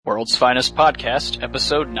World's Finest Podcast,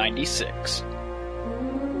 episode 96.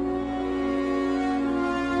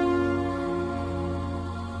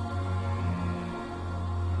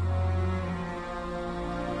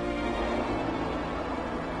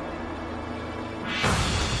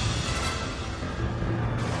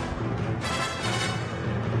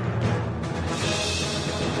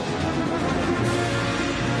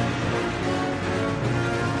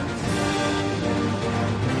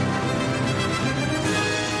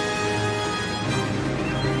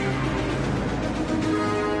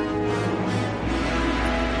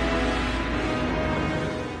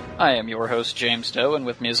 I am your host, James Doe, and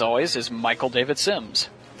with me as always is Michael David Sims.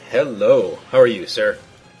 Hello. How are you, sir?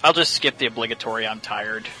 I'll just skip the obligatory I'm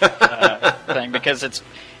tired thing because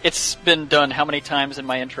it's been done how many times in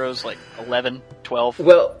my intros? Like 11, 12?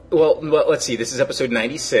 Well, let's see. This is episode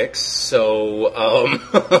 96, so, A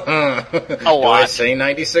do I lot. say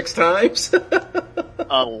 96 times?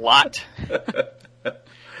 A lot.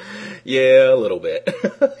 Yeah, a little bit.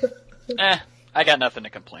 I got nothing to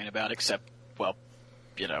complain about except, well,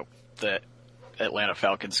 you know, the Atlanta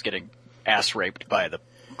Falcons getting ass-raped by the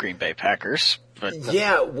Green Bay Packers. But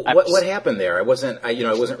Yeah, what happened there? I wasn't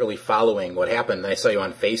really following what happened. I saw you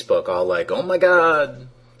on Facebook all like, oh my god,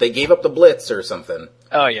 they gave up the blitz or something.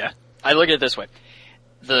 Oh, yeah. I look at it this way.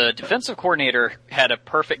 The defensive coordinator had a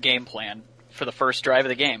perfect game plan for the first drive of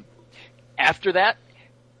the game. After that,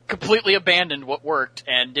 completely abandoned what worked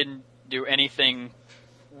and didn't do anything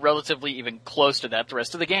relatively even close to that the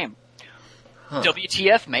rest of the game. Huh.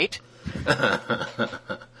 WTF, mate?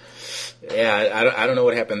 Yeah, I don't know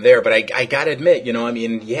what happened there, but I gotta admit,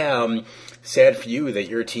 sad for you that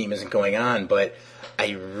your team isn't going on, but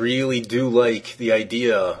I really do like the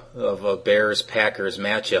idea of a Bears-Packers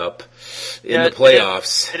matchup in the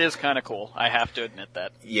playoffs. It is kind of cool. I have to admit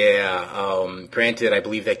that. Yeah, granted, I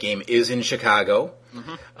believe that game is in Chicago.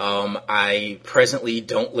 Mm-hmm. I presently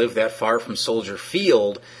don't live that far from Soldier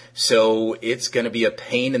Field, so it's going to be a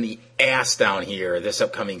pain in the ass down here this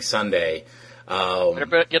upcoming Sunday.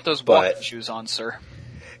 Better get those walking shoes on, sir.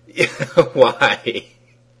 Why?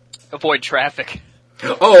 Avoid traffic.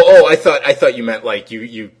 Oh! I thought you meant like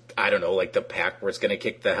you. I don't know, like the Pack was going to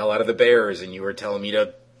kick the hell out of the Bears, and you were telling me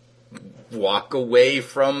to walk away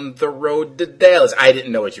from the road to Dallas. I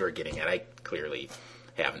didn't know what you were getting at. I clearly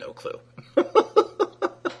have no clue.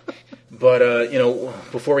 But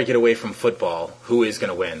before we get away from football, who is going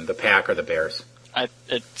to win, the Pack or the Bears?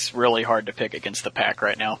 It's really hard to pick against the Pack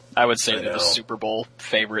right now. I would say they're the Super Bowl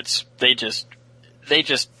favorites. They just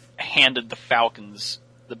handed the Falcons,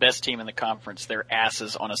 the best team in the conference, their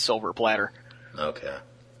asses on a silver platter. Okay.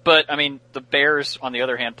 But I mean, the Bears, on the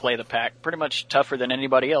other hand, play the Pack pretty much tougher than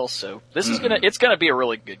anybody else. So this is it's gonna be a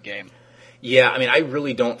really good game. Yeah, I mean, I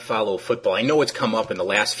really don't follow football. I know it's come up in the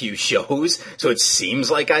last few shows, so it seems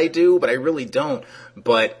like I do, but I really don't.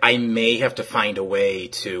 But I may have to find a way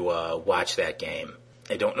to watch that game.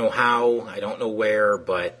 I don't know how, I don't know where,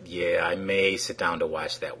 but yeah, I may sit down to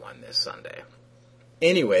watch that one this Sunday.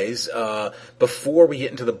 Anyways, before we get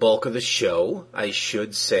into the bulk of the show, I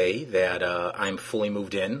should say that I'm fully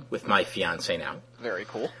moved in with my fiance now. Very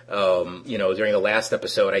cool. During the last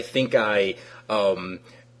episode, I think I...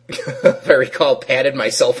 if I recall, patted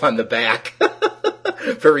myself on the back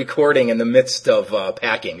for recording in the midst of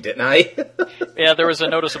packing, didn't I? Yeah, there was a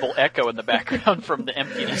noticeable echo in the background from the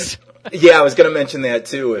emptiness. Yeah, I was going to mention that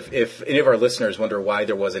too. If any of our listeners wonder why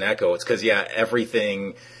there was an echo, it's because,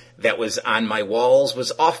 everything that was on my walls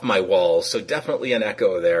was off my walls, so definitely an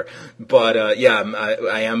echo there. But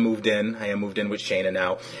I am moved in. I am moved in with Shayna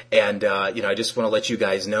now, and I just want to let you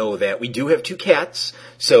guys know that we do have two cats.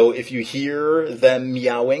 So if you hear them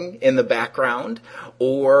meowing in the background,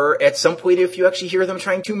 or at some point if you actually hear them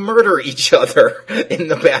trying to murder each other in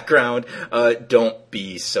the background, don't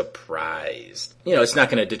be surprised. It's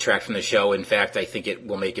not going to detract from the show. In fact, I think it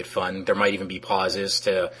will make it fun. There might even be pauses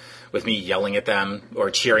with me yelling at them or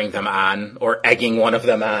cheering them on or egging one of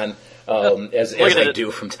them on, as I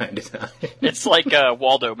do from time to time. It's like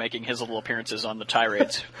Waldo making his little appearances on the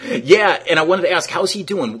tirades. Yeah, and I wanted to ask, how's he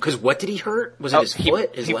doing? Because what did he hurt? Was it his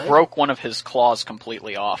foot, his leg? He broke one of his claws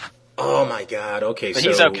completely off. Oh my god, okay. But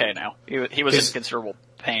he's okay now. He was in considerable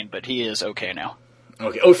pain, but he is okay now.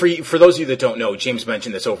 Okay. Oh, for those of you that don't know, James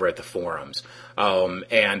mentioned this over at the forums.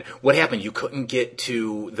 And what happened? You couldn't get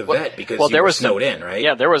to the vet because you were snowed in, right?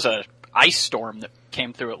 Yeah, there was a ice storm that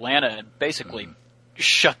came through Atlanta and basically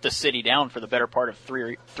shut the city down for the better part of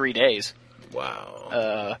three days.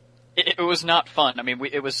 Wow. It was not fun. I mean,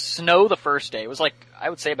 it was snow the first day. It was like, I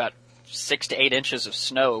would say about 6 to 8 inches of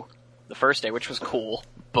snow the first day, which was cool.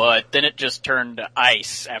 But then it just turned to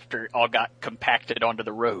ice after it all got compacted onto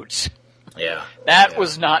the roads. Yeah. That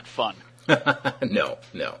was not fun. No.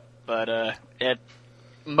 But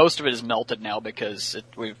most of it is melted now because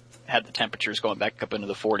we've had the temperatures going back up into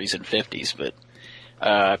the 40s and 50s. But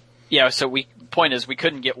so point is we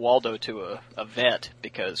couldn't get Waldo to a vet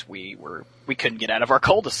because we couldn't get out of our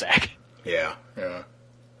cul-de-sac. Yeah.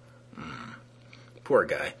 Poor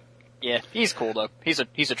guy. Yeah, he's cool though. He's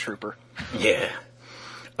a trooper. Yeah.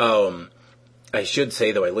 I should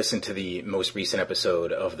say though, I listened to the most recent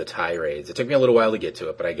episode of the tirades. It took me a little while to get to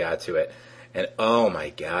it, but I got to it. And oh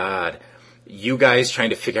my god, you guys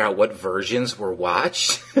trying to figure out what versions were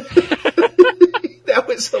watched? That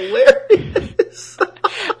was hilarious.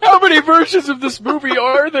 How many versions of this movie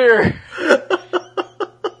are there?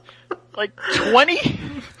 Like 20?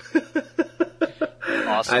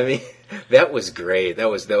 Awesome. I mean, that was great. That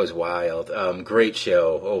was wild. Great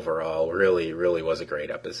show overall. Really, really was a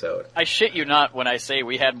great episode. I shit you not when I say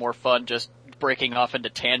we had more fun just breaking off into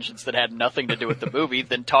tangents that had nothing to do with the movie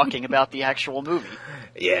than talking about the actual movie.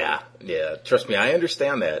 Yeah. Trust me, I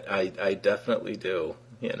understand that. I definitely do.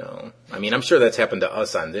 You know, I mean, I'm sure that's happened to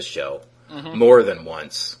us on this show more than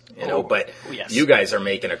once. You know, but yes. You guys are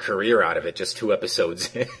making a career out of it just 2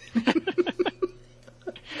 episodes in.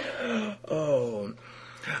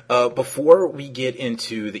 Before we get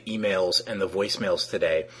into the emails and the voicemails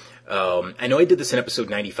today, I know I did this in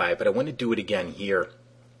episode 95, but I want to do it again here.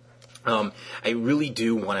 I really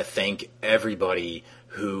do want to thank everybody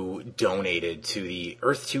who donated to the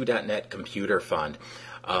Earth2.net computer fund.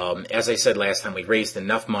 As I said last time, we raised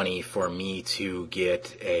enough money for me to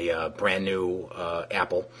get a brand new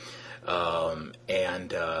Apple and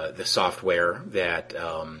the software that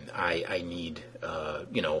I need,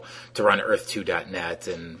 to run Earth2.net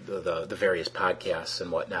and the various podcasts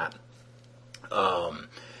and whatnot.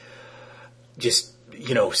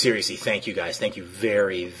 Seriously, thank you guys. Thank you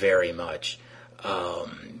very, very much.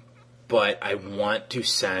 But I want to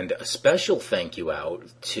send a special thank you out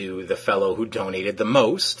to the fellow who donated the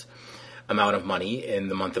most amount of money in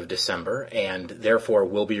the month of December, and therefore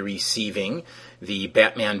will be receiving the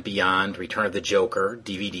Batman Beyond Return of the Joker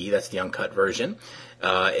DVD, that's the uncut version,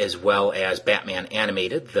 as well as Batman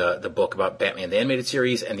Animated, the book about Batman the Animated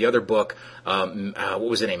Series, and the other book, what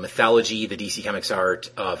was the name? Mythology, the DC Comics art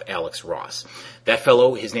of Alex Ross. That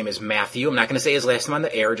fellow, his name is Matthew. I'm not going to say his last name on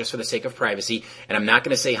the air just for the sake of privacy, and I'm not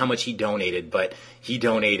going to say how much he donated, but he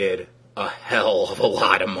donated a hell of a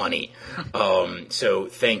lot of money. So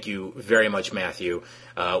thank you very much, Matthew.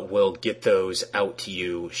 We'll get those out to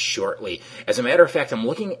you shortly. As a matter of fact, I'm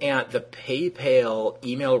looking at the PayPal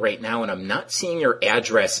email right now, and I'm not seeing your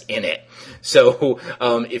address in it. So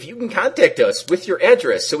if you can contact us with your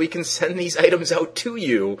address so we can send these items out to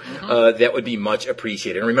you, that would be much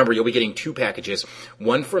appreciated. And remember, you'll be getting 2 packages,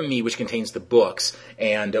 one from me, which contains the books,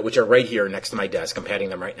 and which are right here next to my desk. I'm patting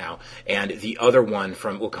them right now. And the other one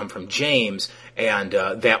will come from James, and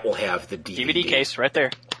that will have the DVD case right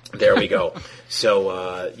there. There we go.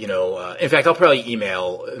 So, in fact, I'll probably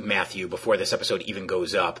email Matthew before this episode even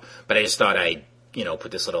goes up, but I just thought I'd,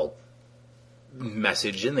 put this little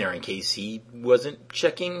message in there in case he wasn't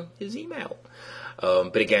checking his email.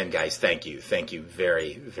 But again, guys, thank you. Thank you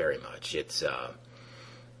very, very much. It's a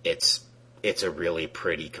really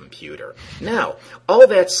pretty computer. Now, all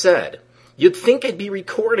that said, you'd think I'd be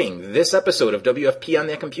recording this episode of WFP on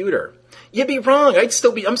that computer. You'd be wrong.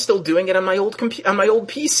 I'm still doing it on my old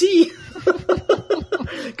PC.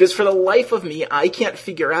 Because for the life of me, I can't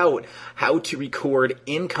figure out how to record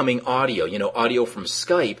incoming audio, audio from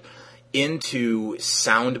Skype into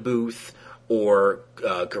Sound Booth or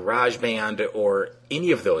GarageBand or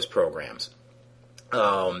any of those programs.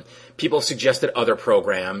 People suggested other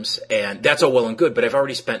programs, and that's all well and good, but I've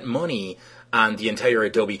already spent money on the entire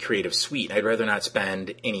Adobe Creative Suite. I'd rather not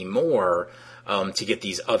spend any more to get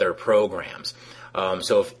these other programs.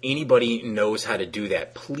 So if anybody knows how to do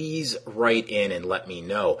that, please write in and let me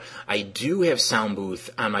know. I do have Sound Booth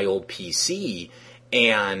on my old PC,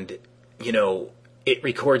 and, it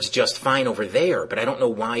records just fine over there, but I don't know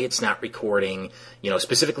why it's not recording,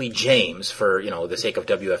 specifically James for, the sake of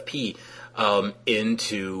WFP,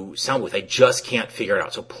 into Sound Booth. I just can't figure it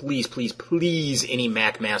out. So please, please, please, any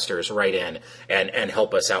Mac masters write in and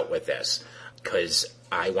help us out with this, because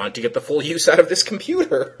I want to get the full use out of this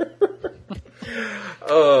computer.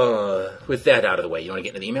 With that out of the way, you want to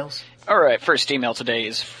get into the emails? All right, first email today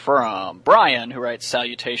is from Brian, who writes,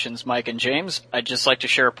 "Salutations, Mike and James. I'd just like to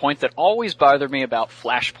share a point that always bothered me about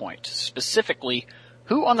Flashpoint, specifically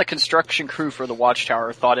Who on the construction crew for the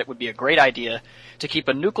Watchtower thought it would be a great idea to keep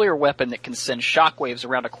a nuclear weapon that can send shockwaves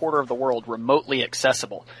around a quarter of the world remotely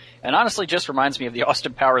accessible? And honestly just reminds me of the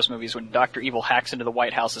Austin Powers movies when Dr. Evil hacks into the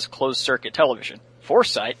White House's closed-circuit television.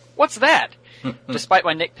 Foresight? What's that? Despite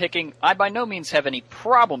my nitpicking, I by no means have any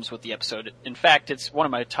problems with the episode. In fact, it's one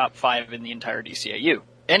of my top 5 in the entire DCAU.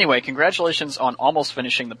 Anyway, congratulations on almost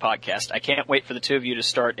finishing the podcast. I can't wait for the two of you to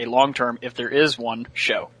start a long-term, if there is one,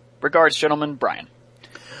 show. Regards, gentlemen, Brian.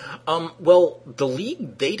 Well, the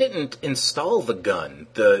League, they didn't install the gun.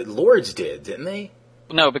 The Lords did, didn't they?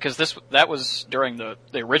 No, because that was during the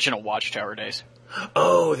original Watchtower days.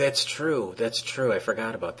 Oh, that's true. That's true. I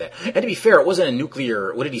forgot about that. And to be fair, it wasn't a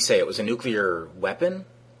nuclear... What did he say? It was a nuclear weapon?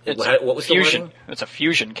 What was fusion. The wording? It's a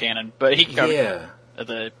fusion cannon, but Yeah.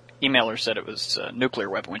 The emailer said it was a nuclear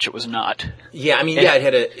weapon, which it was not. Yeah, I mean, it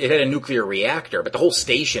had a nuclear reactor, but the whole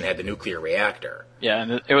station had the nuclear reactor. Yeah,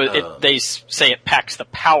 and they say it packs the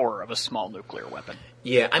power of a small nuclear weapon.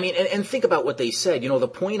 Yeah, I mean, and think about what they said. You know, the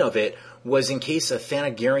point of it was in case a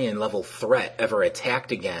Thanagarian-level threat ever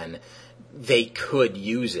attacked again, they could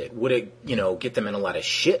use it. Would it, get them in a lot of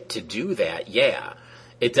shit to do that? Yeah,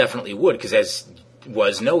 it definitely would, because as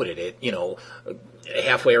was noted,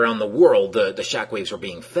 halfway around the world, the shockwaves were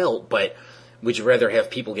being felt, but would you rather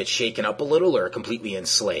have people get shaken up a little or completely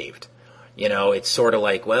enslaved? It's sort of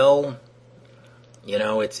like, well,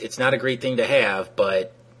 it's not a great thing to have,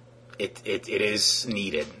 but it is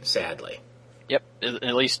needed, sadly. Yep,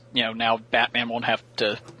 at least, now Batman won't have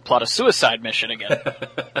to plot a suicide mission again.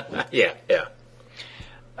 Yeah.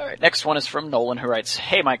 All right, next one is from Nolan, who writes,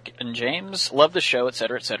 "Hey, Mike and James, love the show,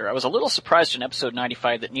 etc., etc. I was a little surprised in episode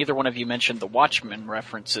 95 that neither one of you mentioned the Watchmen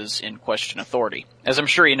references in Question Authority. As I'm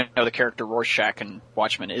sure you know, the character Rorschach in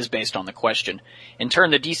Watchmen is based on the Question. In turn,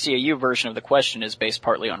 the DCAU version of the Question is based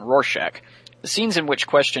partly on Rorschach. The scenes in which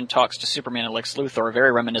Question talks to Superman and Lex Luthor are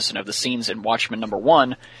very reminiscent of the scenes in Watchmen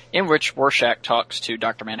 #1, in which Rorschach talks to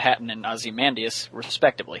Dr. Manhattan and Ozymandias,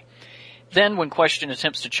 respectively. Then, when Question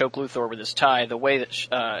attempts to choke Luthor with his tie, the way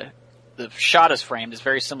that the shot is framed is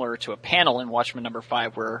very similar to a panel in Watchmen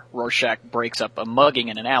 #5 where Rorschach breaks up a mugging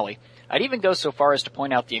in an alley. I'd even go so far as to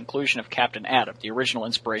point out the inclusion of Captain Atom, the original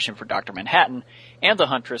inspiration for Dr. Manhattan, and the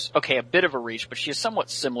Huntress. Okay, a bit of a reach, but she is somewhat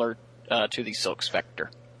similar to the Silk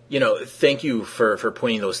Spectre. Thank you for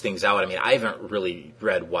pointing those things out. I mean, I haven't really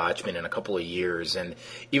read Watchmen in a couple of years, and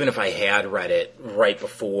even if I had read it right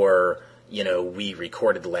before... we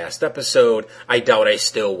recorded the last episode, I doubt I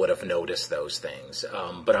still would have noticed those things.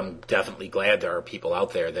 But I'm definitely glad there are people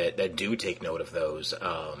out there that do take note of those.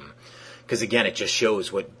 Because again, it just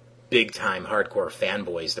shows what big-time hardcore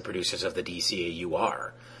fanboys the producers of the DCAU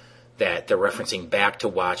are. That they're referencing back to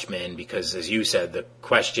Watchmen because, as you said, the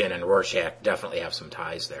Question and Rorschach definitely have some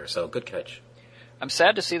ties there. So, good catch. I'm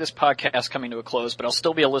sad to see this podcast coming to a close, but I'll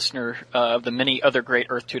still be a listener of the many other great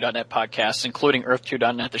Earth2.net podcasts, including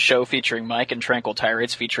Earth2.net, the show featuring Mike, and Tranquil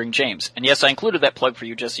Tirades featuring James. And yes, I included that plug for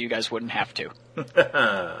you just so you guys wouldn't have to.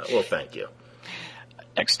 Well, thank you.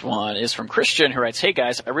 Next one is from Christian, who writes, "Hey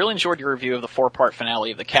guys, I really enjoyed your review of the 4-part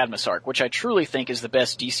finale of the Cadmus arc, which I truly think is the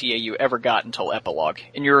best DCAU ever got until Epilogue.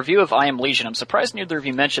 In your review of I Am Legion, I'm surprised neither of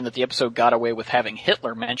you mentioned that the episode got away with having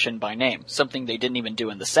Hitler mentioned by name, something they didn't even do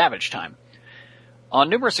in the Savage time. On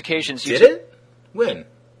numerous occasions... Did it? When?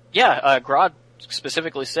 Yeah, Grodd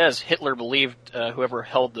specifically says Hitler believed whoever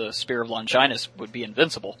held the Spear of Longinus would be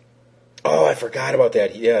invincible. Oh, I forgot about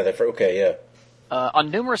that. Yeah, okay, yeah. On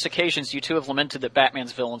numerous occasions, you two have lamented that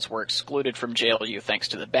Batman's villains were excluded from JLU thanks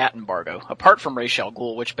to the Bat embargo. Apart from Ra's al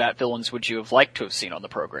Ghul, which Bat villains would you have liked to have seen on the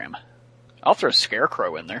program? I'll throw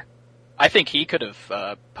Scarecrow in there. I think he could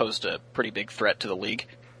have posed a pretty big threat to the League.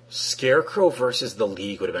 Scarecrow versus the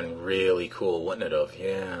League would have been really cool, wouldn't it have?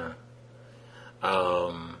 Yeah.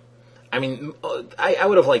 I mean, I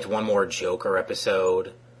would have liked one more Joker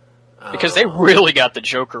episode. Because they really got the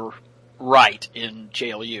Joker right in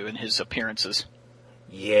JLU in his appearances.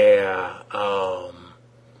 Yeah.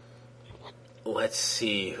 Let's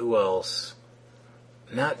see, who else?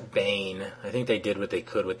 Not Bane. I think they did what they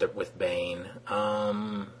could with Bane.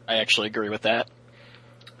 I actually agree with that.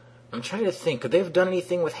 I'm trying to think. Could they have done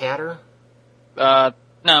anything with Hatter? No.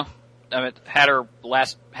 I mean,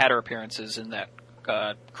 last Hatter appearances in that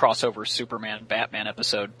crossover Superman-Batman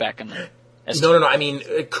episode back in the... No. I mean,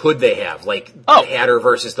 could they have? Like, Hatter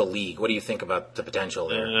versus the League. What do you think about the potential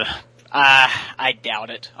there? I doubt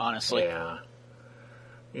it, honestly.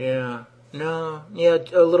 Yeah. No. Yeah,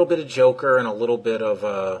 a little bit of Joker and a little bit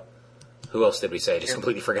of... who else did we say? Just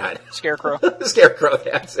completely forgot. Scarecrow. Scarecrow,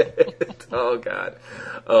 that's it. Oh, God.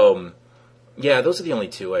 Yeah, those are the only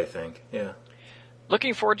two, I think. Yeah.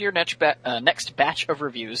 Looking forward to your next batch of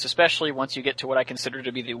reviews, especially once you get to what I consider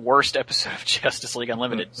to be the worst episode of Justice League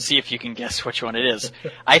Unlimited. See if you can guess which one it is.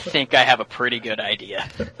 I think I have a pretty good idea.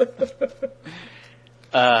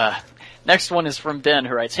 Next one is from Ben,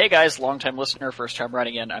 who writes, "Hey guys, long-time listener, first time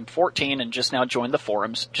writing in. I'm 14 and just now joined the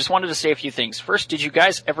forums. Just wanted to say a few things. First, did you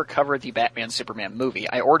guys ever cover the Batman-Superman movie?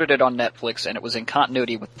 I ordered it on Netflix, and it was in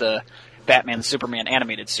continuity with the Batman-Superman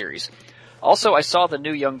animated series. Also, I saw the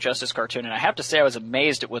new Young Justice cartoon, and I have to say I was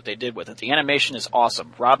amazed at what they did with it. The animation is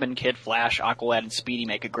awesome. Robin, Kid, Flash, Aqualad, and Speedy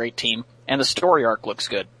make a great team, and the story arc looks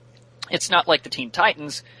good. It's not like the Teen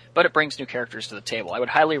Titans, but it brings new characters to the table. I would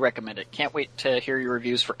highly recommend it. Can't wait to hear your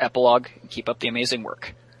reviews for Epilogue. Keep up the amazing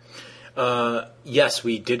work." Yes,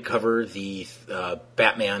 we did cover the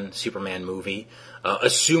Batman-Superman movie.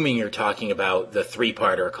 Assuming you're talking about the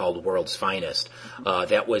three-parter called World's Finest.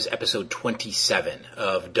 That was episode 27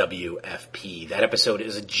 of WFP. That episode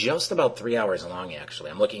is just about 3 hours long,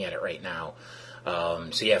 actually. I'm looking at it right now.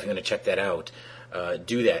 So yeah, if you're going to check that out,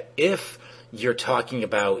 do that. If you're talking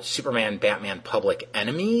about Superman, Batman, Public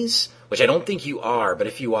Enemies, which I don't think you are, but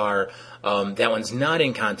if you are, that one's not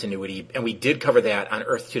in continuity, and we did cover that on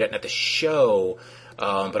Earth2.net, the show,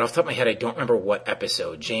 but off the top of my head, I don't remember what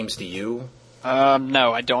episode. James, do you?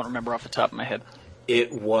 No, I don't remember off the top of my head.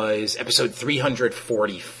 It was episode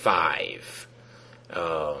 345.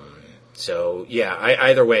 So, yeah,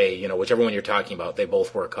 either way, whichever one you're talking about, they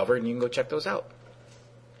both were covered, and you can go check those out.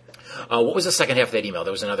 What was the second half of that email?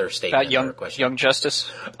 There was another statement. Young Justice?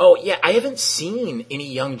 Oh, yeah, I haven't seen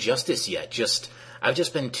any Young Justice yet. I've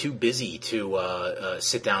just been too busy to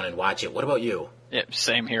sit down and watch it. What about you? Yeah,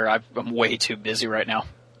 same here. I'm way too busy right now.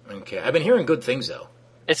 Okay. I've been hearing good things, though.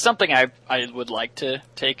 It's something I would like to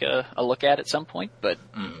take a look at some point, but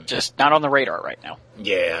just not on the radar right now.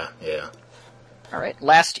 Yeah. All right.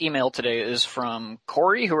 Last email today is from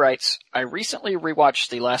Corey, who writes, "I recently rewatched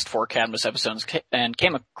the last 4 Cadmus episodes and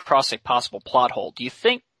came across a possible plot hole. Do you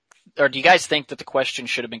guys think that the Question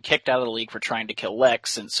should have been kicked out of the league for trying to kill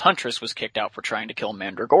Lex, since Huntress was kicked out for trying to kill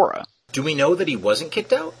Mandragora?" Do we know that he wasn't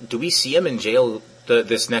kicked out? Do we see him in jail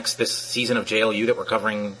this season of JLU that we're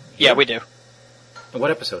covering here? Yeah, we do.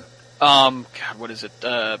 What episode? God, what is it?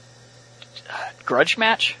 Grudge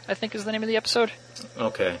Match, I think is the name of the episode.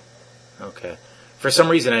 Okay. For some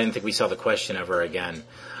reason, I didn't think we saw the Question ever again.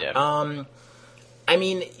 Yeah. I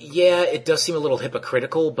mean, yeah, it does seem a little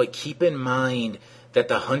hypocritical, but keep in mind that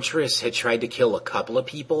the Huntress had tried to kill a couple of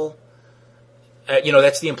people.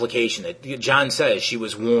 That's the implication. That John says she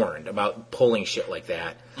was warned about pulling shit like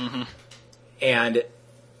that. Mm-hmm. And,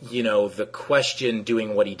 the Question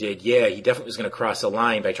doing what he did, yeah, he definitely was going to cross a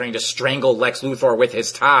line by trying to strangle Lex Luthor with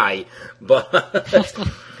his tie. But,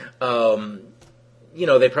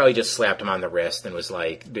 they probably just slapped him on the wrist and was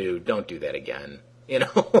like, dude, don't do that again.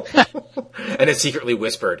 And it secretly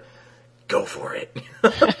whispered, go for it.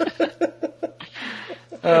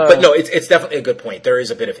 But no, it's definitely a good point. There is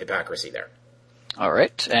a bit of hypocrisy there. All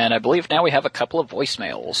right, and I believe now we have a couple of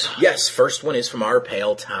voicemails. Yes, first one is from our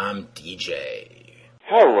pal Tom DJ.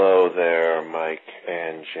 Hello there, Mike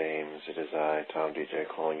and James. It is I, Tom DJ,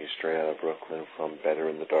 calling you straight out of Brooklyn from Better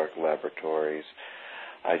in the Dark Laboratories.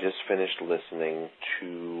 I just finished listening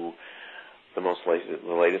to the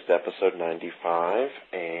latest episode, 95,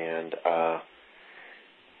 and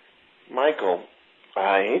Michael,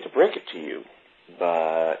 I hate to break it to you,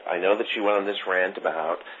 but I know that you went on this rant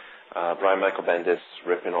about Brian Michael Bendis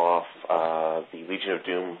ripping off the Legion of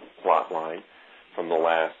Doom plotline from the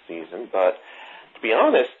last season, but to be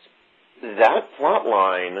honest, that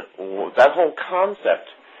plotline, that whole concept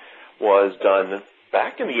was done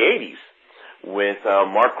back in the 80s with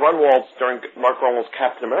Mark Gruenwald's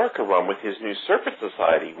Captain America run with his new Serpent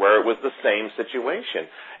Society, where it was the same situation.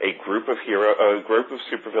 A group of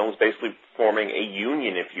supervillains basically forming a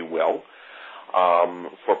union, if you will,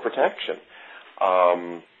 for protection.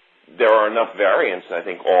 There are enough variants, I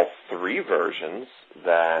think all 3 versions,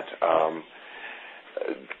 that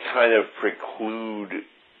kind of preclude,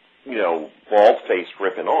 bald-faced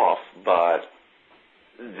ripping off, but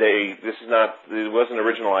it wasn't an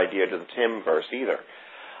original idea to the Timverse either.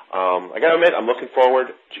 I gotta admit, I'm looking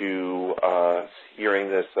forward to hearing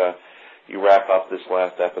this, you wrap up this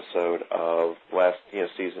last episode of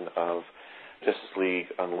season of Justice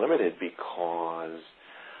League Unlimited, because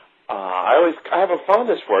I have a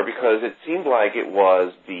fondness for it, because it seemed like it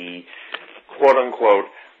was the quote-unquote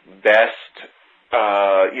best,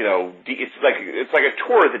 it's like a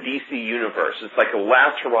tour of the DC universe. It's like a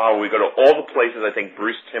last hurrah where we go to all the places I think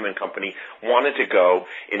Bruce Timm and company wanted to go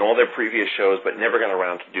in all their previous shows but never got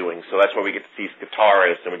around to doing. So that's why we get to see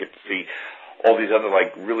Guitarist and we get to see all these other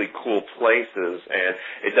really cool places. And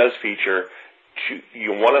it does feature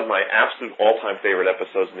one of my absolute all-time favorite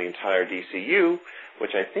episodes in the entire DCU,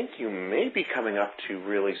 which I think you may be coming up to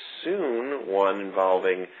really soon, one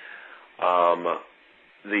involving my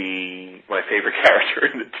favorite character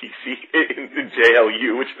in the in the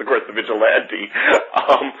JLU, which is of course the Vigilante,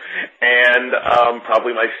 and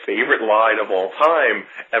probably my favorite line of all time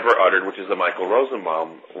ever uttered, which is the Michael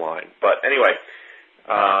Rosenbaum line. But anyway,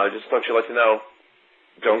 just want you to let you know,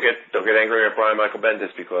 don't get angry at Brian Michael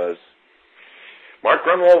Bendis, because Mark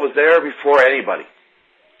Grunwald was there before anybody.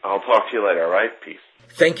 I'll talk to you later, all right? Peace.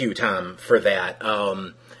 Thank you, Tom, for that.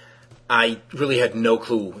 I really had no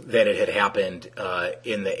clue that it had happened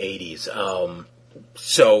in the 80s.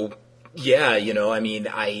 So, yeah,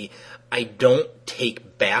 I don't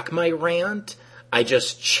take back my rant. I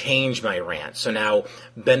just change my rant. So now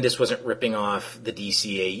Bendis wasn't ripping off the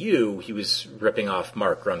DCAU. He was ripping off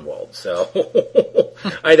Mark Grunwald. So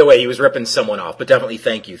either way, he was ripping someone off. But definitely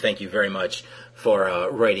thank you. Thank you very much for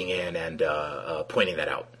writing in and pointing that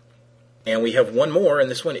out. And we have one more,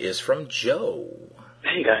 and this one is from Joe.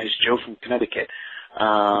 Hey guys, Joe from Connecticut.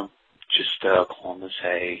 Just calling to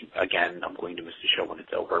say, again, I'm going to miss the show when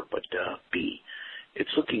it's over, but B, it's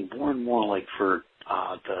looking more and more like for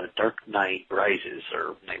the Dark Knight Rises,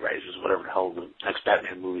 or Night Rises, whatever the hell the next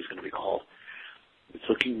Batman movie is going to be called. It's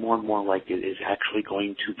looking more and more like it is actually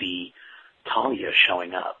going to be Talia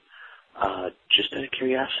showing up. Just out of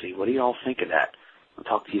curiosity, what do you all think of that? I'll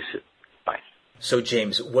talk to you soon. Bye. So,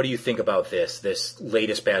 James, what do you think about this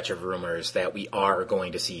latest batch of rumors that we are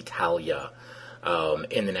going to see Talia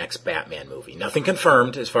in the next Batman movie? Nothing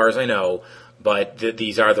confirmed, as far as I know, but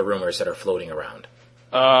these are the rumors that are floating around.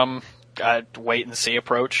 I'd wait and see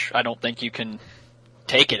approach. I don't think you can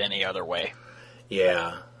take it any other way.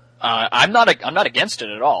 Yeah. I'm not against it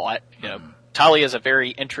at all. Talia is a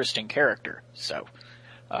very interesting character. So,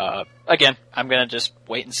 again, I'm going to just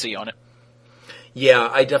wait and see on it. Yeah,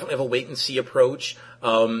 I definitely have a wait-and-see approach,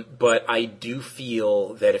 but I do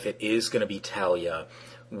feel that if it is going to be Talia,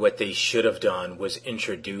 what they should have done was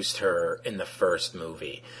introduced her in the first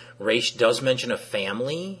movie. Ra's does mention a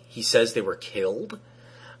family. He says they were killed.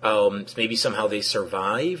 Maybe somehow they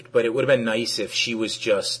survived, but it would have been nice if she was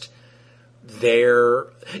just there,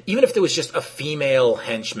 even if there was just a female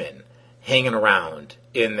henchman hanging around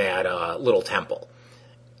in that little temple.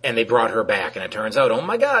 And they brought her back, and it turns out, oh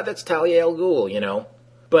my God, that's Talia al Ghul,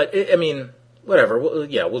 But whatever.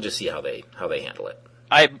 We'll just see how they handle it.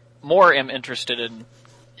 I more am interested in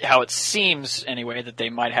how it seems anyway that they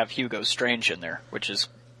might have Hugo Strange in there, which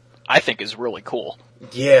I think is really cool.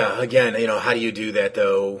 Yeah. Again, how do you do that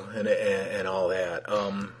though, and all that?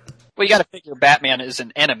 Well, you got to figure Batman is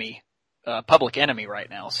an enemy, public enemy right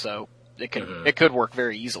now, so it could work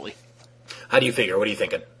very easily. How do you figure? What are you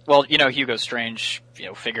thinking? Well, Hugo Strange,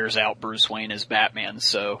 figures out Bruce Wayne is Batman,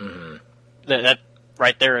 so that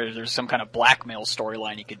right there's some kind of blackmail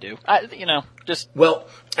storyline you could do. Well,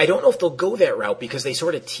 I don't know if they'll go that route, because they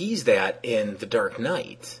sort of tease that in The Dark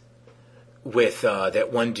Knight with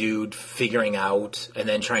that one dude figuring out and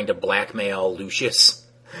then trying to blackmail Lucius,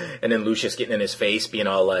 and then Lucius getting in his face, being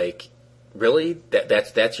all like, "Really?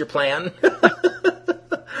 That's your plan?"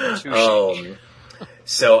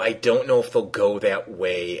 So I don't know if they'll go that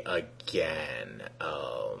way again.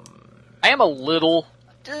 I am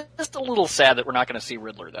just a little sad that we're not going to see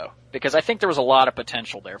Riddler, though, because I think there was a lot of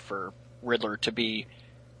potential there for Riddler to be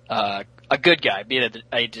a good guy, be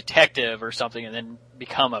a detective or something, and then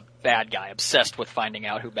become a bad guy, obsessed with finding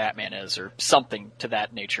out who Batman is, or something to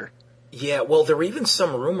that nature. Yeah, well, there were even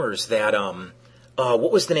some rumors that,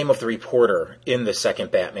 what was the name of the reporter in the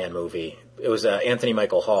second Batman movie? It was Anthony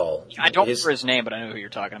Michael Hall. I don't remember his name, but I know who you're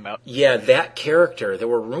talking about. Yeah, that character, there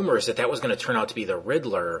were rumors that was going to turn out to be the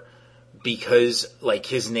Riddler, because,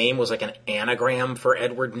 his name was like an anagram for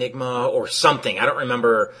Edward Nygma or something. I don't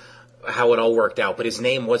remember how it all worked out, but his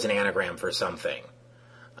name was an anagram for something.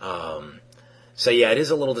 So yeah, it is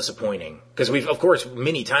a little disappointing, because of course,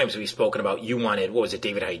 many times we've spoken about, you wanted,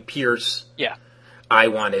 David Hyde Pierce? Yeah. I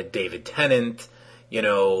wanted David Tennant.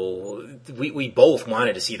 We both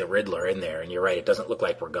wanted to see the Riddler in there, and you're right, it doesn't look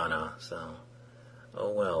like we're gonna, so...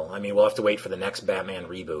 Oh well, we'll have to wait for the next Batman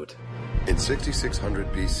reboot. In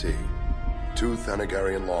 6600 BC, two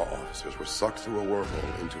Thanagarian law officers were sucked through a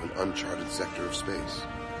wormhole into an uncharted sector of space.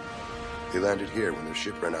 They landed here when their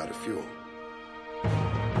ship ran out of fuel.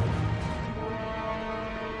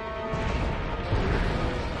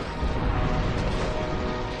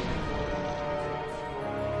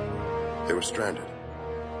 They were stranded,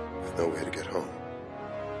 with no way to get home.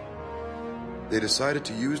 They decided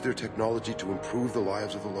to use their technology to improve the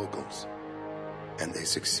lives of the locals. And they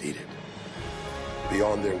succeeded.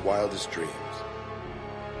 Beyond their wildest dreams.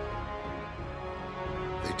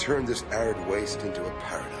 They turned this arid waste into a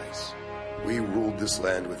paradise. We ruled this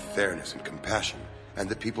land with fairness and compassion, and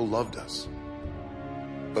the people loved us.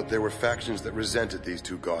 But there were factions that resented these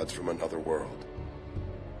two gods from another world.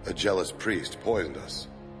 A jealous priest poisoned us.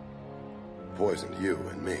 Poisoned you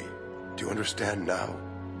and me. Do you understand now?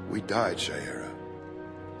 We died, Shayera.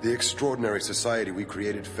 The extraordinary society we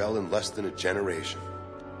created fell in less than a generation.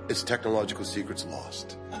 Its technological secrets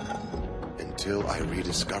lost. Until I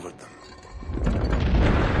rediscovered them.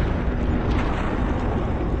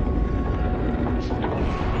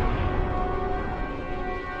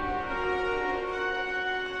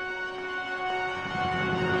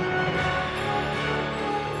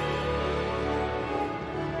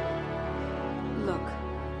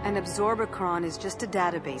 An absorbicron is just a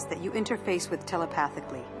database that you interface with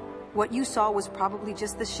telepathically. What you saw was probably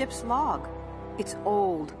just the ship's log. It's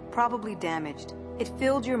old, probably damaged. It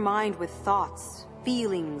filled your mind with thoughts,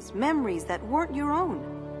 feelings, memories that weren't your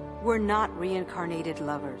own. We're not reincarnated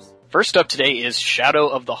lovers. First up today is Shadow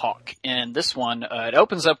of the Hawk, and this one, it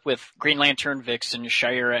opens up with Green Lantern, Vixen,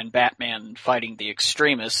 Shayera, and Batman fighting the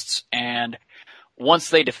extremists, and once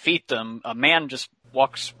they defeat them, a man just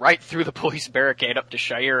walks right through the police barricade up to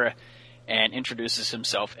Shayera and introduces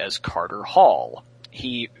himself as Carter Hall.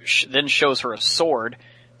 He then shows her a sword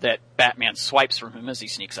that Batman swipes from him as he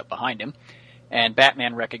sneaks up behind him, and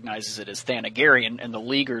Batman recognizes it as Thanagarian, and the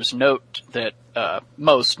Leaguers note that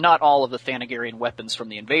most, not all of the Thanagarian weapons from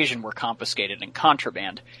the invasion were confiscated in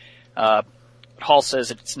contraband. Hall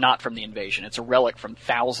says it's not from the invasion. It's a relic from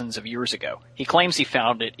thousands of years ago. He claims he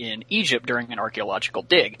found it in Egypt during an archaeological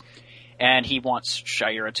dig, and he wants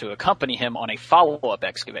Shayera to accompany him on a follow-up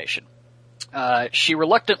excavation. She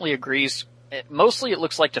reluctantly agrees. Mostly it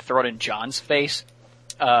looks like to throw it in John's face.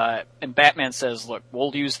 And Batman says, look,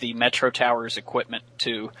 we'll use the Metro Tower's equipment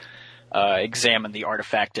to examine the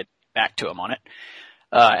artifact back to him on it.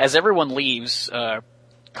 As everyone leaves,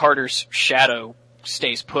 Carter's shadow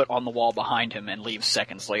stays put on the wall behind him and leaves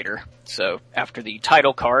seconds later. So after the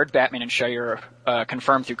title card, Batman and Shayera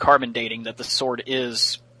confirm through carbon dating that the sword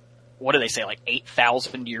is, what do they say, like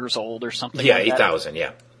 8,000 years old or something? Yeah, like 8,000,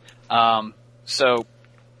 yeah. So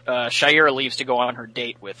Shayera leaves to go on her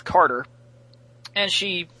date with Carter, and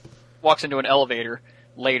she walks into an elevator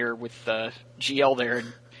later with GL there,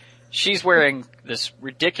 and she's wearing this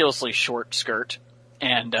ridiculously short skirt,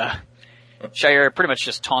 and Shayera pretty much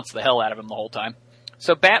just taunts the hell out of him the whole time.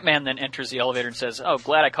 So Batman then enters the elevator and says, oh,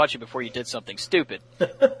 glad I caught you before you did something stupid.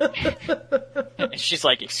 And she's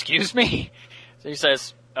like, excuse me? So he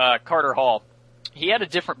says, Carter Hall, he had a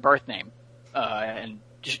different birth name, and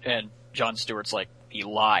John Stewart's like, he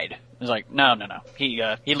lied. He's like, no. He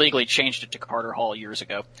legally changed it to Carter Hall years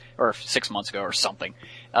ago, or 6 months ago or something.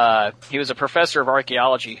 He was a professor of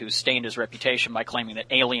archaeology who stained his reputation by claiming that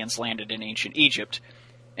aliens landed in ancient Egypt.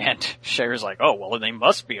 And Shayera's like, oh, well, they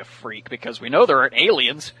must be a freak because we know there aren't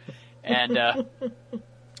aliens. And,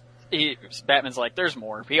 Batman's like, there's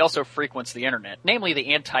more. He also frequents the internet, namely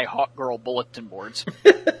the anti-Hawk Girl bulletin boards.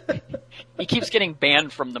 He keeps getting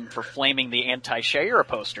banned from them for flaming the anti-Shayera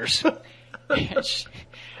posters.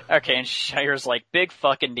 Okay, and Shayera's like, big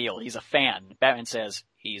fucking deal. He's a fan. Batman says,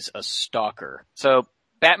 he's a stalker. So,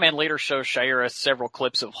 Batman later shows Shayera several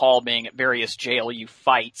clips of Hall being at various JLU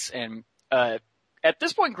fights, and, at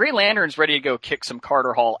this point, Green Lantern's ready to go kick some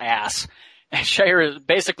Carter Hall ass. And Shayera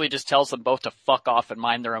basically just tells them both to fuck off and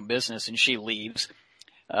mind their own business, and she leaves.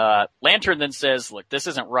 Lantern then says, look, this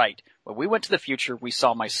isn't right. When we went to the future, we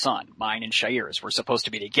saw my son. Mine and Shayera's. We're supposed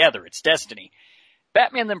to be together. It's destiny.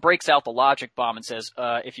 Batman then breaks out the logic bomb and says,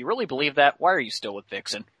 if you really believe that, why are you still with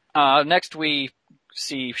Vixen? Next we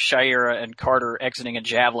see Shayera and Carter exiting a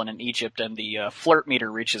javelin in Egypt, and the flirt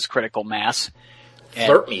meter reaches critical mass.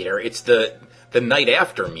 Flirt meter? It's the night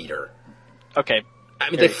after meter. Okay. I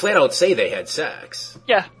mean, they flat out say they had sex.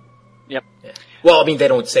 Yeah. Yep. Yeah. Well, I mean, they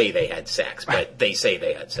don't say they had sex, but they say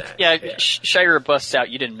they had sex. Yeah, Shayera busts out,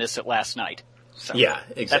 you didn't miss it last night. So yeah,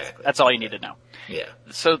 exactly. That's all you need to know. Yeah.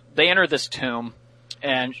 So they enter this tomb,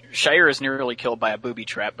 and Shayera is nearly killed by a booby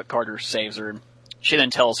trap, but Carter saves her, and she then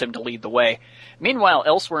tells him to lead the way. Meanwhile,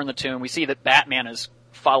 elsewhere in the tomb, we see that Batman is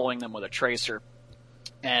following them with a tracer,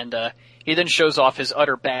 and he then shows off his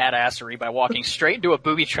utter badassery by walking straight into a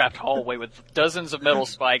booby-trapped hallway with dozens of metal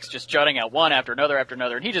spikes just jutting out one after another,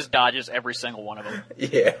 and he just dodges every single one of them.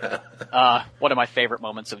 Yeah. One of my favorite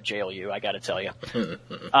moments of JLU, I gotta tell you.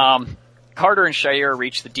 Carter and Shayera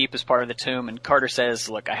reach the deepest part of the tomb, and Carter says,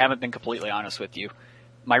 look, I haven't been completely honest with you.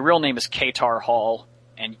 My real name is Katar Hall,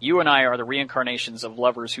 and you and I are the reincarnations of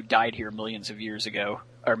lovers who died here thousands of years ago,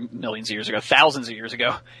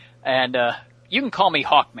 and you can call me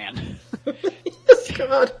Hawkman.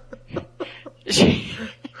 God.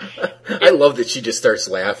 I love that she just starts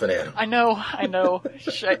laughing at him. I know.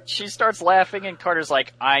 She starts laughing, and Carter's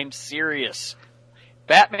like, I'm serious.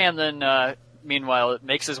 Batman then, meanwhile,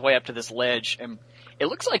 makes his way up to this ledge, and it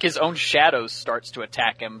looks like his own shadow starts to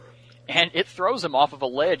attack him, and it throws him off of a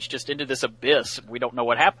ledge just into this abyss. We don't know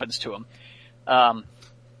what happens to him.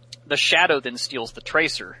 The shadow then steals the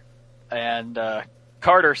tracer, and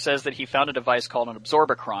Carter says that he found a device called an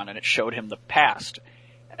Absorbicron, and it showed him the past.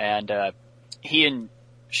 And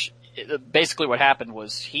basically what happened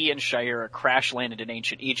was he and Shayera crash-landed in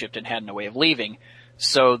ancient Egypt and had no way of leaving,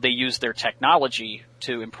 so they used their technology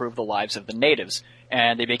to improve the lives of the natives,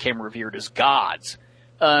 and they became revered as gods.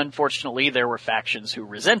 Unfortunately, there were factions who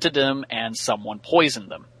resented them, and someone poisoned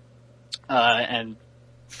them. And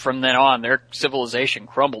from then on, their civilization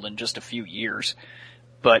crumbled in just a few years.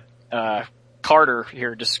 But Carter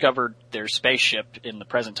here discovered their spaceship in the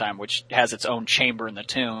present time, which has its own chamber in the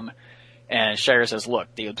tomb. And Shayera says,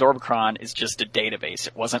 look, the Absorbicron is just a database.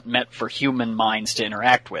 It wasn't meant for human minds to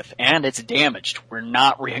interact with. And it's damaged. We're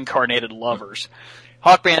not reincarnated lovers.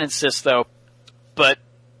 Hawkman insists, though, but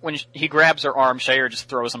when he grabs her arm, Shayera just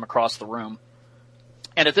throws him across the room.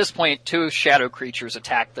 And at this point, two shadow creatures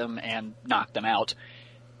attack them and knock them out.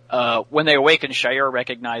 When they awaken, Shayera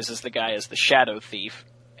recognizes the guy as the Shadow Thief.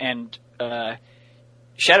 And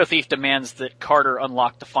Shadow Thief demands that Carter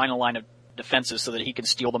unlock the final line of defenses so that he can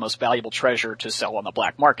steal the most valuable treasure to sell on the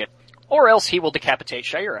black market, or else he will decapitate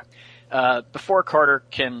Shayera. Before Carter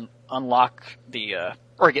can unlock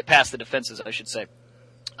or get past the defenses, I should say,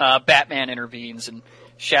 Batman intervenes and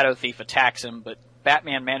Shadow Thief attacks him, but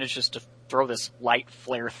Batman manages to throw this light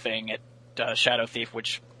flare thing at Shadow Thief,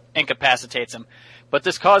 which incapacitates him. But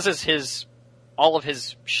this causes all of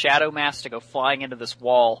his shadow mass to go flying into this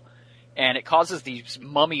wall, and it causes these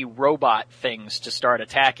mummy robot things to start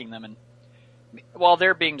attacking them. And while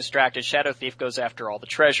they're being distracted, Shadow Thief goes after all the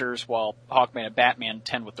treasures, while Hawkman and Batman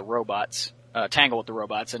tangle with the robots.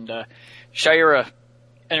 And Shayera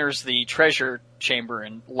enters the treasure chamber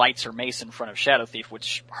and lights her mace in front of Shadow Thief,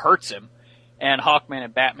 which hurts him. And Hawkman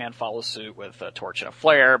and Batman follow suit with a torch and a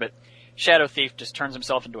flare, but Shadow Thief just turns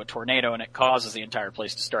himself into a tornado, and it causes the entire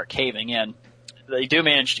place to start caving in. They do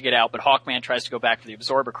manage to get out, but Hawkman tries to go back for the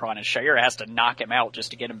Absorbicron, and Shayera has to knock him out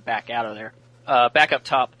just to get him back out of there. Back up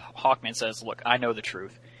top, Hawkman says, look, I know the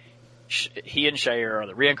truth. He and Shayera are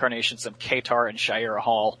the reincarnations of Katar and Shayera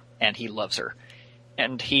Hall, and he loves her.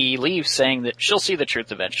 And he leaves saying that she'll see the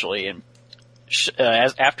truth eventually, and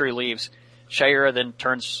after he leaves, Shayera then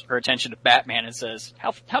turns her attention to Batman and says,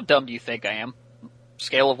 how dumb do you think I am?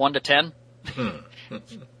 Scale of 1 to 10?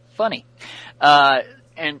 Funny.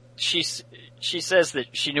 And she says that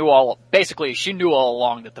she knew all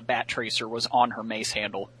along that the Bat Tracer was on her mace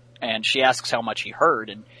handle, and she asks how much he heard,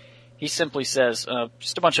 and he simply says,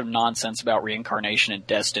 just a bunch of nonsense about reincarnation and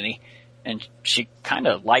destiny. And she kind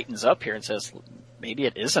of lightens up here and says, maybe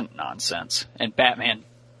it isn't nonsense. And Batman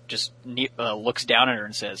just looks down at her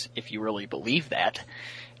and says, if you really believe that.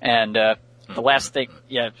 And the last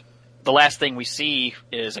thing we see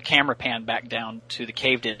is a camera pan back down to the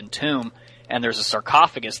caved-in tomb, and there's a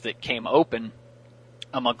sarcophagus that came open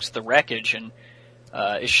amongst the wreckage, and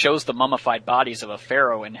it shows the mummified bodies of a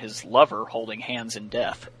pharaoh and his lover holding hands in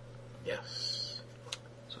death. Yes.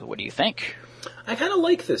 So what do you think? I kind of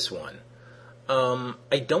like this one.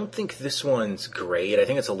 I don't think this one's great. I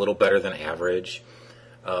think it's a little better than average.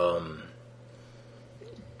 Okay,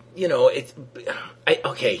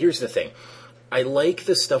 here's the thing. I like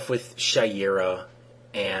the stuff with Shayera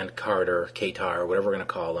and Carter, Katar, whatever we're going to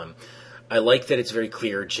call them. I like that it's very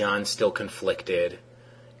clear John's still conflicted,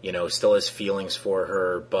 still has feelings for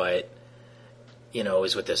her, but,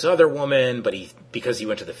 is with this other woman, but because he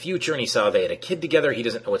went to the future and he saw they had a kid together, he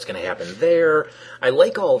doesn't know what's going to happen there. I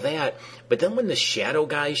like all that, but then when the shadow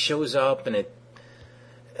guy shows up and it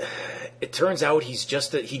turns out he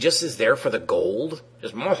just is there for the gold.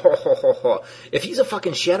 Just if he's a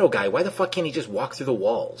fucking shadow guy, why the fuck can't he just walk through the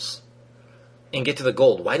walls and get to the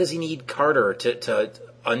gold? Why does he need Carter to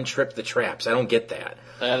untrip the traps? I don't get that.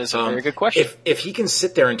 That is a very good question. If he can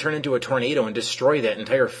sit there and turn into a tornado and destroy that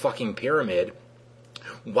entire fucking pyramid,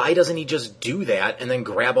 why doesn't he just do that and then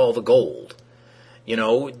grab all the gold?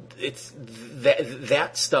 It's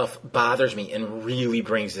that stuff bothers me and really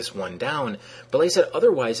brings this one down. But like I said,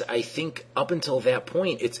 otherwise, I think up until that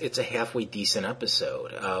point, it's a halfway decent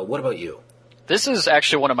episode. What about you? This is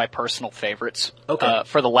actually one of my personal favorites. Okay.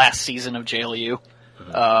 For the last season of JLU.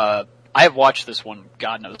 Mm-hmm. I have watched this one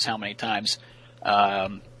God knows how many times.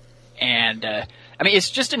 It's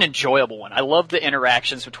just an enjoyable one. I love the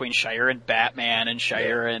interactions between Shayera and Batman and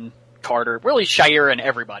Shayera and Carter. Really, Shayera and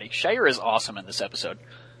everybody. Shayera is awesome in this episode.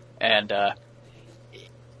 And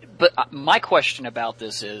But my question about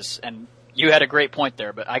this is, and you had a great point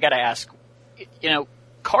there, but I got to ask,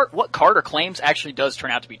 what Carter claims actually does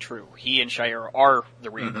turn out to be true. He and Shayera are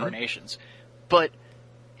the reincarnations. But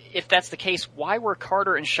if that's the case, why were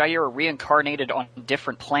Carter and Shayera reincarnated on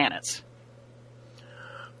different planets?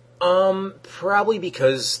 Probably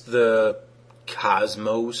because the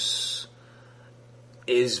cosmos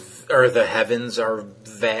the heavens are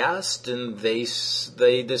vast, and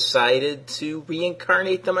they decided to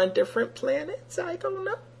reincarnate them on different planets. I don't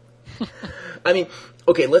know. I mean,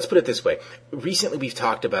 okay, let's put it this way. Recently we've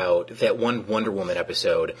talked about that one Wonder Woman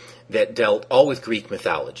episode that dealt all with Greek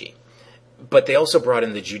mythology, but they also brought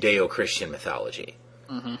in the Judeo-Christian mythology.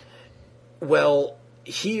 Mm-hmm. Well,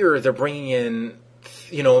 here they're bringing in,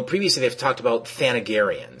 previously they've talked about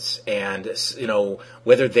Thanagarians and,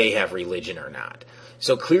 whether they have religion or not.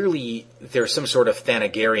 So clearly there's some sort of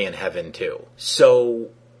Thanagarian heaven too. So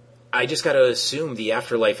I just got to assume the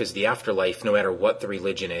afterlife is the afterlife no matter what the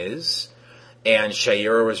religion is. And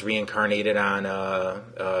Shayera was reincarnated on,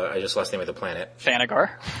 I just lost the name of the planet.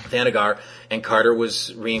 Thanagar. And Carter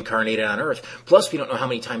was reincarnated on Earth. Plus, we don't know how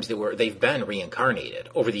many times they've been reincarnated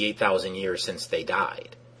over the 8,000 years since they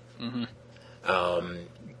died. Mm-hmm.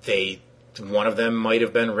 One of them might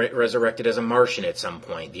have been resurrected as a Martian at some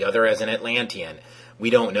point. The other as an Atlantean. We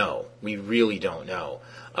don't know. We really don't know.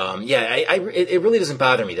 It really doesn't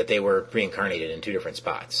bother me that they were reincarnated in two different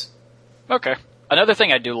spots. Okay. Another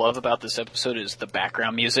thing I do love about this episode is the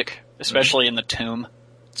background music, especially in the tomb.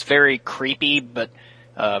 It's very creepy, but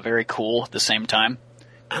very cool at the same time.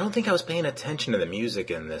 I don't think I was paying attention to the music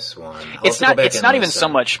in this one. It's not even so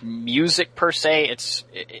much music per se.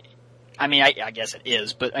 I guess it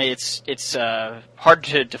is, but it's hard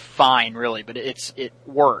to define really. But it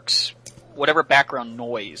works. Whatever background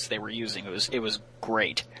noise they were using, it was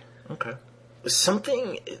great. Okay.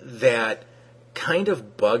 Something that kind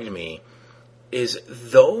of bugged me is,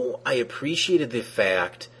 though I appreciated the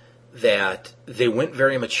fact that they went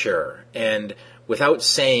very mature, and without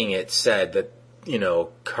saying it said that,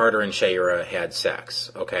 Carter and Shayera had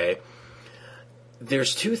sex, okay?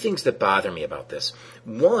 There's two things that bother me about this.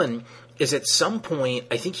 One is at some point,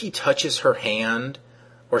 I think he touches her hand,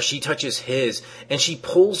 or she touches his, and she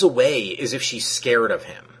pulls away as if she's scared of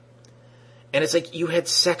him. And it's like, you had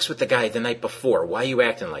sex with the guy the night before. Why are you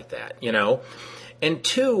acting like that, And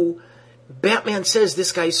two, Batman says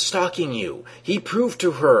this guy's stalking you. He proved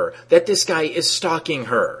to her that this guy is stalking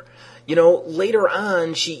her. Later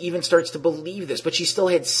on, she even starts to believe this, but she still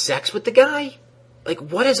had sex with the guy? Like,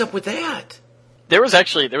 what is up with that? There was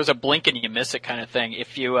a blink and you miss it kind of thing.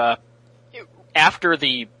 If you, after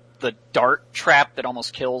the dart trap that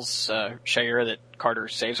almost kills Shayera that Carter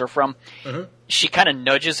saves her from, she kind of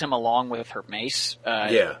nudges him along with her mace.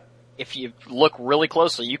 If you look really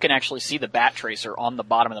closely, you can actually see the bat tracer on the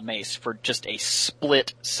bottom of the mace for just a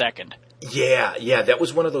split second. Yeah, that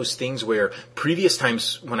was one of those things where previous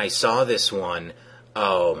times when I saw this one,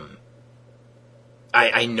 I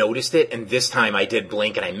noticed it, and this time I did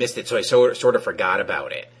blink and I missed it, so I sort of forgot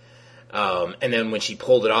about it. And then when she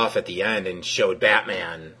pulled it off at the end and showed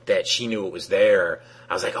Batman that she knew it was there,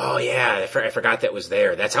 I was like, oh yeah, I forgot that was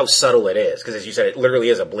there. That's how subtle it is, because as you said, it literally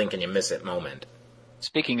is a blink and you miss it moment.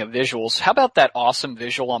 Speaking of visuals, how about that awesome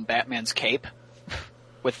visual on Batman's cape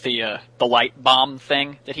with the light bomb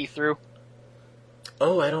thing that he threw?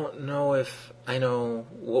 Oh, I don't know if I know.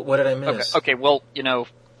 What did I miss? Okay, well,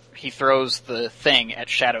 he throws the thing at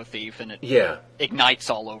Shadow Thief and it ignites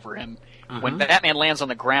all over him. Mm-hmm. When Batman lands on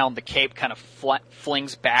the ground, the cape kind of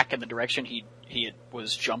flings back in the direction he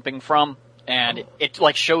was jumping from, and it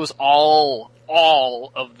shows all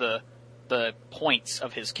of the points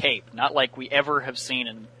of his cape, not like we ever have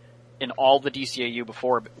seen in all the DCAU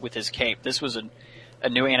before with his cape. This was a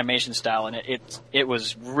new animation style, and it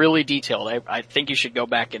was really detailed. I think you should go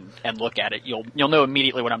back and look at it. You'll know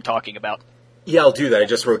immediately what I'm talking about. Yeah, I'll do that. I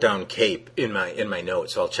just wrote down cape in my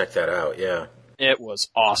notes, so I'll check that out. Yeah. It was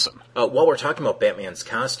awesome. While we're talking about Batman's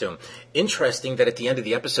costume, interesting that at the end of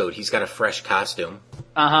the episode, he's got a fresh costume.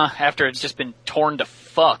 After it's just been torn to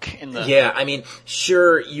fuck in the... Yeah, I mean,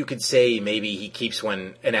 sure, you could say maybe he keeps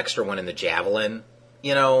an extra one in the Javelin,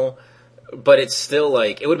 but it's still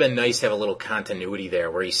like, it would have been nice to have a little continuity there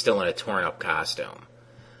where he's still in a torn up costume.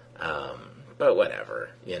 But whatever,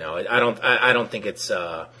 I don't think it's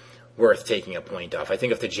worth taking a point off. I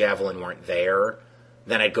think if the Javelin weren't there,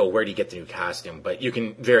 then I'd go, where do you get the new costume? But you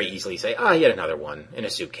can very easily say, he had another one in a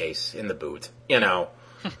suitcase, in the boot,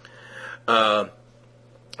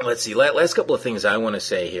 Let's see, last couple of things I want to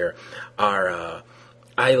say here are,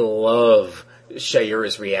 I love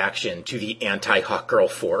Shayura's reaction to the anti-Hawkgirl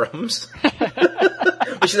forums.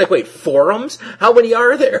 She's like, wait, forums? How many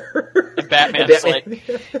are there? And Batman's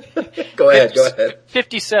like... Go ahead.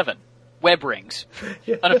 57. Web rings.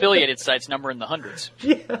 Yeah. Unaffiliated sites number in the hundreds.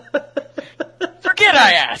 Yeah. Forget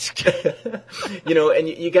I asked. And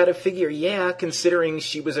you got to figure, considering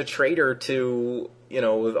she was a traitor to,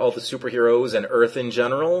 all the superheroes and Earth in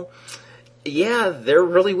general, there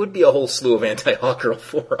really would be a whole slew of anti-Hawkgirl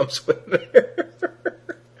forums with there.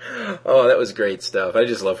 Oh, that was great stuff. I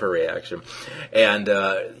just love her reaction. And,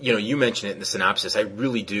 you mentioned it in the synopsis. I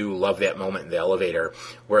really do love that moment in the elevator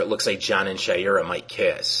where it looks like John and Shayura might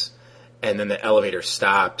kiss. And then the elevator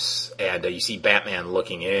stops, and you see Batman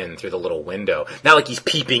looking in through the little window. Not like he's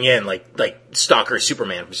peeping in like Stalker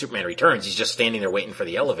Superman from Superman Returns. He's just standing there waiting for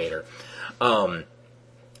the elevator. And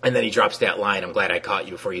then he drops that line, "I'm glad I caught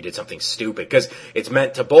you before you did something stupid." Because it's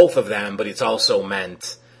meant to both of them, but it's also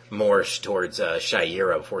meant more towards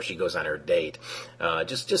Shayura before she goes on her date.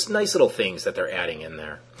 Just nice little things that they're adding in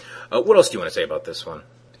there. What else do you want to say about this one?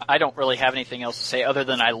 I don't really have anything else to say other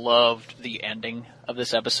than I loved the ending of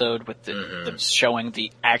this episode with the showing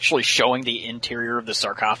the interior of the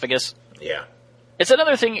sarcophagus. Yeah. It's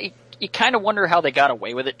another thing, you kind of wonder how they got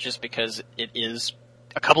away with it just because it is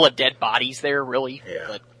a couple of dead bodies there, really.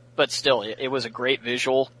 Yeah. But still, it was a great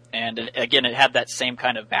visual, and again, it had that same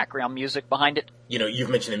kind of background music behind it. You've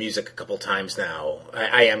mentioned the music a couple times now.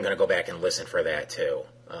 I am going to go back and listen for that, too.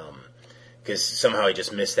 Because somehow I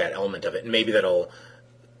just missed that element of it. And maybe that'll...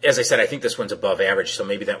 As I said, I think this one's above average, so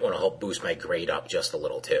maybe that one will help boost my grade up just a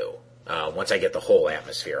little, too, once I get the whole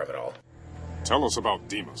atmosphere of it all. Tell us about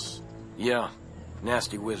Demas. Yeah,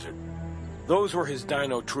 nasty wizard. Those were his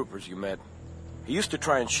dino troopers you met. He used to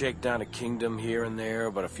try and shake down a kingdom here and there,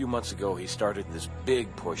 but a few months ago he started this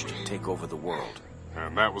big push to take over the world.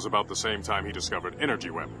 And that was about the same time he discovered energy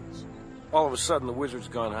weapons. All of a sudden, the wizard's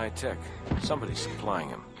gone high-tech. Somebody's supplying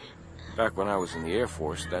him. Back when I was in the Air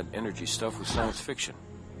Force, that energy stuff was science fiction.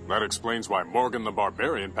 That explains why Morgan the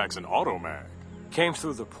Barbarian packs an automag. Came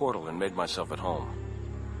through the portal and made myself at home.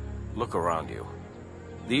 Look around you.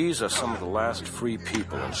 These are some of the last free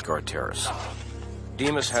people in Skartaris.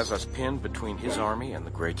 Demas has us pinned between his army and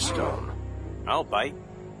the Great Stone. I'll bite.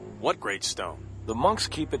 What Great Stone? The monks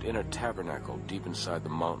keep it in a tabernacle deep inside the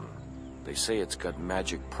mountain. They say it's got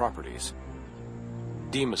magic properties.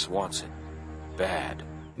 Demas wants it. Bad.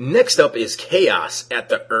 Next up is Chaos at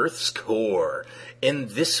the Earth's core. In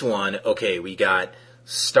this one, we got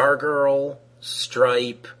Stargirl,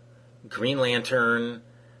 Stripe, Green Lantern,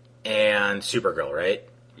 and Supergirl, right?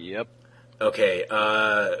 Yep. Okay,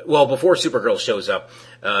 before Supergirl shows up,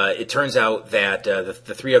 it turns out that the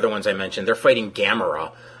three other ones I mentioned, they're fighting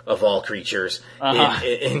Gamera, of all creatures,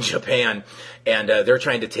 in Japan, and they're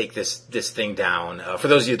trying to take this thing down. For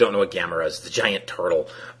those of you who don't know what Gamera is, the giant turtle.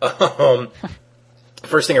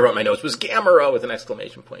 First thing I wrote in my notes was Gamera with an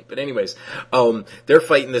exclamation point. But anyways, they're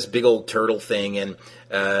fighting this big old turtle thing, and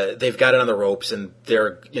they've got it on the ropes, and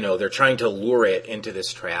they're trying to lure it into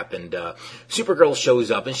this trap. And Supergirl shows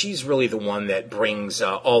up, and she's really the one that brings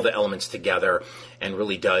all the elements together and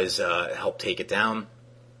really does help take it down.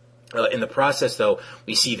 In the process, though,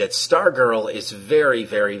 we see that Stargirl is very,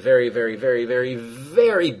 very, very, very, very, very,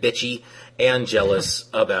 very bitchy and jealous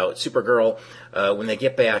about Supergirl. When they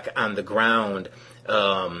get back on the ground,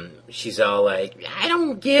 she's all like, "I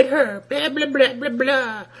don't get her, blah, blah, blah, blah,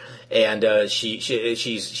 blah." And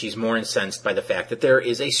she's more incensed by the fact that there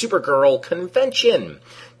is a Supergirl convention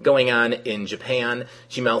going on in Japan.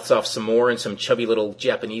 She mouths off some more, and some chubby little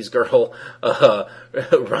Japanese girl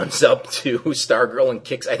runs up to Stargirl and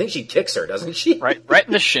kicks. I think she kicks her, doesn't she? Right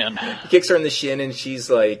in the shin. Kicks her in the shin, and she's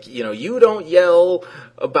like, you don't yell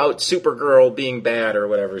about Supergirl being bad or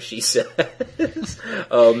whatever she says.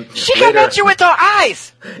 She can hit you with her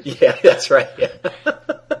eyes. Yeah, that's right. Yeah.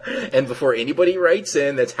 And before anybody writes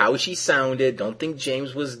in, that's how she sounded. Don't think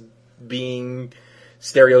James was being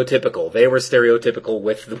stereotypical. They were stereotypical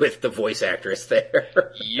with the voice actress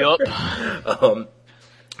there. Yup.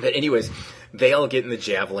 But anyways, they all get in the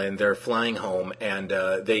Javelin. They're flying home, and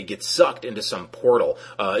they get sucked into some portal.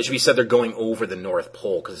 It should be said they're going over the North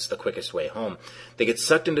Pole because it's the quickest way home. They get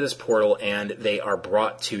sucked into this portal, and they are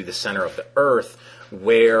brought to the center of the Earth,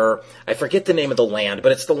 where I forget the name of the land,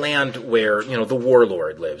 but it's the land where the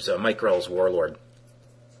Warlord lives, Mike Grell's Warlord.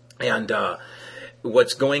 And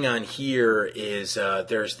what's going on here is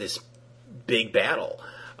there's this big battle.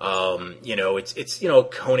 It's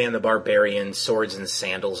Conan the Barbarian, swords and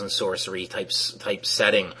sandals and sorcery type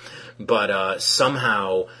setting, but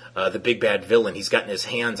somehow the big bad villain, he's gotten his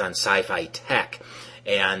hands on sci-fi tech,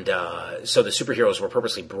 and so the superheroes were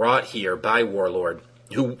purposely brought here by Warlord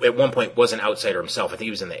who at one point was an outsider himself. I think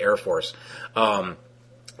he was in the Air Force.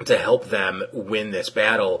 To help them win this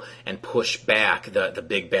battle and push back the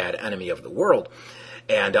big bad enemy of the world,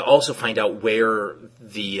 and also find out where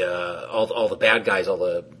the all the bad guys,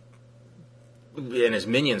 and his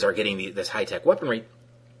minions are getting this high tech weaponry.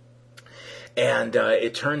 And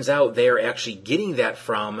it turns out they're actually getting that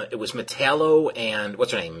from, it was Metallo and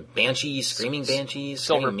what's her name, Banshees, Screaming Banshees,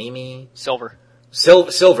 Silver, Mimi, Silver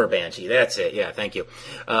Banshee, that's it, yeah, thank you.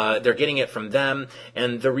 They're getting it from them,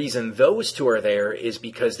 and the reason those two are there is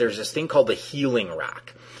because there's this thing called the Healing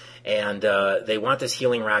Rock. And they want this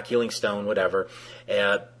Healing Rock, Healing Stone, whatever,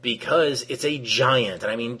 because it's a giant,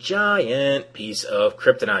 and I mean giant piece of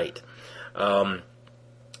kryptonite.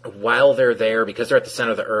 While they're there, because they're at the center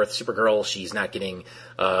of the Earth, Supergirl, she's not getting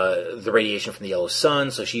the radiation from the yellow sun,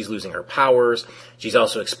 so she's losing her powers. She's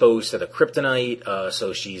also exposed to the kryptonite,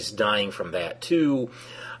 so she's dying from that too.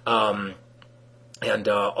 And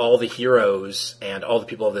all the heroes and all the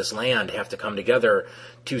people of this land have to come together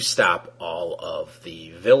to stop all of the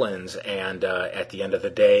villains. And at the end of the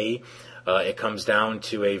day, it comes down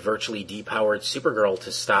to a virtually depowered Supergirl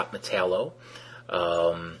to stop Metallo.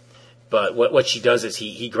 But what she does is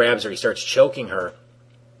he grabs her, he starts choking her,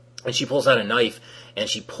 and she pulls out a knife, and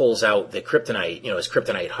she pulls out the kryptonite, his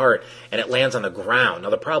kryptonite heart, and it lands on the ground. Now,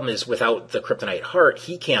 the problem is, without the kryptonite heart,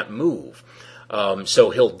 he can't move. So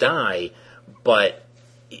he'll die, but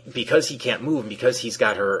because he can't move, and because he's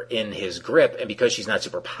got her in his grip, and because she's not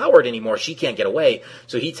super powered anymore, she can't get away.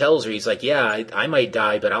 So he tells her, he's like, yeah, I might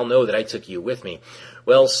die, but I'll know that I took you with me.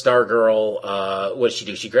 Well, Stargirl, what does she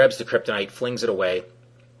do? She grabs the kryptonite, flings it away.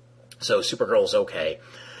 So Supergirl's okay.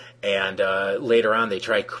 And later on, they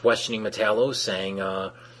try questioning Metallo, saying,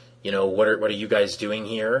 what are you guys doing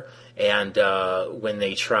here? And when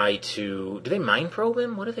they try to... Do they mind probe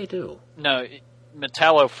him? What do they do? No,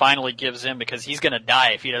 Metallo finally gives in because he's going to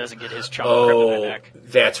die if he doesn't get his chunk of kryptonite back.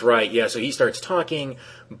 That's right. Yeah, so he starts talking,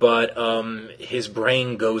 but his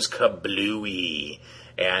brain goes kablooey.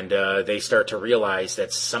 And they start to realize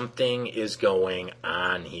that something is going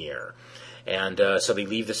on here. And so they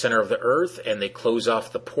leave the center of the Earth, and they close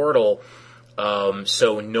off the portal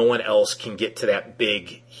so no one else can get to that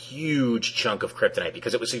big, huge chunk of kryptonite,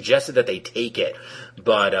 because it was suggested that they take it,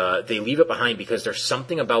 but they leave it behind because there's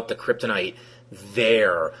something about the kryptonite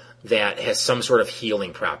there that has some sort of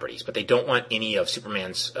healing properties, but they don't want any of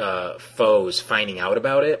Superman's foes finding out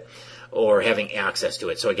about it or having access to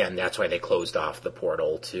it. So again, that's why they closed off the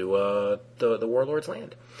portal to the Warlord's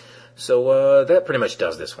land. So that pretty much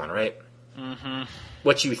does this one, right? Mm-hmm.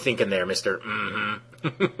 What you thinking there, Mr.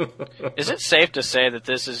 Mm-hmm? Is it safe to say that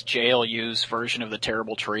this is JLU's version of the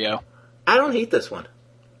Terrible Trio? I don't hate this one.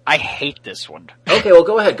 I hate this one. Okay, well,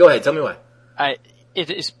 go ahead. Tell me why. It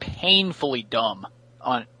is painfully dumb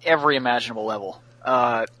on every imaginable level.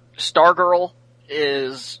 Stargirl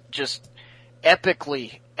is just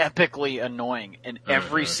epically annoying in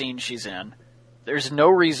every scene she's in. There's no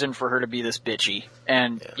reason for her to be this bitchy,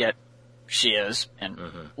 and yet she is, and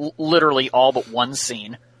literally all but one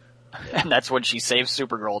scene, and that's when she saves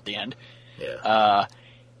Supergirl at the end. Yeah.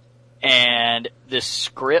 And this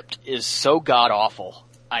script is so god awful.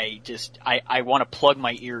 I want to plug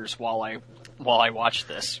my ears while I watch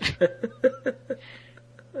this.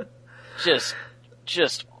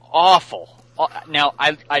 just awful. Now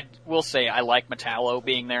I will say I like Metallo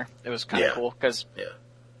being there. It was kind of cool because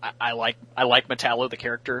I like Metallo, the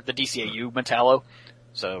character, the DCAU Metallo.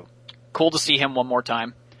 So cool to see him one more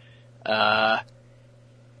time. I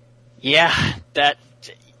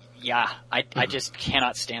just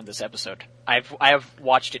cannot stand this episode. I have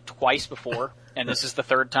watched it twice before, and this is the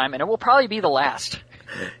third time, and it will probably be the last.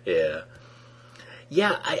 Yeah.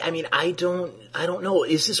 I mean, I don't know.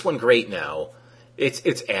 Is this one great now?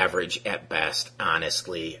 It's average at best,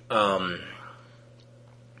 honestly. I'll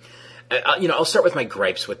start with my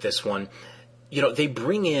gripes with this one. They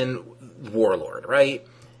bring in Warlord, right?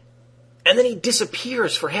 And then he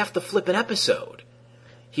disappears for half the flippin' episode.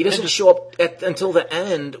 He doesn't show up until the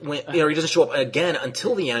end when, he doesn't show up again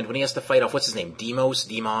until the end when he has to fight off, what's his name? Deimos,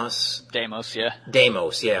 yeah.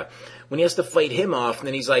 Deimos, yeah. When he has to fight him off, and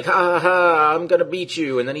then he's like, ha ha ha, I'm gonna beat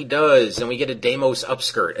you, and then he does, and we get a Deimos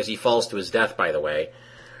upskirt as he falls to his death, by the way.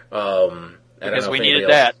 Because we needed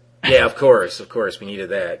that. Yeah, of course, we needed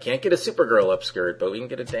that. Can't get a Supergirl upskirt, but we can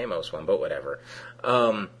get a Deimos one, but whatever.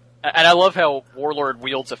 And I love how Warlord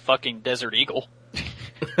wields a fucking Desert Eagle.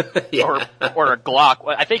 Yeah. or a Glock.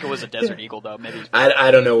 I think it was a Desert Eagle, though. Maybe.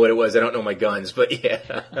 I don't know what it was. I don't know my guns, but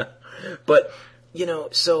yeah. But,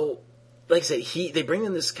 so, like I said, they bring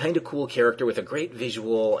in this kind of cool character with a great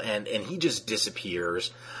visual, and he just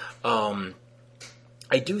disappears. I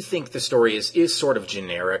I do think the story is sort of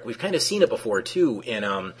generic. We've kind of seen it before, too, in,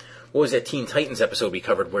 what was that Teen Titans episode we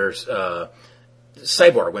covered where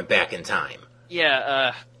Cyborg went back in time?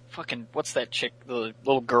 Yeah, what's that chick, the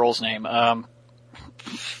little girl's name? I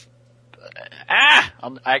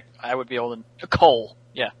would be able to... Cole.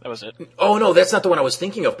 Yeah, that was it. Oh, no, that's not the one I was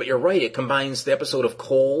thinking of, but you're right. It combines the episode of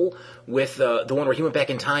Cole with the one where he went back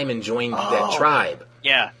in time and joined that tribe.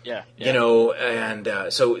 Yeah. You know,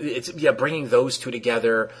 and so it's bringing those two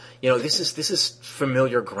together. You know, this is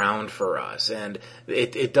familiar ground for us, and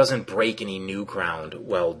it doesn't break any new ground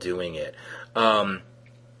while doing it. And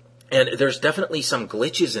there's definitely some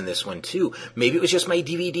glitches in this one too. Maybe it was just my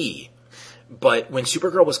DVD. But when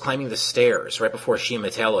Supergirl was climbing the stairs right before she and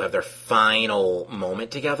Metallo have their final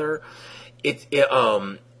moment together, it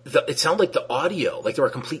sounded like the audio, like there were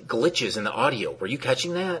complete glitches in the audio. Were you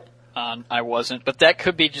catching that? I wasn't, but that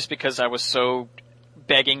could be just because I was so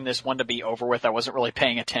begging this one to be over with, I wasn't really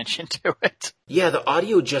paying attention to it. Yeah, the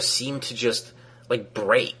audio just seemed to just like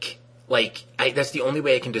break. Like that's the only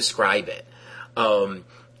way I can describe it. And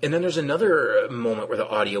then there's another moment where the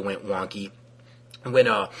audio went wonky. When,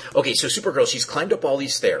 so Supergirl, she's climbed up all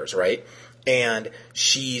these stairs, right? And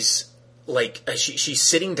she's, like, she's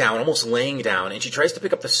sitting down, almost laying down, and she tries to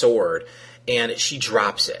pick up the sword, and she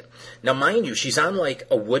drops it. Now, mind you, she's on, like,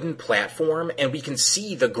 a wooden platform, and we can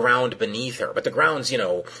see the ground beneath her. But the ground's,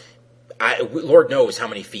 Lord knows how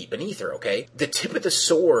many feet beneath her, okay? The tip of the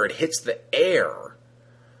sword hits the air,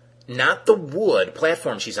 not the wood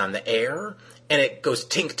platform she's on, the air, and it goes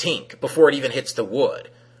tink-tink before it even hits the wood.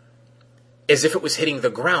 As if it was hitting the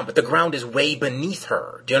ground, but the ground is way beneath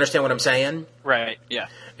her. Do you understand what I'm saying? Right, yeah.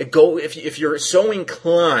 If you're so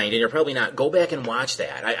inclined, and you're probably not, go back and watch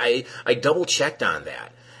that. I double-checked on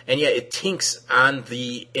that. And yeah, it tinks on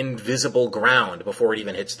the invisible ground before it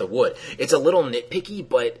even hits the wood. It's a little nitpicky,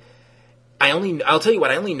 but I'll tell you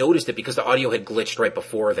what, I only noticed it because the audio had glitched right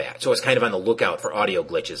before that. So I was kind of on the lookout for audio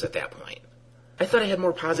glitches at that point. I thought I had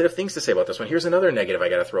more positive things to say about this one. Here's another negative I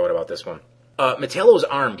gotta throw out about this one. Metallo's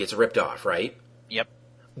arm gets ripped off, right? Yep.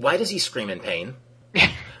 Why does he scream in pain?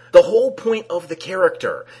 The whole point of the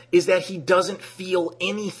character is that he doesn't feel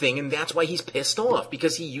anything, and that's why he's pissed off,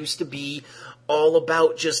 because he used to be all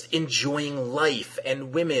about just enjoying life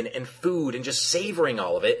and women and food and just savoring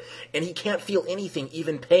all of it, and he can't feel anything,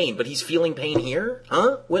 even pain, but he's feeling pain here?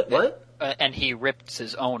 Huh? What? And he rips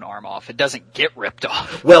his own arm off. It doesn't get ripped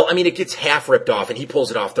off. Well, I mean, it gets half ripped off, and he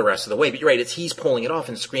pulls it off the rest of the way, but you're right, he's pulling it off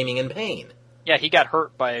and screaming in pain. Yeah, he got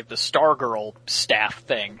hurt by the Stargirl staff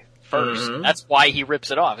thing first. Mm-hmm. That's why he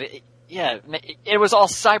rips it off. It was all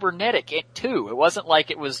cybernetic, too. It wasn't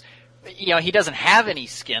like it was, he doesn't have any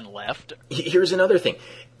skin left. Here's another thing.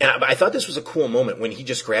 I thought this was a cool moment when he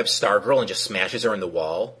just grabs Stargirl and just smashes her in the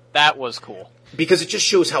wall. That was cool. Because it just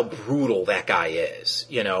shows how brutal that guy is,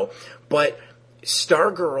 But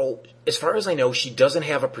Stargirl, as far as I know, she doesn't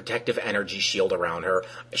have a protective energy shield around her.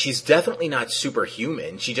 She's definitely not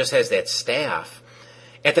superhuman. She just has that staff.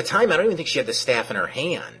 At the time, I don't even think she had the staff in her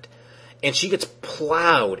hand. And she gets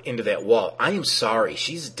plowed into that wall. I am sorry,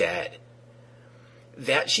 she's dead.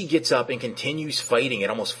 That she gets up and continues fighting at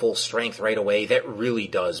almost full strength right away, that really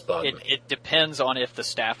does bug me. It depends on if the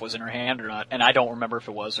staff was in her hand or not, and I don't remember if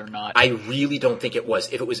it was or not. I really don't think it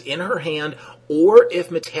was. If it was in her hand, or if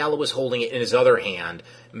Metallo was holding it in his other hand,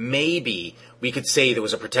 maybe we could say there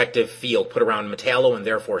was a protective field put around Metallo and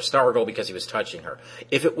therefore Stargirl because he was touching her.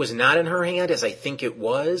 If it was not in her hand, as I think it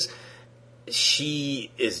was, she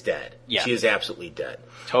is dead. Yeah. She is absolutely dead.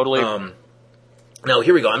 Totally. Now,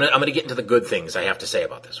 here we go. I'm going to get into the good things I have to say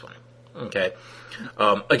about this one. Okay.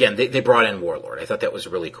 Again, they brought in Warlord. I thought that was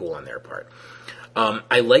really cool on their part.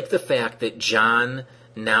 I like the fact that John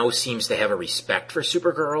now seems to have a respect for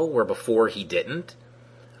Supergirl, where before he didn't.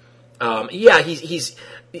 He's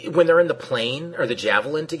when they're in the plane or the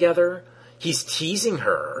Javelin together, he's teasing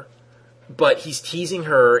her, but he's teasing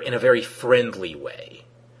her in a very friendly way.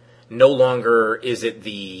 No longer is it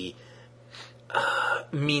the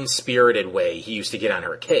mean-spirited way he used to get on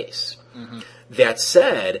her case. Mm-hmm. That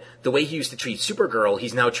said, the way he used to treat Supergirl,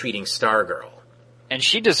 he's now treating Stargirl. And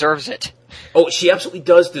she deserves it. Oh, she absolutely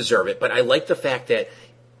does deserve it, but I like the fact that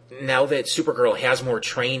now that Supergirl has more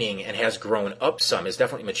training and has grown up some, has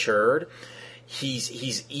definitely matured,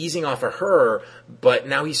 he's easing off of her, but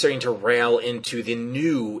now he's starting to rail into the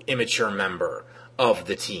new immature member of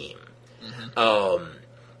the team. Mm-hmm.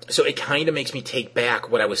 So it kind of makes me take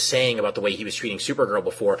back what I was saying about the way he was treating Supergirl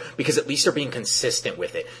before, because at least they're being consistent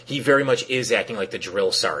with it. He very much is acting like the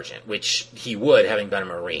drill sergeant, which he would, having been a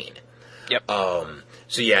Marine. Yep.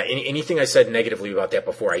 So yeah, anything I said negatively about that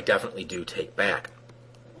before, I definitely do take back.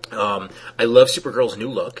 I love Supergirl's new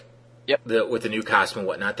look. Yep. With the new costume and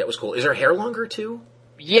whatnot. That was cool. Is her hair longer too?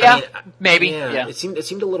 Yeah, maybe. Yeah. It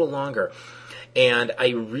seemed a little longer. And I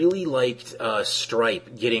really liked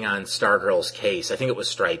Stripe getting on Stargirl's case. I think it was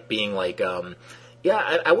Stripe being like,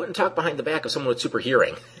 I wouldn't talk behind the back of someone with super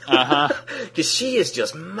hearing. Uh-huh. Because she is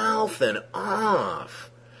just mouthing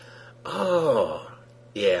off. Oh.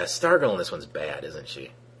 Yeah, Stargirl in this one's bad, isn't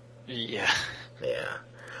she? Yeah. Yeah.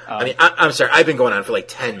 I mean, I'm sorry, I've been going on for like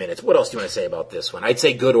 10 minutes. What else do you want to say about this one? I'd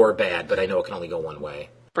say good or bad, but I know it can only go one way.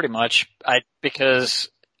 Pretty much. Because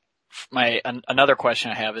another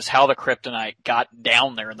question I have is how the kryptonite got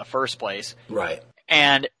down there in the first place. Right.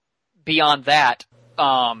 And beyond that,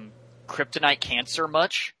 kryptonite cancer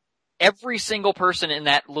much? Every single person in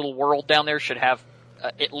that little world down there should have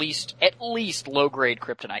at least low-grade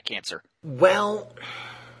kryptonite cancer. Well,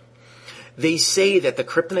 they say that the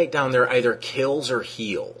kryptonite down there either kills or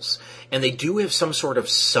heals. And they do have some sort of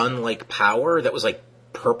sun-like power that was like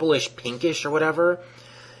purplish, pinkish or whatever.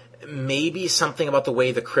 Maybe something about the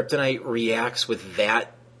way the kryptonite reacts with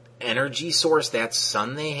that energy source, that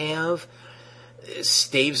sun they have,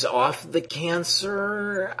 staves off the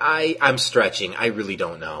cancer. I'm stretching. I really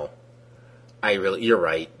don't know. You're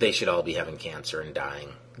right. They should all be having cancer and dying.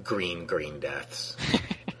 Green deaths.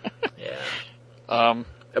 Yeah.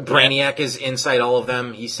 Brainiac is inside all of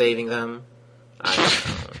them. He's saving them. I don't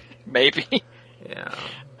know. Maybe. Yeah.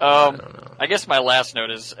 I don't know. I guess my last note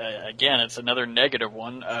is, again, it's another negative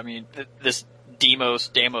one. I mean, this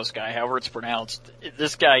Deimos guy, however it's pronounced,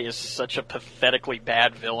 this guy is such a pathetically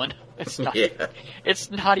bad villain. It's not, It's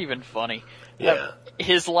not even funny. Yeah.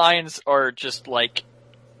 His lines are just like,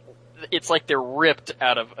 it's like they're ripped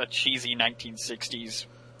out of a cheesy 1960s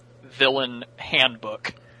villain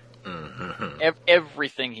handbook. Mm-hmm.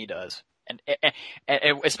 Everything he does. And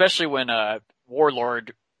especially when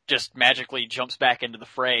Warlord just magically jumps back into the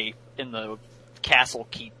fray in the castle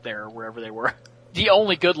keep there, wherever they were. The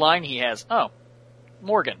only good line he has,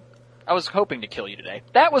 Morgan, I was hoping to kill you today.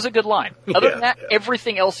 That was a good line. Other than that,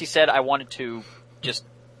 everything else he said, I wanted to just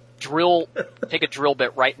take a drill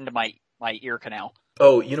bit right into my ear canal.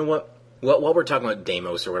 Oh, you know what? Well, while we're talking about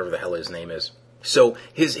Deimos or whatever the hell his name is, so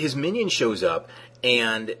his minion shows up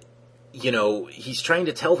and, you know, he's trying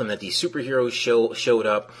to tell them that these superheroes showed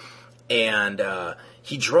up, and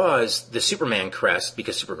he draws the Superman crest,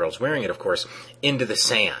 because Supergirl's wearing it, of course, into the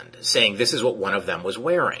sand, saying this is what one of them was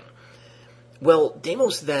wearing. Well,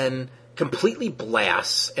 Deimos then completely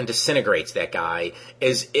blasts and disintegrates that guy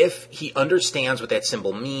as if he understands what that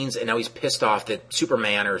symbol means, and now he's pissed off that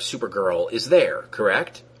Superman or Supergirl is there,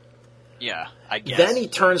 correct? Yeah, I guess. Then he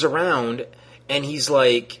turns around and he's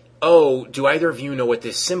like, oh, do either of you know what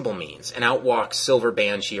this symbol means? And out walks Silver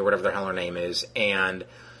Banshee, or whatever the hell her name is, and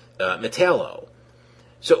Metallo.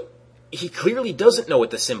 So he clearly doesn't know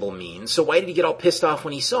what the symbol means, so why did he get all pissed off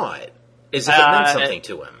when he saw it? As if it meant something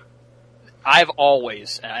to him. I've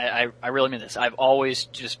always, and I really mean this, I've always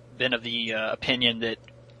just been of the opinion that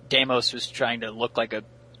Deimos was trying to look like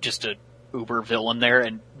just a uber villain there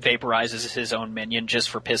and vaporizes his own minion just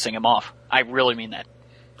for pissing him off. I really mean that.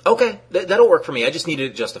 Okay, that'll work for me. I just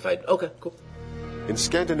needed it justified. Okay, cool. In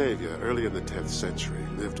Scandinavia, early in the 10th century,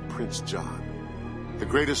 lived Prince John, the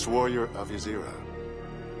greatest warrior of his era.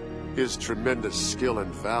 His tremendous skill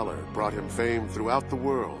and valor brought him fame throughout the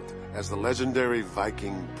world as the legendary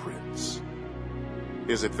Viking Prince.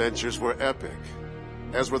 His adventures were epic,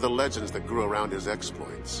 as were the legends that grew around his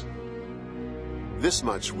exploits. This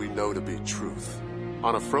much we know to be truth.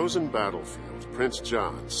 On a frozen battlefield, Prince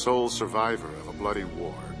John, sole survivor of a bloody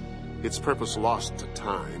war, its purpose lost to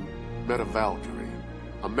time, met a Valkyrie,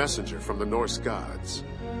 a messenger from the Norse gods,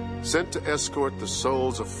 sent to escort the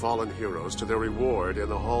souls of fallen heroes to their reward in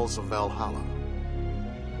the halls of Valhalla.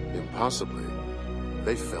 Impossibly,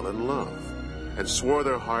 they fell in love and swore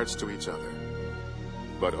their hearts to each other.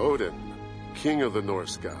 But Odin, king of the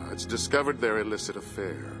Norse gods, discovered their illicit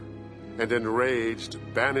affair and, enraged,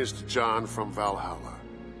 banished John from Valhalla.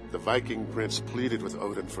 The Viking prince pleaded with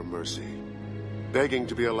Odin for mercy, begging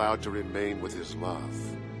to be allowed to remain with his love.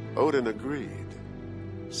 Odin agreed,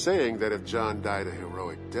 saying that if John died a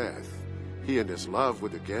heroic death, he and his love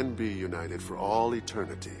would again be united for all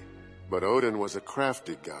eternity. But Odin was a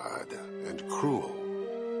crafty god and cruel.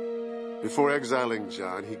 Before exiling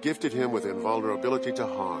John, he gifted him with invulnerability to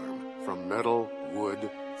harm from metal, wood,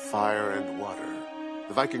 fire, and water.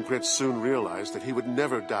 The Viking prince soon realized that he would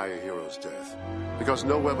never die a hero's death, because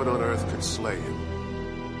no weapon on earth could slay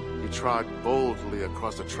him. He trod boldly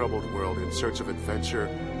across a troubled world in search of adventure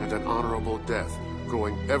and an honorable death,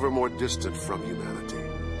 growing ever more distant from humanity.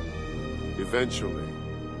 Eventually,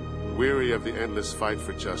 weary of the endless fight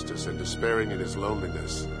for justice and despairing in his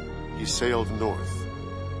loneliness, he sailed north,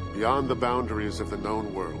 beyond the boundaries of the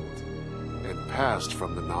known world, and past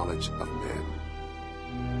from the knowledge of men.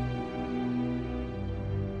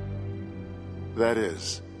 That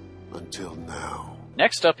is, until now.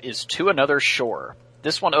 Next up is To Another Shore.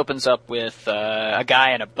 This one opens up with a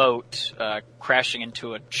guy in a boat crashing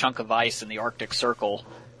into a chunk of ice in the Arctic Circle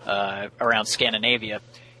around Scandinavia.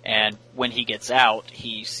 And when he gets out,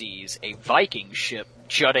 he sees a Viking ship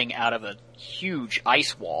jutting out of a huge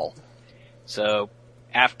ice wall. So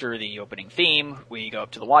after the opening theme, we go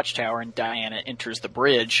up to the watchtower, and Diana enters the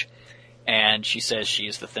bridge, and she says she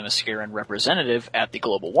is the Themysciran representative at the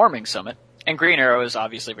Global Warming Summit. And Green Arrow is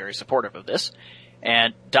obviously very supportive of this.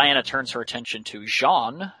 And Diana turns her attention to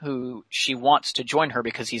Jean, who she wants to join her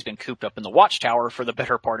because he's been cooped up in the watchtower for the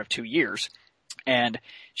better part of 2 years. And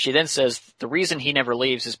she then says the reason he never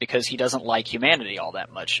leaves is because he doesn't like humanity all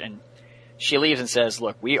that much. And she leaves and says,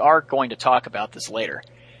 look, we are going to talk about this later.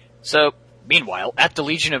 So, meanwhile, at the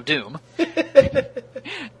Legion of Doom,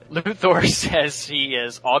 Luthor says he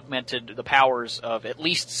has augmented the powers of at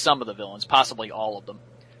least some of the villains, possibly all of them,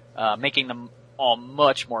 making them all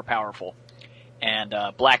much more powerful. And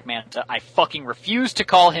Black Manta, I fucking refuse to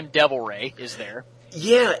call him Devil Ray, is there.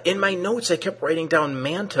 Yeah, in my notes I kept writing down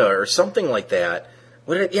Manta or something like that.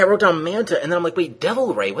 I wrote down Manta, and then I'm like, wait,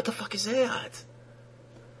 Devil Ray, what the fuck is that?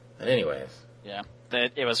 But anyways. Yeah,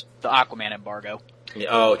 it was the Aquaman embargo. Yeah,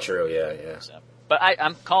 oh, true, yeah. So, but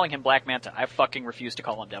I'm calling him Black Manta. I fucking refuse to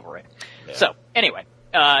call him Devil Ray. Yeah. So, anyway,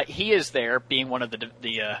 he is there, being one of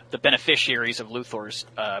the beneficiaries of Luthor's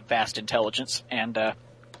vast intelligence, and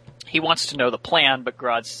he wants to know the plan, but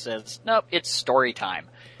Grodd says, nope, it's story time.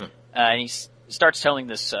 And he starts telling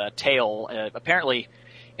this tale. Apparently,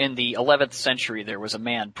 in the 11th century, there was a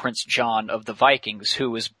man, Prince John of the Vikings,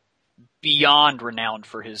 who was beyond renowned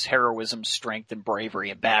for his heroism, strength, and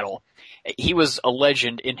bravery in battle. He was a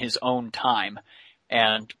legend in his own time.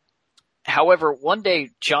 And, however, one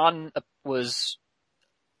day, John was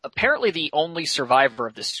apparently the only survivor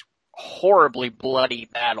of this horribly bloody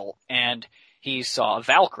battle, and he saw a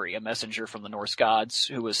Valkyrie, a messenger from the Norse gods,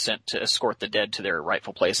 who was sent to escort the dead to their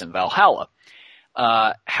rightful place in Valhalla.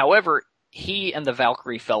 However, he and the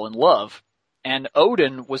Valkyrie fell in love, and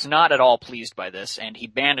Odin was not at all pleased by this, and he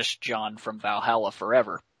banished John from Valhalla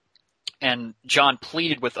forever. And John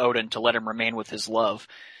pleaded with Odin to let him remain with his love.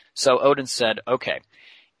 So Odin said, okay,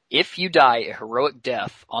 if you die a heroic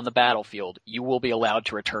death on the battlefield, you will be allowed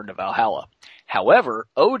to return to Valhalla. However,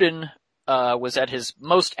 Odin was at his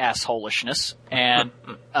most assholishness, and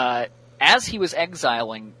as he was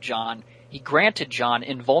exiling John, he granted John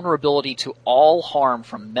invulnerability to all harm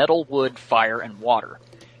from metal, wood, fire, and water.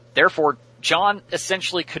 Therefore, John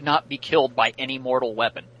essentially could not be killed by any mortal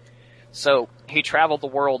weapon. So he traveled the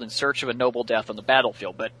world in search of a noble death on the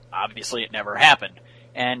battlefield, but obviously it never happened.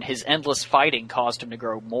 And his endless fighting caused him to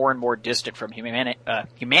grow more and more distant from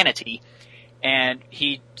humanity, and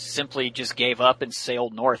he simply just gave up and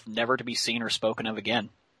sailed north, never to be seen or spoken of again.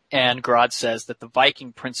 And Grodd says that the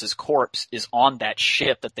Viking prince's corpse is on that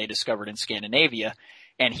ship that they discovered in Scandinavia,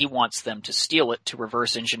 and he wants them to steal it to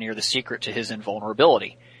reverse engineer the secret to his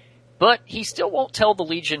invulnerability. But he still won't tell the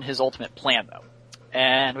Legion his ultimate plan, though.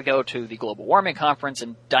 And we go to the Global Warming Conference,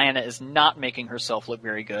 and Diana is not making herself look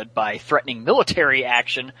very good by threatening military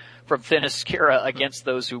action from Themyscira against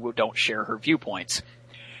those who don't share her viewpoints.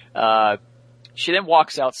 She then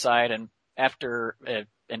walks outside, and after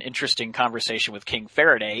an interesting conversation with King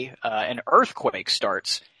Faraday, an earthquake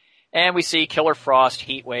starts. And we see Killer Frost,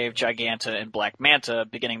 Heatwave, Giganta, and Black Manta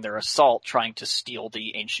beginning their assault, trying to steal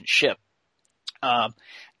the ancient ship.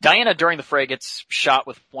 Diana, during the fray, gets shot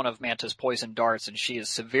with one of Manta's poison darts, and she is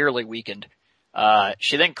severely weakened.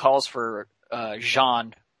 She then calls for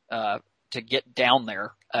Jean to get down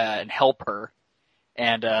there and help her.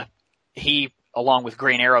 And he, along with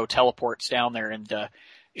Green Arrow, teleports down there, and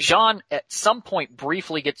Jean at some point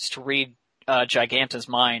briefly gets to read Giganta's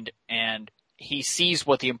mind, and he sees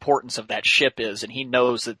what the importance of that ship is, and he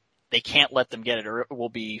knows that they can't let them get it, or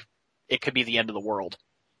it could be the end of the world.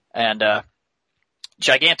 And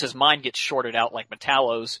Giganta's mind gets shorted out like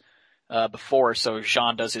Metallo's before, so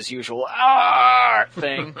Jean does his usual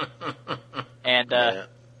thing, and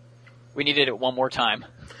we needed it one more time.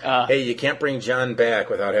 Hey, you can't bring John back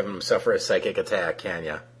without having him suffer a psychic attack, can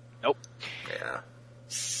you? Nope. Yeah.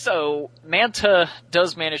 So, Manta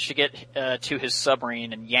does manage to get to his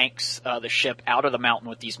submarine and yanks the ship out of the mountain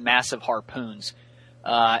with these massive harpoons.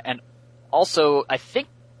 And also, I think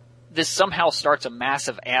this somehow starts a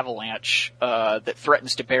massive avalanche that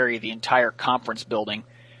threatens to bury the entire conference building.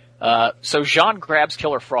 So Jean grabs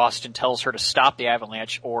Killer Frost and tells her to stop the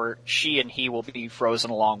avalanche, or she and he will be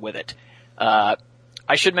frozen along with it.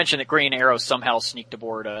 I should mention that Green Arrow somehow sneaked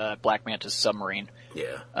aboard Black Manta's submarine.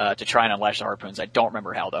 Yeah. To try and unlash the harpoons. I don't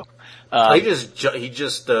remember how though. He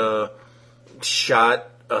just shot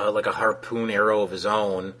like a harpoon arrow of his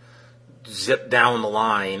own, zipped down the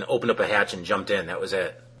line, opened up a hatch, and jumped in. That was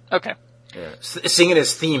it. Okay. Yeah. Singing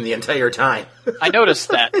his theme the entire time. I noticed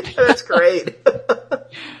that. That's great.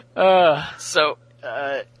 So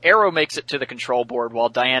Arrow makes it to the control board while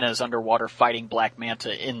Diana is underwater fighting Black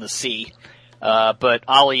Manta in the sea. But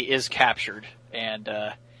Ollie is captured, and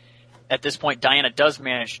at this point, Diana does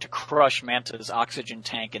manage to crush Manta's oxygen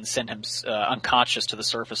tank and send him unconscious to the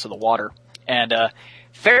surface of the water. And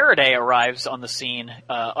Faraday arrives on the scene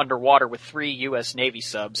underwater with 3 U.S. Navy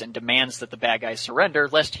subs and demands that the bad guys surrender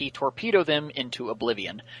lest he torpedo them into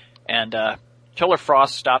oblivion. And Killer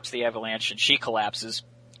Frost stops the avalanche and she collapses.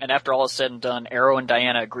 And after all is said and done, Arrow and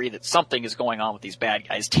Diana agree that something is going on with these bad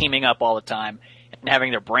guys, teaming up all the time and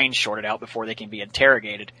having their brains shorted out before they can be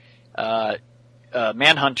interrogated.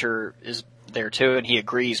 Manhunter is there too, and he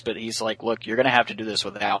agrees, but he's like, look, you're going to have to do this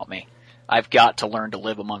without me. I've got to learn to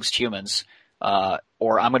live amongst humans,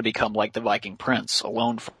 or I'm going to become like the Viking prince,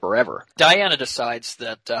 alone forever. Diana decides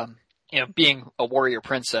that, being a warrior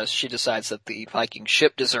princess, she decides that the Viking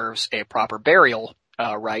ship deserves a proper burial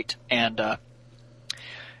rite, and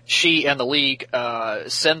she and the League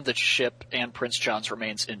send the ship and Prince John's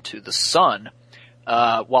remains into the sun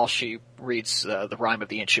while she reads the Rime of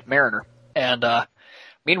the Ancient Mariner. And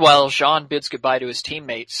meanwhile, Jean bids goodbye to his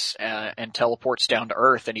teammates and teleports down to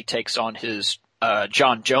Earth, and he takes on his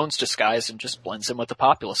John Jones disguise and just blends in with the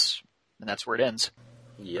populace. And that's where it ends.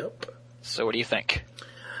 Yep. So what do you think?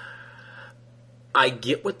 I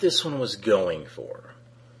get what this one was going for,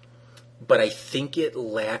 but I think it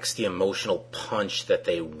lacks the emotional punch that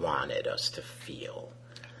they wanted us to feel.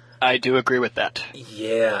 I do agree with that.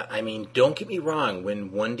 Yeah, I mean, don't get me wrong.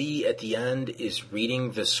 When Wendy at the end is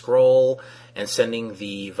reading the scroll and sending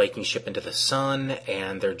the Viking ship into the sun,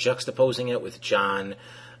 and they're juxtaposing it with John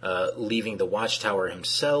leaving the Watchtower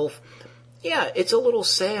himself, yeah, it's a little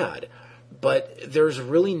sad. But there's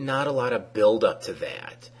really not a lot of build-up to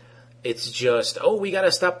that. It's just, oh, we got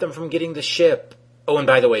to stop them from getting the ship. Oh, and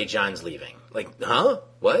by the way, John's leaving. Like, huh?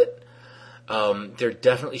 What? There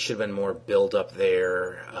definitely should have been more build-up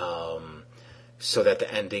there, so that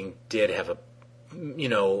the ending did have a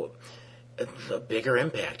bigger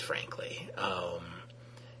impact, frankly.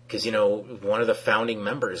 Because, one of the founding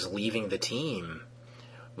members leaving the team,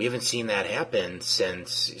 we haven't seen that happen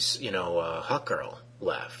since, Hawkgirl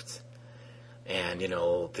left. And,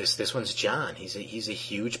 this one's John. He's a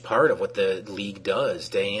huge part of what the League does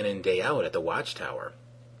day in and day out at the Watchtower.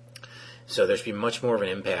 So there should be much more of an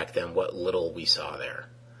impact than what little we saw there.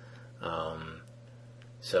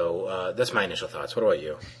 So that's my initial thoughts. What about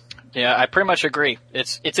you? Yeah, I pretty much agree.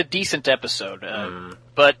 It's a decent episode,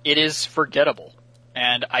 but it is forgettable.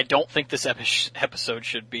 And I don't think this episode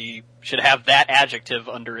should have that adjective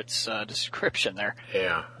under its description there.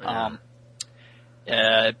 Yeah.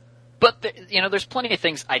 But there's plenty of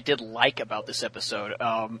things I did like about this episode.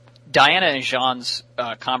 Diana and Jean's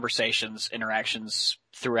interactions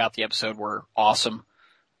throughout the episode were awesome.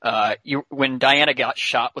 When Diana got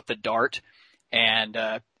shot with the dart,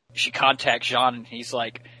 and she contacts Jean, and he's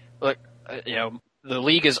like, "Look, the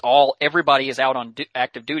League is everybody is out on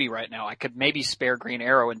active duty right now. I could maybe spare Green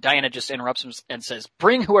Arrow." And Diana just interrupts him and says,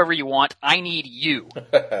 "Bring whoever you want. I need you."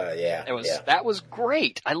 That was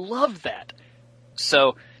great. I loved that.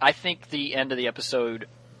 So I think the end of the episode,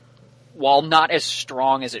 while not as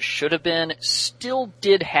strong as it should have been, still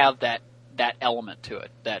did have that element to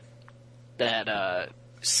it, that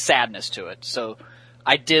sadness to it. So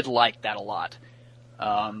I did like that a lot.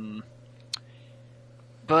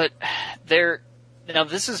 But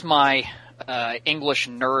this is my English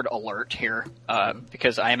nerd alert here,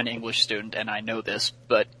 because I am an English student and I know this,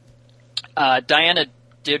 but Diana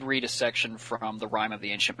did read a section from the Rime of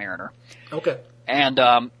the Ancient Mariner. Okay. And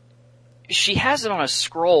she has it on a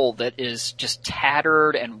scroll that is just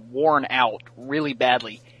tattered and worn out really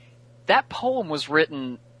badly. That poem was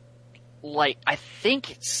written, I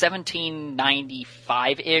think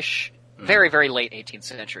 1795-ish, very, very late 18th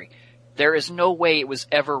century. There is no way it was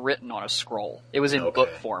ever written on a scroll. It was in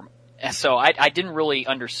book form. And so I didn't really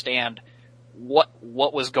understand what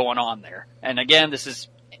was going on there. And again, this is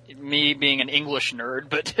me being an English nerd,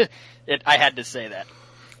 but I had to say that.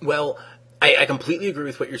 Well, I completely agree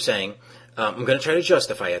with what you're saying. I'm going to try to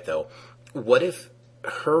justify it, though. What if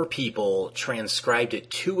her people transcribed it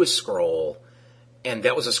to a scroll, and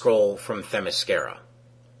that was a scroll from Themyscira?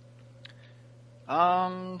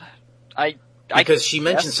 Because she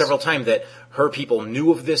mentioned several times that her people knew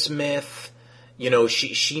of this myth, You know,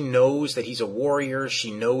 she knows that he's a warrior. She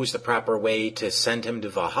knows the proper way to send him to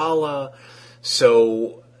Valhalla.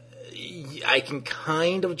 So I can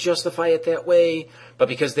kind of justify it that way. But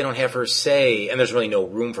because they don't have her say, and there's really no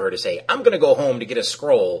room for her to say, I'm going to go home to get a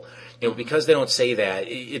scroll, you know, because they don't say that,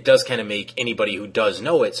 it does kind of make anybody who does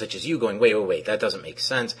know it, such as you, going, wait, that doesn't make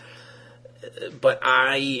sense. But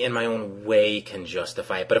I, in my own way, can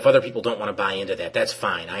justify it. But if other people don't want to buy into that, that's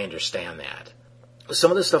fine. I understand that. Some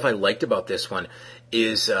of the stuff I liked about this one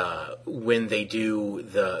is when they do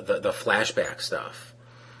the flashback stuff.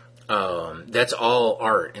 That's all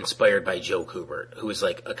art inspired by Joe Kubert, who is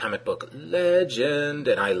like a comic book legend,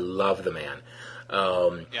 and I love the man.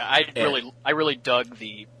 I really dug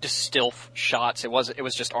the just still shots. It was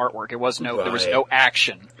just artwork. There was no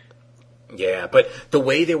action. Yeah, but the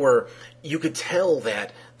way they were, you could tell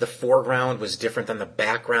that the foreground was different than the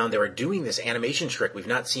background. They were doing this animation trick we've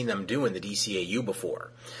not seen them do in the DCAU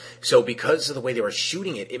before. So because of the way they were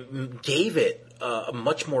shooting it, it gave it a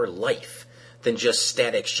much more life than just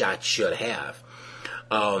static shots should have.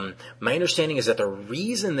 My understanding is that the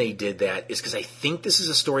reason they did that is because I think this is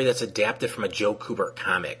a story that's adapted from a Joe Kubert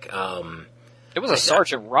comic. It was a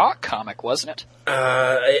Sergeant Rock comic, wasn't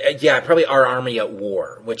it? Yeah, probably Our Army at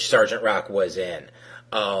War, which Sergeant Rock was in.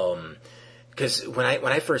 Because when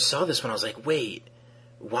I first saw this one, I was like, wait,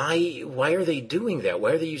 why are they doing that?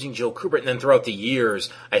 Why are they using Joe Kubert? And then throughout the years,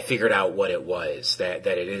 I figured out what it was, that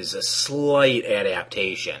it is a slight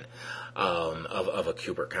adaptation of a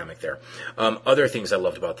Kubert comic there. Other things I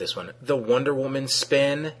loved about this one, the Wonder Woman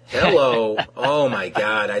spin. Hello. Oh my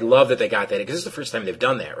God. I love that they got that, because this is the first time they've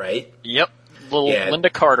done that, right? Yep. Linda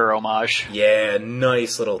Carter homage. Yeah,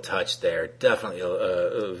 nice little touch there. Definitely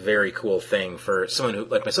a very cool thing for someone who,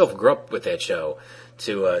 like myself, grew up with that show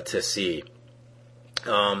to see.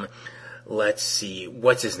 Let's see,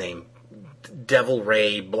 what's his name? Devil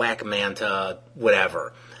Ray, Black Manta,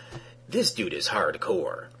 whatever. This dude is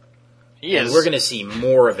hardcore. He is. And we're going to see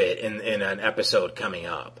more of it in an episode coming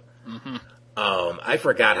up. Mm-hmm. I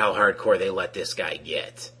forgot how hardcore they let this guy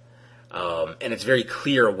get. And it's very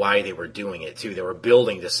clear why they were doing it, too. They were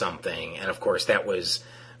building to something, and of course that was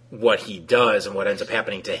what he does and what ends up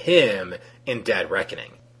happening to him in Dead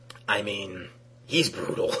Reckoning. I mean, he's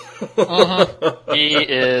brutal. Uh-huh. He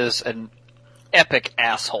is an epic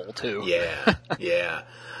asshole, too. Yeah.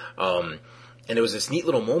 And it was this neat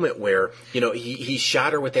little moment where, you know, he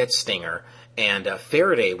shot her with that stinger, and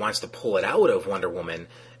Faraday wants to pull it out of Wonder Woman,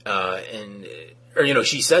 or, you know,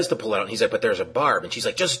 she says to pull it out, and he's like, but there's a barb. And she's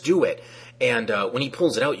like, just do it. And when he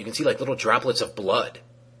pulls it out, you can see, like, little droplets of blood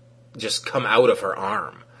just come out of her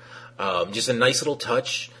arm. Just a nice little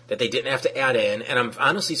touch that they didn't have to add in. And I'm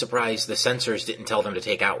honestly surprised the censors didn't tell them to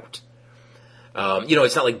take out. You know,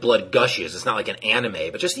 it's not like blood gushes. It's not like an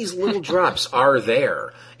anime. But just these little drops are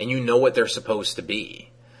there. And you know what they're supposed to be.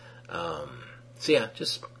 So, yeah,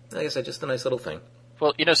 just, like I said, just a nice little thing.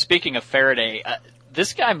 Well, you know, speaking of Faraday,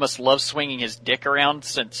 this guy must love swinging his dick around,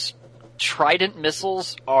 since Trident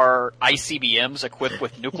missiles are ICBMs equipped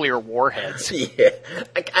with nuclear warheads. Yeah,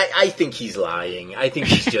 I think he's lying. I think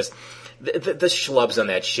he's just... the schlubs on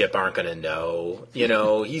that ship aren't going to know. You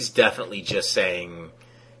know, he's definitely just saying...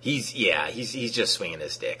 He's just swinging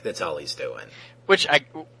his dick. That's all he's doing. Which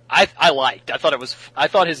I liked. I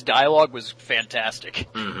thought his dialogue was fantastic.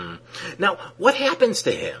 Mm-hmm. Now, what happens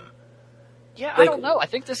to him? Yeah, like, I don't know. I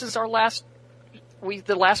think this is the last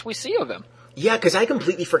we see of him. Yeah, because I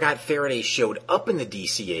completely forgot Faraday showed up in the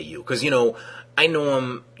DCAU. Because, you know, I know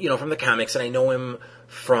him, you know, from the comics, and I know him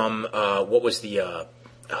from, what was the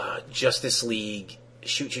Justice League,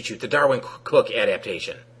 the Darwin Cook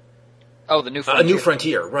adaptation. Oh, the New Frontier. A New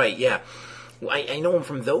Frontier, right, yeah. I know him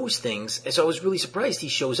from those things, and so I was really surprised he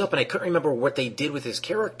shows up, and I couldn't remember what they did with his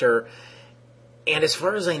character. And as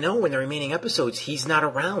far as I know, in the remaining episodes, he's not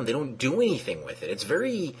around. They don't do anything with it.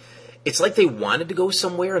 It's like they wanted to go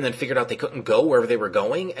somewhere and then figured out they couldn't go wherever they were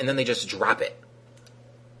going, and then they just drop it.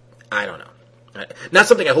 I don't know. Not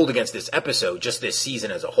something I hold against this episode, just this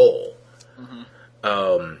season as a whole.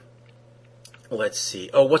 Mm-hmm. Let's see.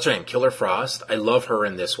 Oh, what's her name? Killer Frost. I love her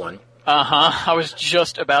in this one. Uh-huh. I was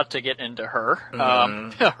just about to get into her.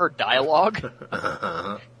 Mm-hmm. Her dialogue.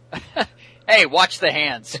 Uh-huh. Hey, watch the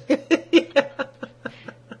hands.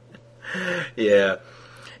 Yeah.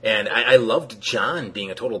 And I loved John being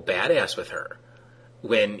a total badass with her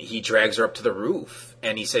when he drags her up to the roof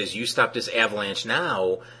and he says, you stop this avalanche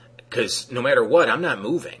now, because no matter what, I'm not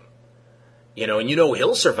moving. You know, and you know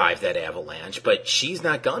he'll survive that avalanche, but she's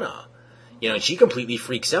not gonna. You know, and she completely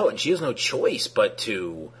freaks out, and she has no choice but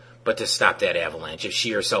to stop that avalanche if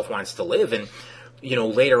she herself wants to live. And, you know,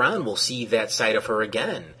 later on we'll see that side of her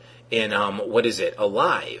again in what is it?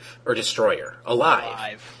 Alive or Destroyer?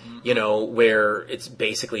 Alive. Mm-hmm. Where it's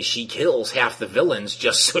basically she kills half the villains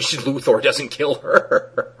just so Luthor doesn't kill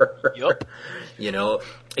her. Yup.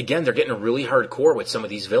 Again, they're getting really hardcore with some of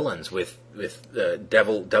these villains, with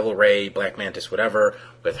Devil Ray, Black Mantis, whatever.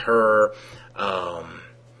 With her,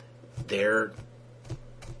 they're.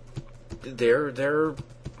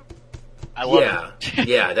 I love it.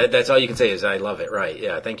 Yeah. That's all you can say is I love it. Right?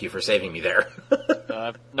 Yeah. Thank you for saving me there.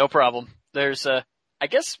 No problem. There's, I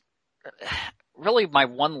guess, really my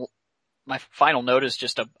final note is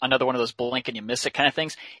just another one of those blink and you miss it kind of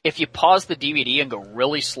things. If you pause the DVD and go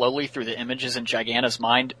really slowly through the images in Giganta's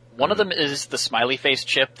mind, one of them is the smiley face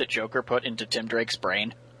chip that Joker put into Tim Drake's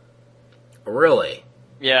brain. Really?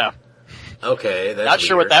 Yeah. Okay, that's not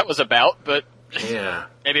sure what that was about, but yeah,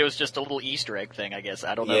 maybe it was just a little Easter egg thing. I guess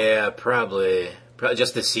I don't know. Yeah, probably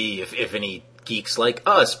just to see if any geeks like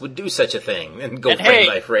us would do such a thing and go frame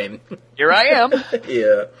by frame. Here I am.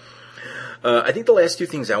 Yeah. I think the last two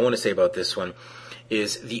things I want to say about this one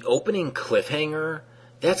is the opening cliffhanger.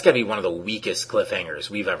 That's got to be one of the weakest cliffhangers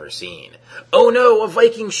we've ever seen. Oh no, a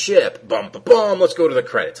Viking ship! Bum, bum, bum, let's go to the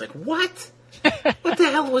credits. Like, what? What the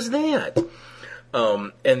hell was that?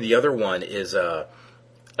 And the other one is,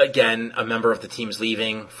 again, a member of the team's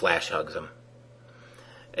leaving. Flash hugs him.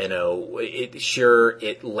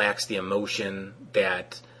 It lacks the emotion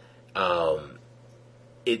that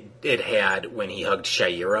it had when he hugged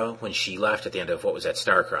Shayera when she left at the end of, what was that,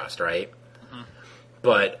 Starcrossed, right? Mm-hmm.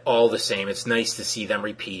 But all the same, it's nice to see them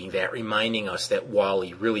repeating that, reminding us that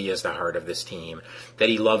Wally really is the heart of this team, that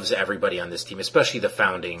he loves everybody on this team, especially the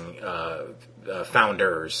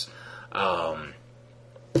founders.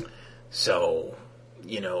 So,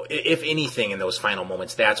 if anything in those final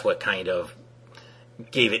moments, that's what kind of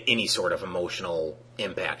gave it any sort of emotional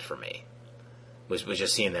impact for me, was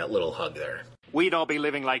just seeing that little hug there. We'd all be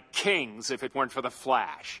living like kings if it weren't for the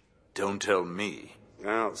Flash. Don't tell me.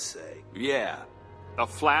 I'll say. Yeah. The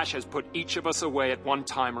Flash has put each of us away at one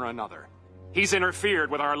time or another. He's interfered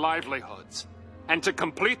with our livelihoods. And to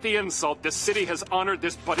complete the insult, the city has honored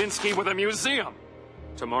this Budinsky with a museum.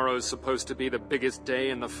 Tomorrow's supposed to be the biggest day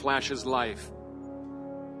in the Flash's life.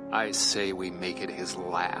 I say we make it his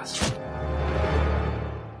last.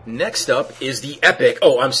 Next up is the epic...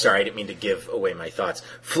 Oh, I'm sorry, I didn't mean to give away my thoughts.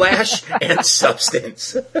 Flash and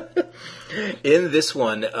Substance. In this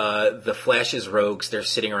one, the Flash's rogues, they're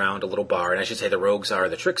sitting around a little bar, and I should say the rogues are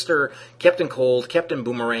the Trickster, Captain Cold, Captain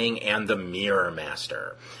Boomerang, and the Mirror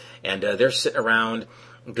Master. And they're sitting around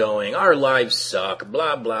going, our lives suck,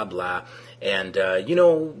 blah, blah, blah. And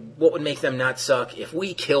what would make them not suck? If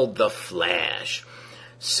we killed the Flash.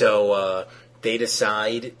 So... they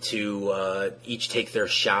decide to each take their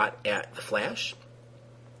shot at the Flash.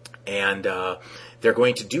 And they're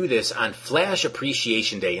going to do this on Flash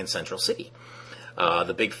Appreciation Day in Central City.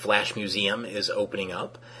 The big Flash Museum is opening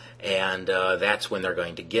up, and that's when they're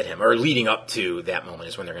going to get him. Or leading up to that moment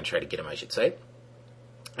is when they're going to try to get him, I should say.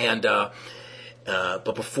 And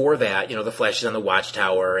but before that, the Flash is on the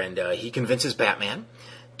Watchtower, and he convinces Batman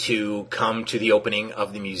to come to the opening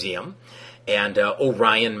of the museum. And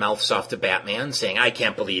Orion mouths off to Batman, saying, I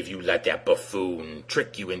can't believe you let that buffoon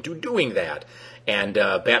trick you into doing that. And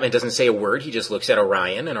Batman doesn't say a word. He just looks at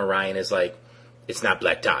Orion, and Orion is like, it's not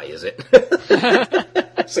black tie, is it?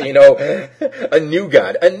 So, a new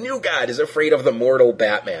god is afraid of the mortal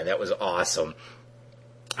Batman. That was awesome.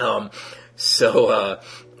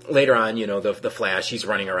 Later on, the Flash, he's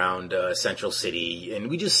running around Central City, and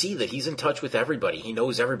we just see that he's in touch with everybody. He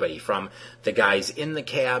knows everybody, from the guys in the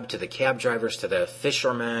cab, to the cab drivers, to the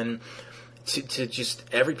fishermen, to just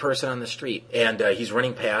every person on the street. And he's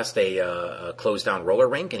running past a closed-down roller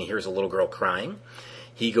rink, and he hears a little girl crying.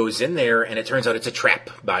 He goes in there, and it turns out it's a trap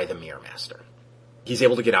by the Mirror Master. He's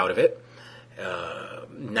able to get out of it,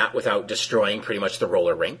 not without destroying pretty much the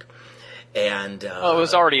roller rink. And it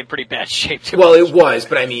was already in pretty bad shape. Well, it was,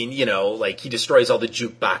 but I mean, he destroys all the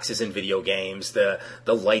jukeboxes in video games. The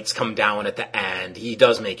lights come down at the end. He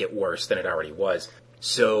does make it worse than it already was.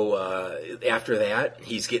 So after that,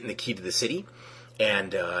 he's getting the key to the city,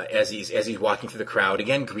 and as he's walking through the crowd,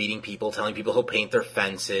 again greeting people, telling people he'll paint their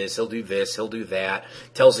fences, he'll do this, he'll do that.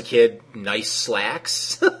 Tells the kid, nice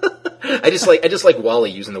slacks. I just like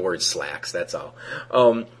Wally using the word slacks. That's all.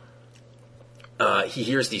 He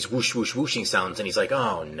hears these whoosh, whoosh, whooshing sounds, and he's like,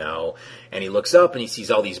 oh, no. And he looks up, and he sees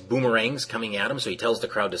all these boomerangs coming at him, so he tells the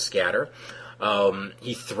crowd to scatter.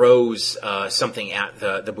 He throws something at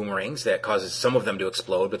the boomerangs that causes some of them to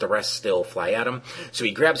explode, but the rest still fly at him. So he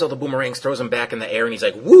grabs all the boomerangs, throws them back in the air, and he's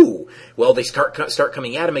like, woo! Well, they start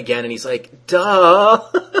coming at him again, and he's like, duh!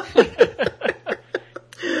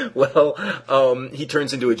 Well, he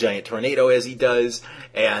turns into a giant tornado as he does,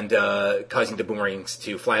 and causing the boomerangs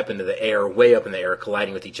to fly up into the air, way up in the air,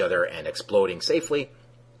 colliding with each other and exploding safely.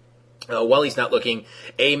 While he's not looking,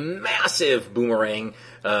 a massive boomerang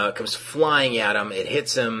comes flying at him. It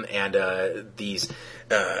hits him, and this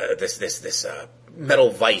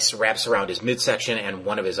metal vise wraps around his midsection and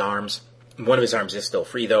one of his arms. One of his arms is still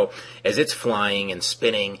free, though. As it's flying and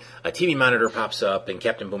spinning, a TV monitor pops up, and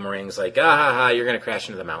Captain Boomerang's like, you're going to crash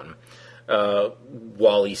into the mountain.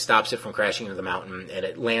 Wally stops it from crashing into the mountain, and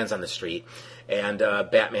it lands on the street. And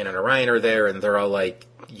Batman and Orion are there, and they're all like,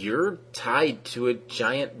 you're tied to a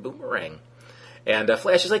giant boomerang. And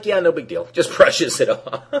Flash is like, yeah, no big deal. Just brushes it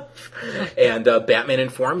off. And Batman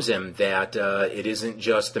informs him that it isn't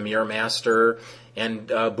just the Mirror Master and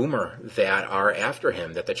Boomer that are after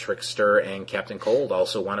him, that the Trickster and Captain Cold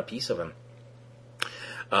also want a piece of him.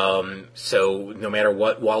 So no matter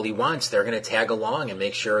what Wally wants, they're going to tag along and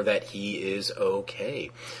make sure that he is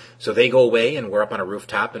okay. So they go away, and we're up on a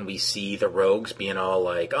rooftop, and we see the rogues being all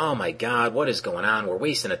like, oh my god, what is going on? We're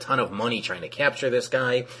wasting a ton of money trying to capture this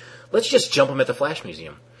guy. Let's just jump him at the Flash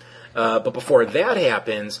Museum. But before that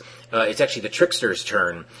happens, it's actually the Trickster's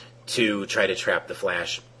turn to try to trap the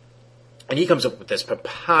Flash. And he comes up with this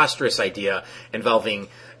preposterous idea involving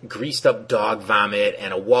greased up dog vomit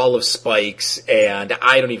and a wall of spikes and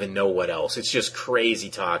I don't even know what else. It's just crazy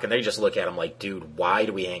talk. And they just look at him like, dude, why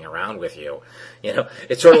do we hang around with you? You know,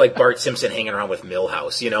 it's sort of like Bart Simpson hanging around with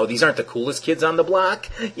Milhouse. You know, these aren't the coolest kids on the block,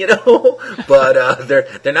 you know, but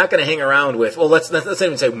they're not going to hang around with, well, let's not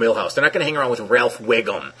even say Milhouse. They're not going to hang around with Ralph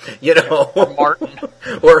Wiggum, you know. Or Martin.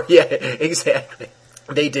 Or, yeah, exactly.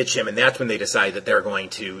 They ditch him, and that's when they decide that they're going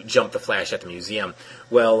to jump the Flash at the museum.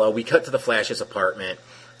 Well, we cut to the Flash's apartment,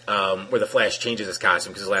 where the Flash changes his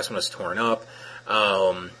costume because his last one was torn up.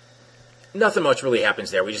 Nothing much really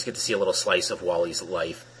happens there. We just get to see a little slice of Wally's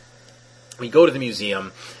life. We go to the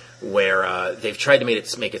museum where they've tried to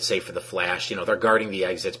make it safe for the Flash. You know, they're guarding the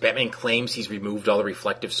exits. Batman claims he's removed all the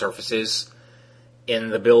reflective surfaces in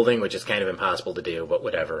the building, which is kind of impossible to do, but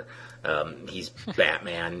whatever. He's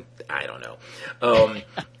Batman. I don't know.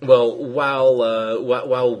 Well,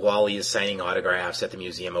 while Wally is signing autographs at the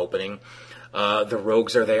museum opening, the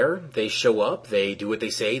rogues are there. They show up. They do what they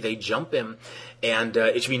say. They jump him. And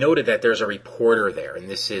it should be noted that there's a reporter there. And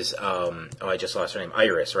this is, I just lost her name.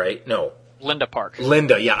 Iris, right? No. Linda Park.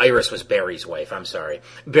 Linda, yeah. Iris was Barry's wife. I'm sorry.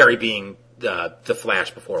 Barry being the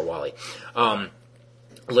Flash before Wally.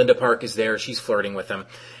 Linda Park is there. She's flirting with him.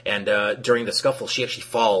 And during the scuffle, she actually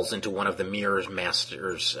falls into one of the Mirror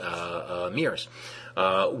Master's mirrors.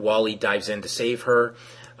 Wally dives in to save her.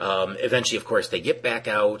 Eventually, of course, they get back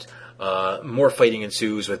out. More fighting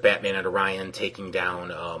ensues with Batman and Orion taking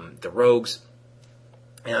down the rogues.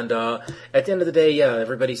 And at the end of the day, yeah,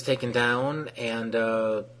 everybody's taken down and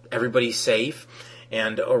everybody's safe.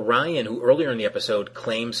 And Orion, who earlier in the episode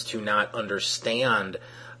claims to not understand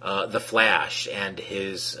the Flash and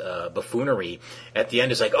his buffoonery, at the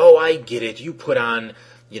end is like, oh, I get it. You put on,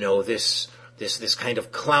 you know, this kind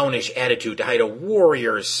of clownish attitude to hide a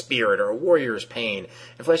warrior's spirit or a warrior's pain.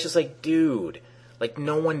 And Flash is like, dude, like,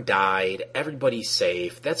 no one died. Everybody's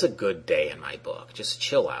safe. That's a good day in my book. Just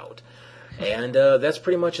chill out. And that's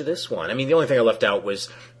pretty much this one. I mean, the only thing I left out was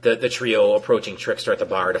the trio approaching Trickster at the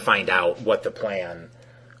bar to find out what the plan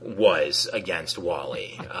was against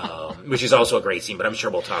Wally, which is also a great scene, but I'm sure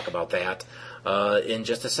we'll talk about that in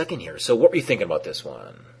just a second here. So what were you thinking about this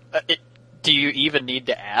one? Do you even need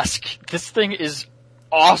to ask? This thing is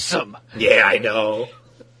awesome. Yeah, I know.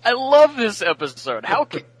 I love this episode. How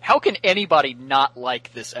can anybody not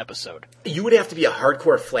like this episode? You would have to be a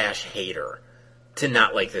hardcore Flash hater to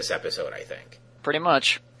not like this episode, I think. Pretty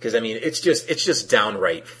much. Because, I mean, it's just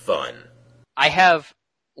downright fun. I have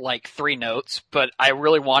like 3 notes, but I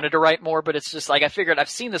really wanted to write more, but it's just like I figured I've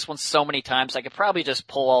seen this one so many times, I could probably just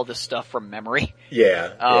pull all this stuff from memory.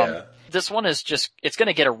 Yeah. This one is just, it's going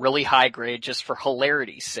to get a really high grade just for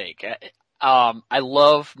hilarity's sake. I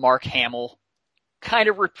love Mark Hamill kind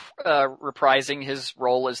of reprising his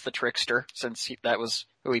role as the Trickster, since that was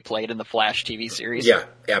who he played in the Flash TV series. Yeah,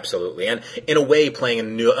 absolutely. And in a way, playing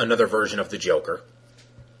another version of the Joker.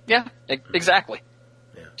 Yeah, exactly.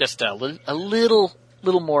 Yeah. Just a little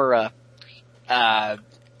more,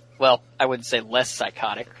 well, I wouldn't say less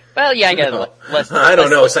psychotic. Well, yeah, I guess less. I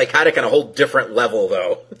don't know. Psychotic on a whole different level,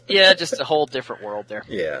 though. Yeah, just a whole different world there.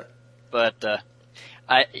 Yeah. But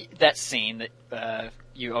that scene that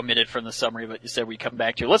you omitted from the summary, but you said we'd come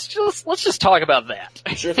back to. Let's just talk about that.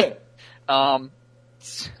 Sure thing.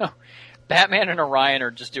 So Batman and Orion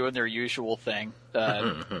are just doing their usual thing,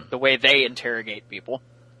 the way they interrogate people,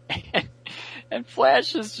 and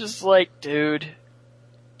Flash is just like, dude,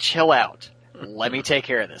 chill out. Let me take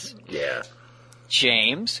care of this. Yeah.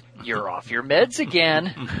 James, you're off your meds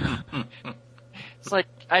again. It's like,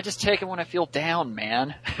 I just take it when I feel down,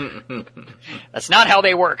 man. That's not how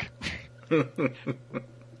they work.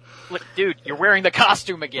 Look, dude, you're wearing the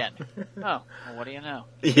costume again. Oh, well, what do you know?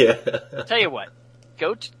 Yeah. Tell you what,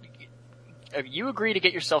 you agree to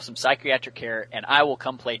get yourself some psychiatric care, and I will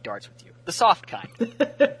come play darts with you. The soft kind.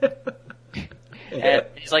 And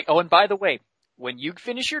he's like, oh, and by the way, when you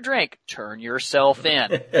finish your drink, turn yourself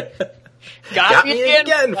in. Got me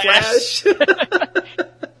again, Flash.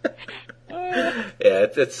 Yeah,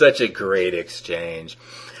 it's such a great exchange.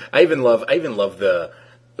 I even love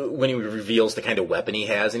when he reveals the kind of weapon he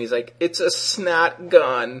has, and he's like, "It's a snot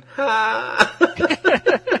gun." Ha!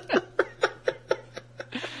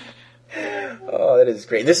 Oh, that is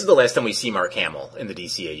great. This is the last time we see Mark Hamill in the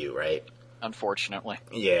DCAU, right? Unfortunately.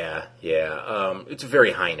 Yeah. It's a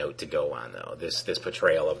very high note to go on, though. This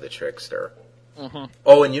portrayal of the Trickster. Mm-hmm.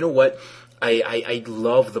 Oh, and you know what? I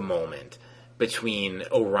love the moment between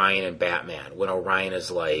Orion and Batman when Orion is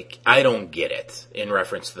like, "I don't get it," in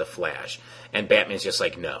reference to the Flash, and Batman's just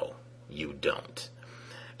like, "No, you don't."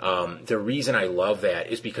 The reason I love that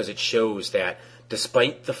is because it shows that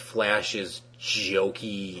despite the Flash's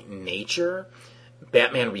jokey nature,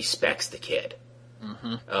 Batman respects the kid.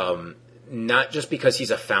 Mm-hmm. Not just because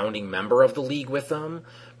he's a founding member of the League with them,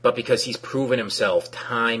 but because he's proven himself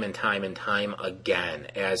time and time and time again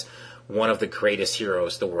as one of the greatest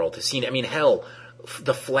heroes the world has seen. I mean, hell,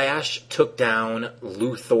 the Flash took down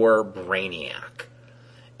Luthor Brainiac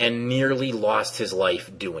and nearly lost his life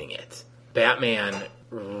doing it. Batman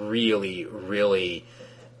really, really,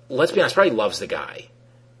 let's be honest, probably loves the guy,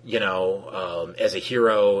 as a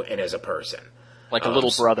hero and as a person. Like a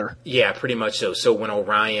little brother. Yeah, pretty much so. So when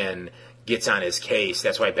Orion gets on his case,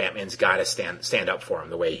 that's why Batman's got to stand up for him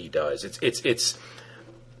the way he does. It's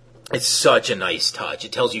such a nice touch.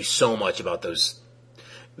 It tells you so much about those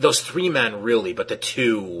three men, really, but the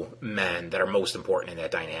two men that are most important in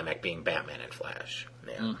that dynamic being Batman and Flash.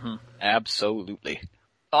 Yeah. Mm-hmm. Absolutely.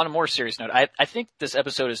 On a more serious note, I think this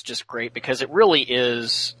episode is just great because it really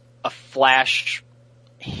is a Flash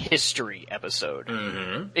history episode.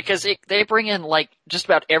 Mm-hmm. Because they bring in, like, just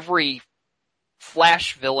about every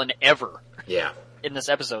Flash villain ever. Yeah. In this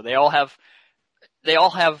episode. They all have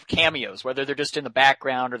cameos, whether they're just in the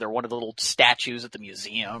background or they're one of the little statues at the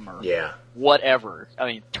museum or whatever. I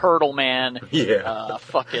mean, Turtle Man. Yeah.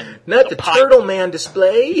 Not the Turtle Man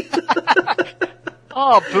display.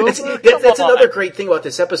 Oh, boo! That's another great thing about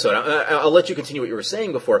this episode. I'll let you continue what you were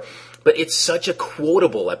saying before, but it's such a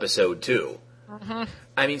quotable episode too. Mm-hmm.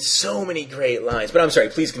 I mean, so many great lines. But I'm sorry,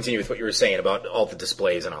 please continue with what you were saying about all the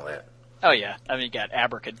displays and all that. Oh yeah, I mean, you got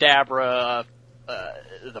Abracadabra,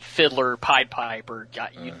 the Fiddler, Pied Piper.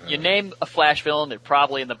 You name a Flash villain, they're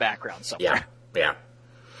probably in the background somewhere. Yeah.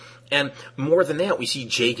 And more than that, we see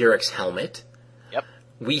Jay Garrick's helmet. Yep.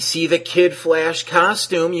 We see the Kid Flash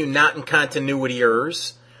costume, you not in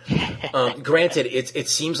continuityers. Granted, it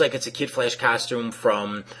seems like it's a Kid Flash costume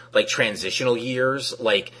from, like, transitional years,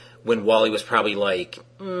 like when Wally was probably, like,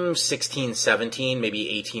 16, 17, maybe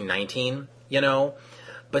 18, 19,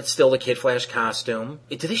 But still the Kid Flash costume.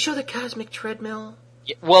 Did they show the cosmic treadmill?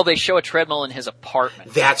 Yeah, well, they show a treadmill in his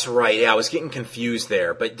apartment. That's right. Yeah, I was getting confused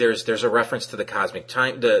there. But there's a reference to the cosmic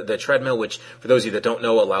time, the treadmill, which, for those of you that don't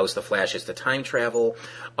know, allows the Flashes to time travel.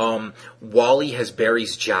 Wally has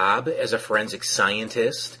Barry's job as a forensic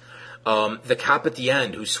scientist. The cop at the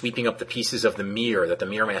end, who's sweeping up the pieces of the mirror that the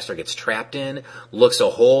Mirror Master gets trapped in, looks a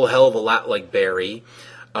whole hell of a lot like Barry.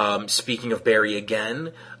 Speaking of Barry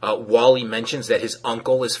again, Wally mentions that his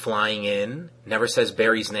uncle is flying in. Never says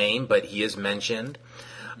Barry's name, but he is mentioned.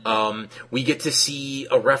 We get to see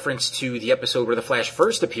a reference to the episode where the Flash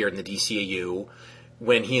first appeared in the DCAU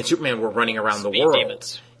when he and Superman were running around the world.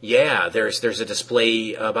 Demons. Yeah, there's a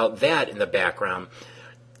display about that in the background.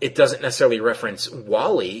 It doesn't necessarily reference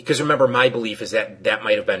Wally, because remember, my belief is that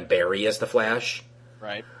might have been Barry as the Flash.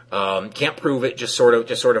 Right. Can't prove it, just sort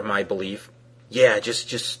of my belief. Yeah,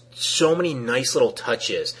 just so many nice little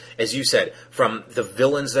touches, as you said, from the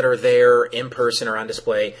villains that are there in person or on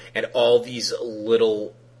display, and all these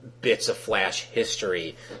little bits of Flash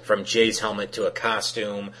history, from Jay's helmet to a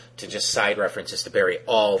costume to just side references to Barry,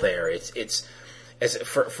 all there. It's as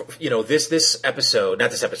for this episode,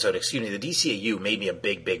 not this episode, excuse me, the DCAU made me a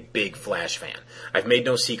big Flash fan. I've made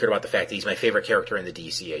no secret about the fact that he's my favorite character in the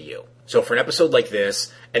DCAU. So for an episode like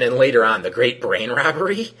this, and then later on, the Great Brain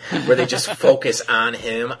Robbery, where they just focus on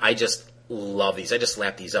him, I just love these. I just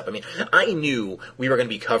slapped these up. I mean, I knew we were going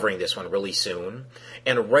to be covering this one really soon,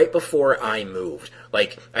 and right before I moved,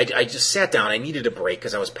 like, I just sat down. I needed a break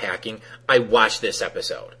because I was packing. I watched this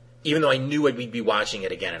episode. Even though I knew we'd be watching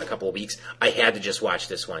it again in a couple of weeks, I had to just watch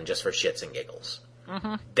this one just for shits and giggles.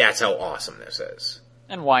 Mm-hmm. That's how awesome this is.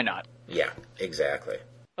 And why not? Yeah, exactly.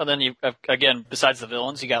 Well, then you, again, besides the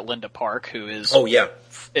villains, you got Linda Park, who is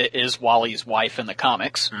is Wally's wife in the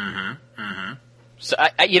comics. Mm-hmm. Mm-hmm. So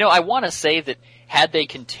I want to say that had they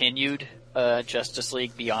continued Justice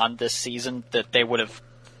League beyond this season, that they would have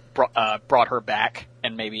brought her back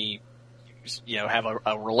and maybe have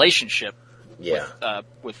a relationship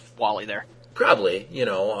with Wally there. Probably,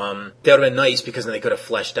 that would have been nice because then they could have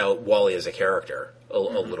fleshed out Wally as a character a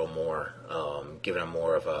little more, given him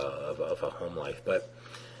more of a home life. But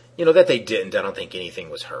that they didn't. I don't think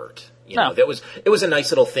anything was hurt. It was a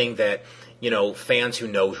nice little thing that fans who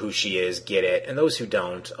know who she is get it, and those who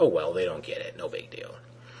don't, oh well, they don't get it. No big deal.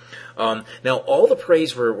 Now, all the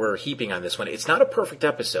praise we're heaping on this one, it's not a perfect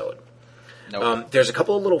episode. Nope. There's a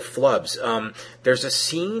couple of little flubs. There's a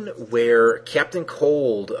scene where Captain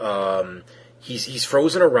Cold, he's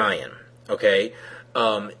frozen Orion. Okay,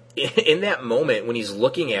 in that moment when he's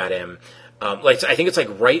looking at him, I think it's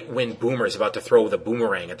like right when Boomer is about to throw the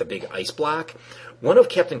boomerang at the big ice block, one of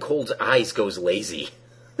Captain Cold's eyes goes lazy.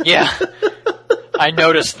 Yeah, I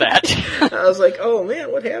noticed that. I was like, oh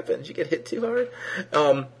man, what happened? Did you get hit too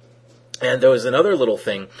hard? And there was another little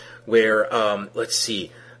thing where, let's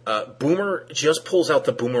see. Boomer just pulls out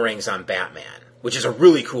the boomerangs on Batman, which is a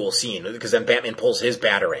really cool scene because then Batman pulls his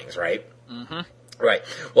batarangs, right? Mm-hmm. Right.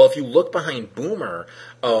 Well, if you look behind Boomer,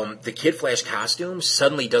 the Kid Flash costume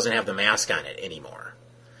suddenly doesn't have the mask on it anymore.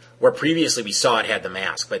 Where previously we saw it had the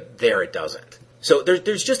mask, but there it doesn't. So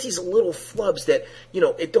there's just these little flubs that,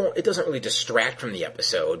 it doesn't really distract from the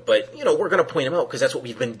episode, but, we're going to point them out because that's what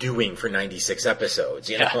we've been doing for 96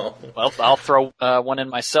 episodes, Well, I'll throw one in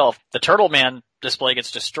myself. The Turtle Man display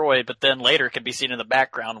gets destroyed, but then later it can be seen in the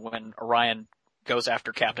background when Orion goes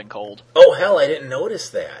after Captain Cold. Oh, hell, I didn't notice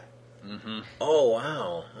that. Mm-hmm. Oh,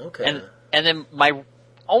 wow. Okay. And then my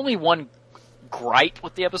only one gripe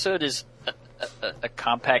with the episode is a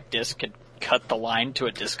compact disc can cut the line to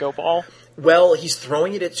a disco ball. Well, he's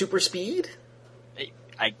throwing it at super speed?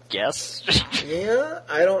 I guess. Yeah,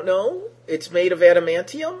 I don't know. It's made of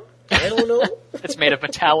adamantium? I don't know. It's made of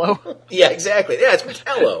metallo. Yeah, exactly. Yeah, it's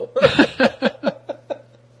metallo.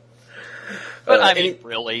 But I mean,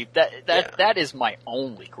 really, that is my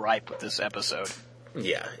only gripe with this episode.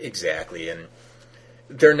 Yeah, exactly. And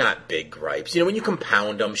they're not big gripes. When you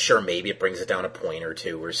compound them, sure, maybe it brings it down a point or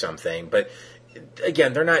two or something. But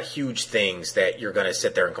again, they're not huge things that you're going to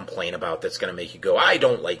sit there and complain about that's going to make you go, I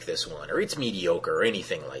don't like this one, or it's mediocre, or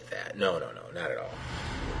anything like that. No, not at all.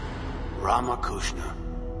 Ramakrishna,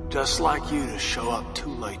 just like you to show up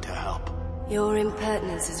too late to help. Your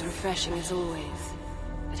impertinence is refreshing as always.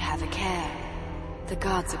 But have a care. The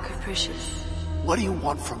gods are capricious. What do you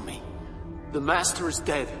want from me? The Master is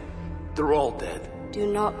dead. They're all dead. Do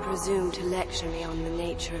not presume to lecture me on the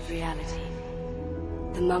nature of reality.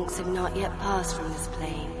 The monks have not yet passed from this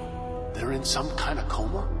plane. They're in some kind of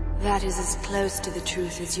coma? That is as close to the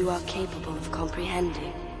truth as you are capable of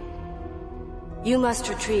comprehending. You must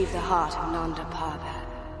retrieve the heart of Nanda Parbat,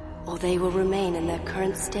 or they will remain in their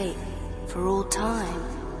current state for all time.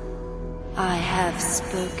 I have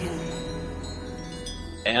spoken.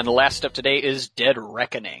 And the last up today is Dead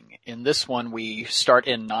Reckoning. In this one, we start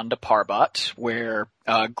in Nanda Parbat, where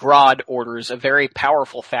Grodd orders a very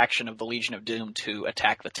powerful faction of the Legion of Doom to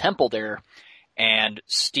attack the temple there and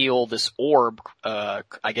steal this orb. I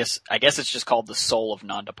guess it's just called the Soul of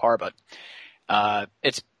Nanda Parbat.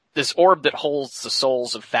 It's this orb that holds the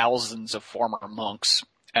souls of thousands of former monks.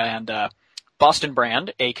 And Boston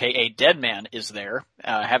Brand, aka Deadman, is there,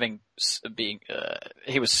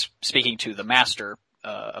 he was speaking to the master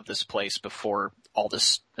of this place before all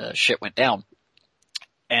this shit went down.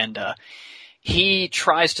 And he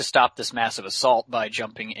tries to stop this massive assault by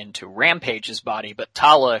jumping into Rampage's body, but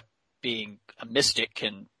Tala, being a mystic,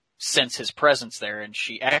 can sense his presence there, and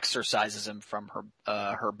she exorcises him from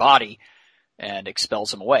her body and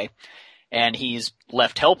expels him away. And he's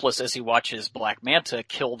left helpless as he watches Black Manta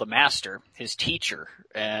kill the master, his teacher,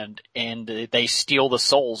 and they steal the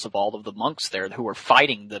souls of all of the monks there who are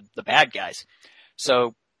fighting the bad guys.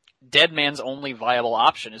 So Deadman's only viable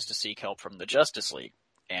option is to seek help from the Justice League.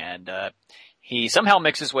 And he somehow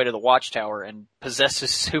makes his way to the Watchtower and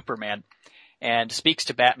possesses Superman and speaks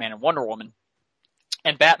to Batman and Wonder Woman.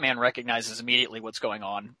 And Batman recognizes immediately what's going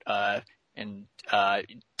on. And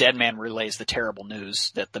Deadman relays the terrible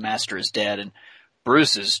news that the Master is dead, and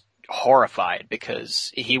Bruce is horrified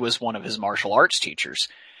because he was one of his martial arts teachers.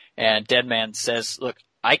 And Deadman says, look,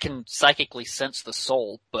 I can psychically sense the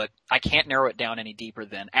soul, but I can't narrow it down any deeper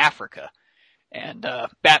than Africa. And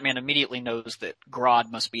Batman immediately knows that Grodd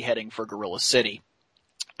must be heading for Gorilla City.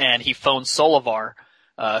 And he phones Solovar,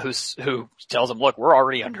 who tells him, look, we're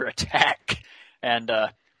already under attack. And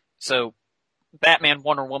so Batman,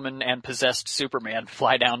 Wonder Woman, and possessed Superman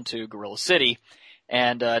fly down to Gorilla City.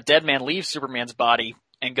 And Deadman leaves Superman's body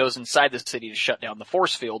and goes inside the city to shut down the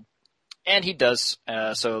force field. And he does,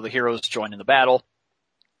 so the heroes join in the battle.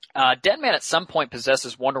 Deadman at some point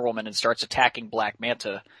possesses Wonder Woman and starts attacking Black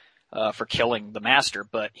Manta for killing the Master,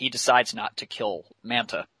 but he decides not to kill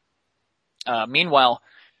Manta. Meanwhile,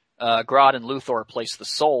 Grodd and Luthor place the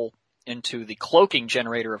soul into the cloaking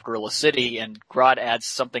generator of Gorilla City, and Grodd adds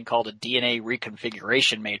something called a DNA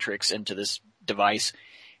reconfiguration matrix into this device,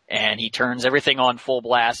 and he turns everything on full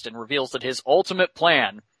blast and reveals that his ultimate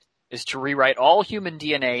plan is to rewrite all human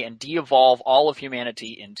DNA and de-evolve all of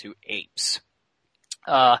humanity into apes.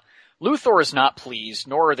 Luthor is not pleased,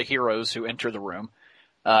 nor are the heroes who enter the room.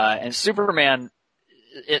 And Superman,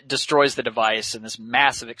 it destroys the device in this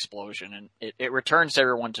massive explosion, and it returns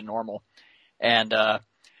everyone to normal. And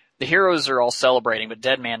the heroes are all celebrating, but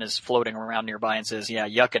Deadman is floating around nearby and says, yeah,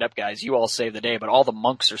 yuck it up, guys. You all saved the day, but all the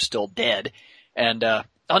monks are still dead. And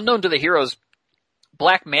unknown to the heroes,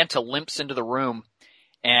 Black Manta limps into the room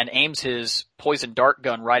and aims his poison dart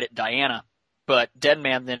gun right at Diana. But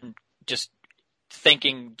Deadman then, just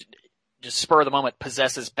spur of the moment,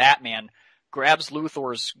 possesses Batman, grabs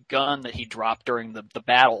Luthor's gun that he dropped during the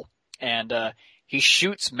battle, and he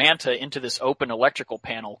shoots Manta into this open electrical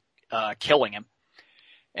panel, killing him.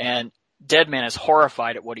 And Deadman is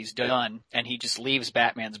horrified at what he's done, and he just leaves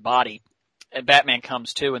Batman's body. And Batman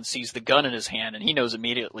comes to and sees the gun in his hand, and he knows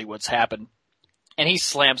immediately what's happened. And he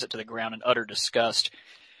slams it to the ground in utter disgust.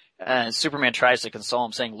 And Superman tries to console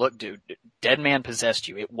him, saying, look, dude, Deadman possessed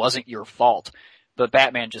you. It wasn't your fault. But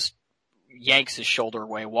Batman just yanks his shoulder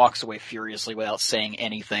away, walks away furiously without saying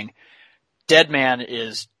anything. Deadman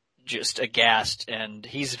is just aghast, and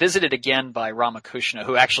he's visited again by Ramakrishna,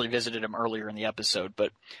 who actually visited him earlier in the episode,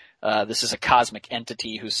 but this is a cosmic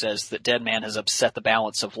entity who says that Deadman has upset the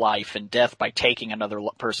balance of life and death by taking another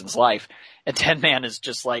person's life. And Deadman is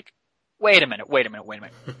just like, wait a minute.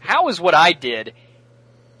 How is what I did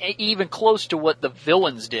even close to what the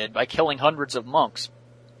villains did by killing hundreds of monks?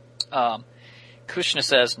 Krishna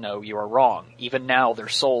says, no, you are wrong. Even now, their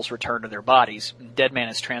souls return to their bodies. Deadman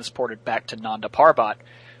is transported back to Nanda Parbat,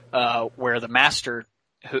 where the Master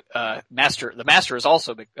has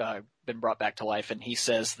also been brought back to life, and he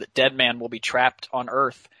says that Deadman will be trapped on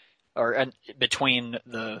Earth, or between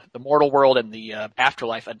the mortal world and the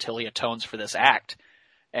afterlife until he atones for this act.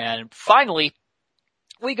 And finally,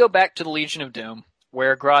 we go back to the Legion of Doom,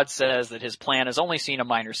 where Grodd says that his plan has only seen a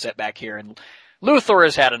minor setback here, and Luthor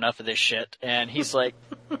has had enough of this shit, and he's like,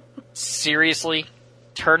 seriously?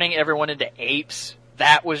 Turning everyone into apes?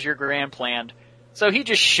 That was your grand plan? So he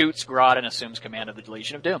just shoots Grodd and assumes command of the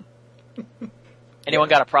Legion of Doom. Anyone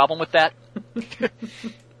got a problem with that?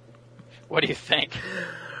 What do you think?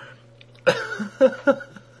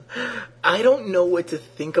 I don't know what to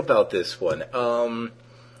think about this one.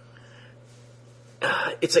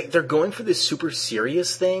 It's like they're going for this super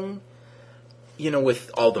serious thing, with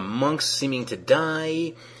all the monks seeming to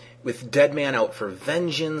die, with Deadman out for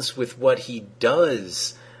vengeance, with what he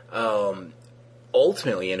does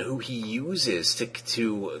ultimately and who he uses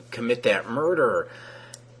to commit that murder.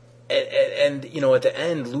 And at the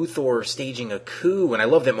end, Luthor staging a coup, and I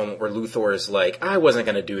love that moment where Luthor is like, I wasn't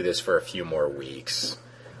going to do this for a few more weeks,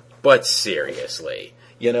 but seriously,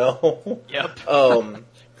 Yep.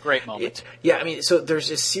 Great moment. So there's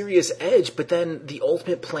a serious edge, but then the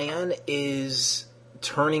ultimate plan is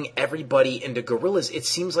turning everybody into gorillas. It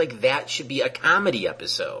seems like that should be a comedy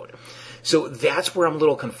episode. So that's where I'm a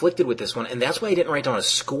little conflicted with this one, and that's why I didn't write down a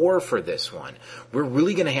score for this one. We're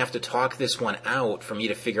really going to have to talk this one out for me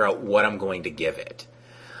to figure out what I'm going to give it.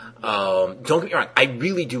 Don't get me wrong, I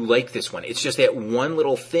really do like this one. It's just that one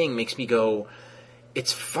little thing makes me go,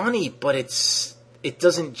 it's funny, but it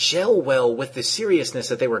doesn't gel well with the seriousness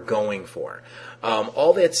that they were going for.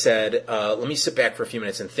 All that said, let me sit back for a few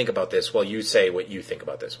minutes and think about this while you say what you think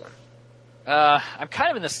about this one. I'm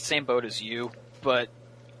kind of in the same boat as you, but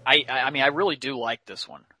I really do like this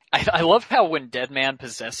one. I love how when Deadman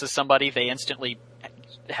possesses somebody, they instantly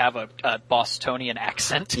have a Bostonian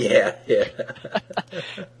accent. Yeah.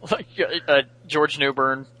 Like George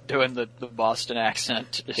Newbern doing the Boston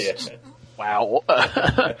accent. Yeah. Wow.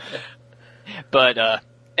 But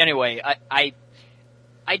anyway,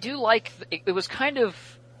 I do like it was kind of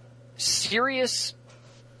serious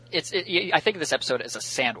I think of this episode as a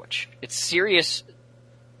sandwich. It's serious.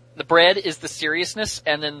 The bread is the seriousness,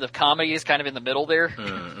 and then the comedy is kind of in the middle there.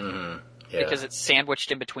 Mm-hmm. Yeah. Because it's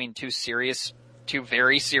sandwiched in between two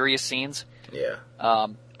very serious scenes. Yeah.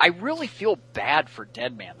 I really feel bad for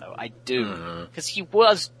Deadman, though. I do. Because he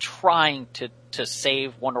was trying to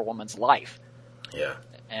save Wonder Woman's life. Yeah.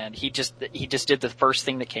 And he just did the first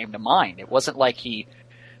thing that came to mind. It wasn't like he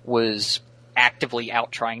was actively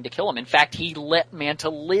out trying to kill him. In fact, he let Manta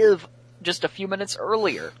live just a few minutes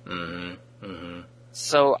earlier. Mm-hmm. Mm-hmm.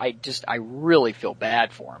 So I really feel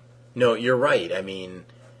bad for him. No, you're right. I mean,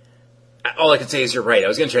 all I can say is you're right. I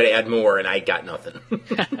was going to try to add more, and I got nothing.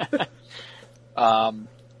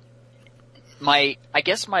 I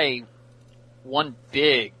guess my one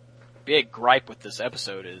big gripe with this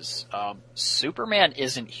episode is Superman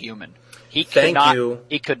isn't human. He could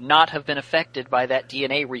not have been affected by that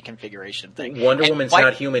DNA reconfiguration thing. Wonder Woman's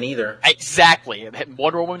not human either. Exactly.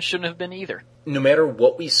 Wonder Woman shouldn't have been either. No matter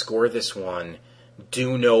what we score this one,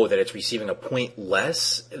 do know that it's receiving a point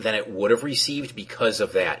less than it would have received because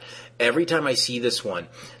of that. Every time I see this one,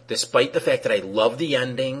 despite the fact that I love the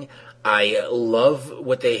ending, I love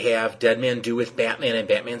what they have Deadman do with Batman and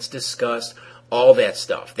Batman's disgust, all that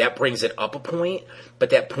stuff. That brings it up a point,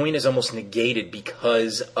 but that point is almost negated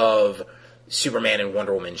because of Superman and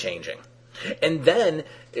Wonder Woman changing. And then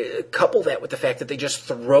couple that with the fact that they just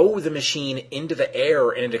throw the machine into the air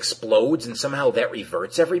and it explodes and somehow that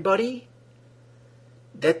reverts everybody.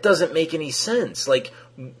 That doesn't make any sense. Like,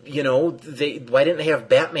 you know, why didn't they have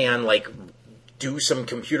Batman, like, do some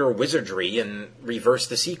computer wizardry and reverse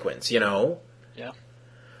the sequence, you know? Yeah.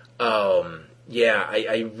 Yeah,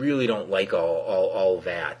 I really don't like all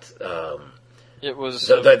that. It was...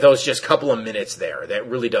 those just couple of minutes there, that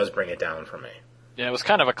really does bring it down for me. Yeah, it was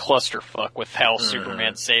kind of a clusterfuck with how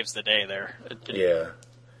Superman saves the day there.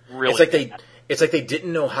 Really It's like they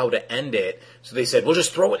didn't know how to end it, so they said, we'll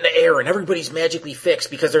just throw it in the air and everybody's magically fixed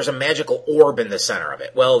because there's a magical orb in the center of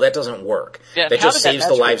it. Well, that doesn't work. Yeah, that just saves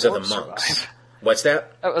the lives of the monks. Survive? What's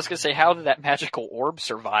that? I was going to say, how did that magical orb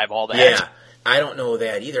survive all that? Yeah, I don't know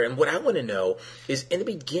that either. And what I want to know is, in the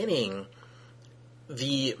beginning,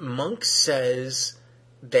 the monk says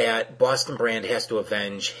that Boston Brand has to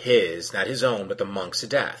avenge his, not his own, but the monk's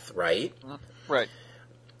death, right? Right.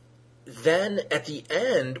 Then, at the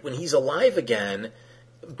end, when he's alive again,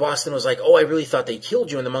 Boston was like, oh, I really thought they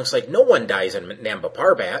killed you. And the monk's like, no one dies in Namba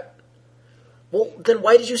Parbat. Well, then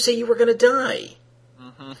why did you say you were going to die?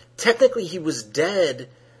 Mm-hmm. Technically, he was dead,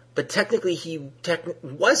 but technically he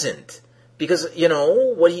wasn't. Because, you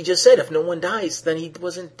know, what he just said, if no one dies, then he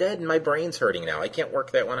wasn't dead, and my brain's hurting now. I can't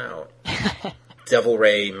work that one out. Devil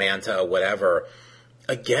Ray, Manta, whatever.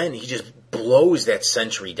 Again, he just blows that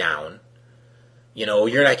sentry down. You know,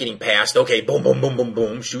 you're not getting past, okay, boom, boom, boom, boom,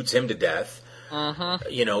 boom, shoots him to death.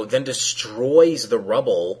 You know, then destroys the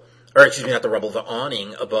rubble, or excuse me, not the rubble, the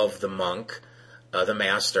awning above the monk, the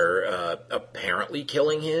master, apparently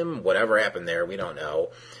killing him. Whatever happened there, we don't know.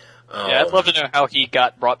 Yeah, I'd love to know how he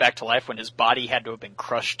got brought back to life when his body had to have been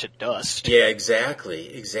crushed to dust. Yeah,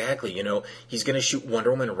 exactly. You know, he's going to shoot Wonder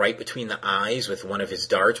Woman right between the eyes with one of his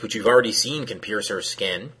darts, which you've already seen can pierce her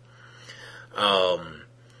skin.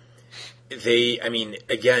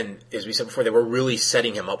 Again, as we said before, they were really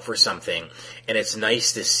setting him up for something, and it's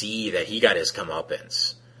nice to see that he got his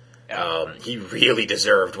comeuppance. Yeah. He really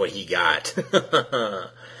deserved what he got.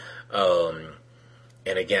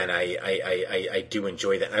 And again, I do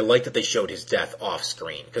enjoy that. And I like that they showed his death off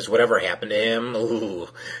screen, because whatever happened to him,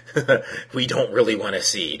 we don't really want to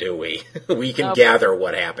see, do we? We can gather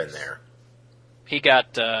what happened there. He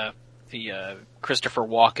got the Christopher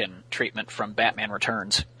Walken treatment from Batman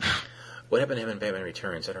Returns. What happened to him in Batman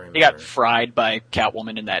Returns? I don't remember. He got fried by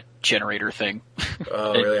Catwoman in that generator thing.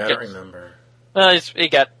 Oh, really? I don't remember. He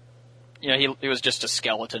got, you know, he was just a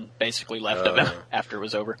skeleton basically left of him after it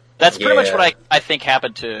was over. That's pretty much what I think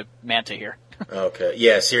happened to Manta here. Okay.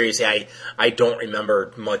 Yeah, seriously, I don't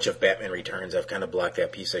remember much of Batman Returns. I've kind of blocked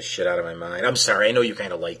that piece of shit out of my mind. I'm sorry. I know you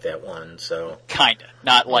kind of like that one, so. Kinda.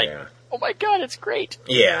 Not like, oh my god, it's great.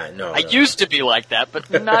 Yeah, no. I used to be like that,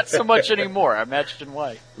 but not so much anymore. I imagine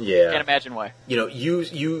why. Yeah. Can't imagine why. You know, you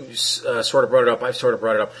sort of brought it up, I've sort of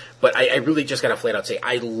brought it up, but I really just gotta flat out say,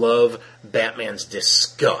 I love Batman's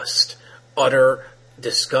disgust. Utter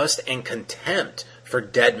disgust and contempt for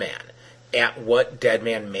Deadman at what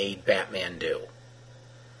Deadman made Batman do.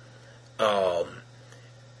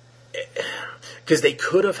 Because they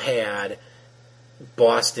could have had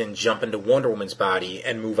Boston jump into Wonder Woman's body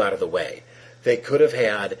and move out of the way. They could have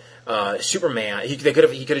had Superman. He could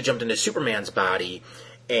have jumped into Superman's body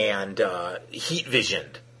and heat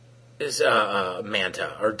visioned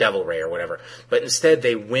Manta or Devil Ray or whatever. But instead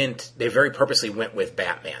they very purposely went with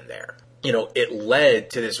Batman there. You know, it led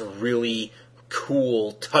to this really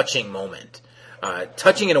cool, touching moment.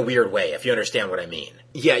 Touching in a weird way, if you understand what I mean.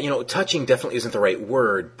 Yeah, you know, touching definitely isn't the right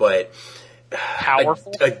word, but...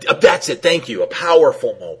 Powerful? That's it, thank you. A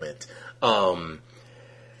powerful moment.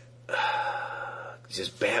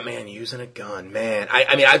 Just Batman using a gun, man.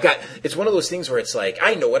 I mean, it's one of those things where it's like,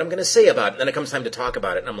 I know what I'm going to say about it, and then it comes time to talk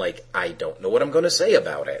about it, and I'm like, I don't know what I'm going to say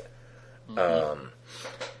about it. Mm-hmm.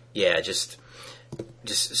 Yeah, just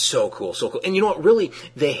so cool, so cool. And you know what, really,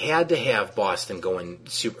 they had to have Boston go in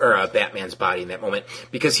Batman's body in that moment,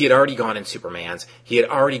 because he had already gone in Superman's, he had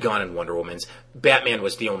already gone in Wonder Woman's, Batman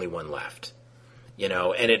was the only one left. You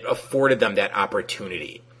know, and it afforded them that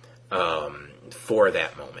opportunity for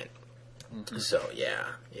that moment. Mm-hmm. So, yeah.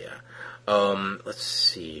 Let's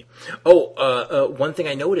see. One thing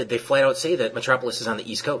I noted, they flat out say that Metropolis is on the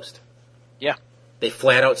East Coast. Yeah. They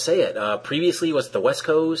flat out say it. Previously, it was the West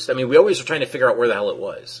Coast. I mean, we always were trying to figure out where the hell it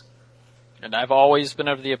was. And I've always been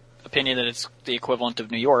of the opinion that it's the equivalent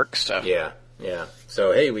of New York, so... Yeah.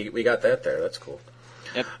 So, hey, we got that there. That's cool.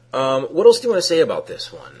 Yep. What else do you want to say about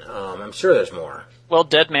this one? I'm sure there's more. Well,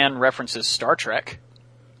 Deadman references Star Trek.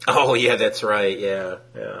 Oh, yeah, that's right. Yeah.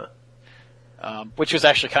 Which was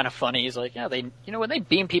actually kind of funny. He's like, when they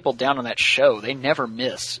beam people down on that show, they never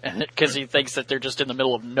miss. Because he thinks that they're just in the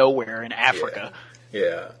middle of nowhere in Africa.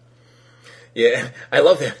 Yeah. I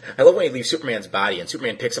love that. I love when he leaves Superman's body and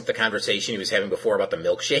Superman picks up the conversation he was having before about the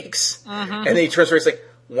milkshakes. Mm-hmm. And then he turns around and he's like,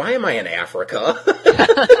 why am I in Africa?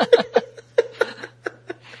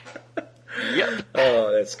 Yep.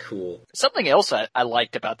 Oh, that's cool. Something else I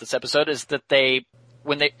liked about this episode is that they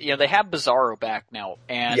have Bizarro back now,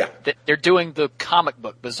 and they're doing the comic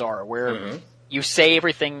book Bizarro, where you say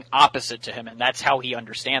everything opposite to him, and that's how he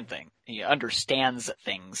understands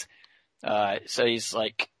things. So he's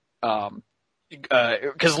like,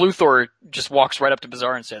 because Luthor just walks right up to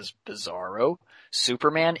Bizarro and says, "Bizarro,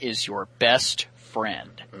 Superman is your best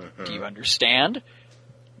friend. Mm-hmm. Do you understand?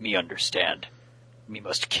 Me understand. Me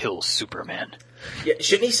must kill Superman." Yeah,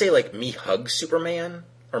 shouldn't he say, like, me hug Superman?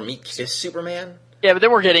 Or me kiss Superman? Yeah, but then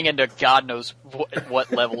we're getting into God knows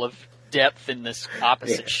what level of depth in this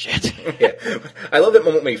opposite shit. Yeah. I love that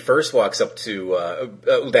moment when he first walks up to,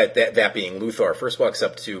 that being Luthor, first walks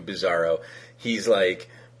up to Bizarro. He's like,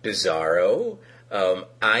 Bizarro,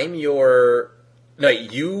 I'm your... No,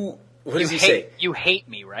 you... What does he say? You hate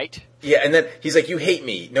me, right? Yeah, and then he's like, you hate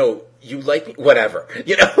me. No, you like me? Whatever.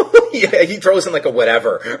 You know? Yeah, he throws in like a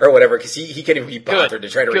whatever, because he can't even be bothered to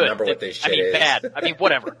try to remember what this shit is. Bad. I mean,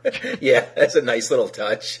 whatever. Yeah, that's a nice little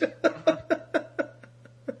touch.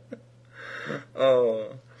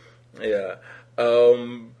 Oh, yeah.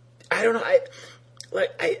 I don't know.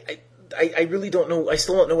 I really don't know. I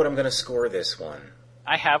still don't know what I'm going to score this one.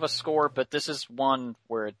 I have a score, but this is one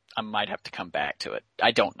where I might have to come back to it.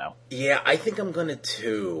 I don't know. Yeah, I think I'm going to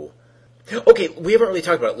 2. Okay, we haven't really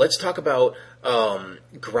talked about it. Let's talk about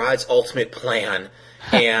Grodd's ultimate plan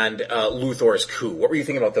and Luthor's coup. What were you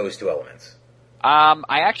thinking about those two elements?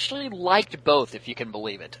 I actually liked both, if you can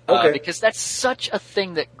believe it. Okay. Because that's such a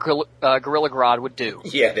thing that Gorilla Grodd would do.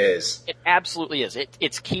 Yeah, it is. It absolutely is.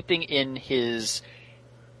 It's keeping in his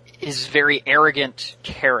very arrogant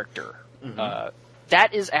character. Mm-hmm.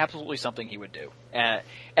 That is absolutely something he would do. And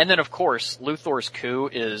then, of course, Luthor's coup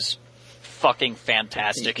is fucking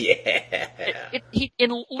fantastic. Yeah. He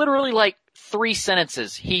in literally like 3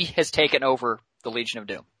 sentences, he has taken over the Legion of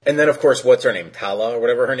Doom. And then, of course, what's her name? Tala, or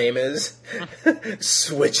whatever her name is?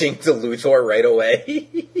 Switching to Luthor right away.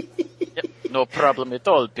 Yep. No problem at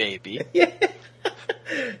all, baby. Yeah.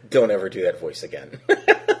 Don't ever do that voice again.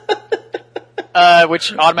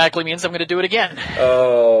 Which automatically means I'm going to do it again.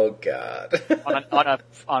 Oh, God.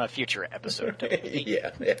 on a future episode.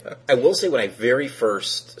 Yeah. I will say when I very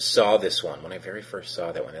first saw this one,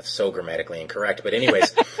 that's so grammatically incorrect, but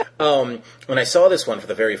anyways, when I saw this one for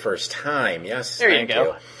the very first time, yes, there you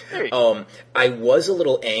go. I was a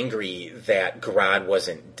little angry that Grodd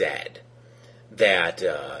wasn't dead. That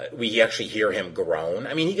we actually hear him groan.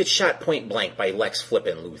 I mean, he gets shot point blank by Lex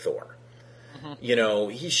flippin' Luthor. Mm-hmm. You know,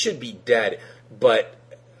 he should be dead. But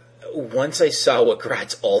once I saw what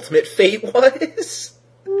Grodd's ultimate fate was,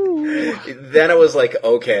 then I was like,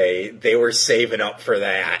 okay, they were saving up for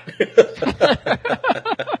that.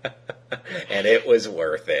 And it was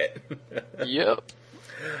worth it. Yep.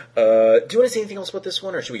 Do you want to say anything else about this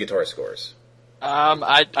one, or should we get to our scores?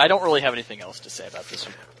 I don't really have anything else to say about this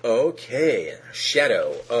one. Okay.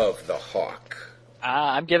 Shadow of the Hawk.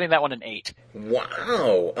 I'm giving that one an 8.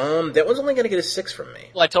 Wow. That one's only going to get a 6 from me.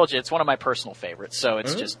 Well, I told you, it's one of my personal favorites, so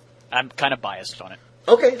it's just, I'm kind of biased on it.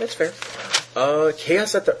 Okay, that's fair.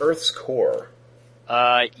 Chaos at the Earth's core.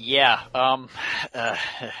 Yeah. God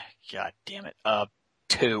damn it.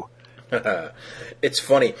 2. It's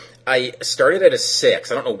funny. I started at a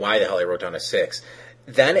 6. I don't know why the hell I wrote down a 6.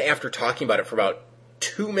 Then after talking about it for about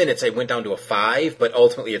 2 minutes, I went down to a 5, but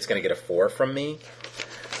ultimately it's going to get a 4 from me.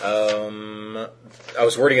 I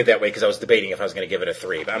was wording it that way because I was debating if I was going to give it a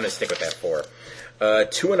 3, but I'm going to stick with that 4.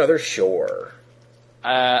 To Another Shore.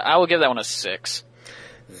 I will give that one a 6.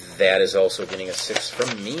 That is also getting a 6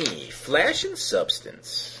 from me. Flash and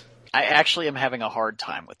Substance. I actually am having a hard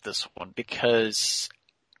time with this one because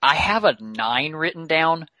I have a 9 written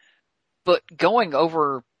down, but going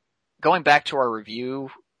back to our review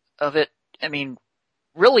of it, I mean,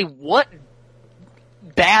 really, what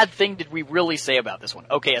bad thing did we really say about this one?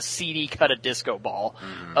 Okay, a CD cut a disco ball.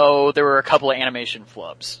 Mm-hmm. Oh, there were a couple of animation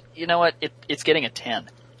flubs. You know what? It's getting a 10.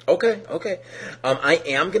 Okay. I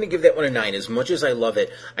am going to give that one a 9. As much as I love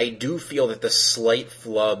it, I do feel that the slight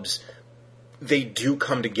flubs, they do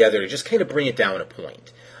come together to just kind of bring it down a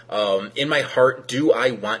point. In my heart, do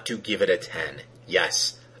I want to give it a 10?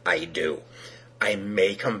 Yes, I do. I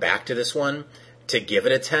may come back to this one to give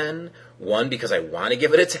it a 10. 1, because I want to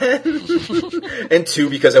give it a 10. And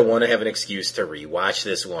 2, because I want to have an excuse to rewatch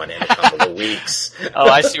this one in a couple of weeks. Oh,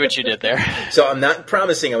 I see what you did there. So I'm not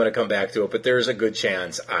promising I'm going to come back to it, but there's a good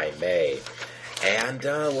chance I may. And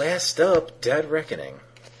last up, Dead Reckoning.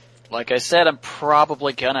 Like I said, I'm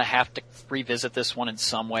probably going to have to revisit this one in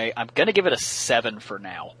some way. I'm going to give it a 7 for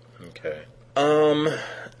now. Okay.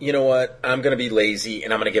 You know what? I'm going to be lazy,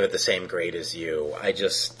 and I'm going to give it the same grade as you.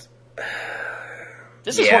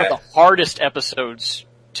 This is one of the hardest episodes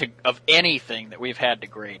of anything that we've had to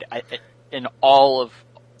grade. In all of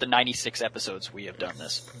the 96 episodes we have done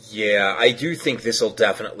this. Yeah, I do think this will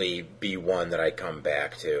definitely be one that I come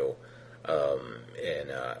back to in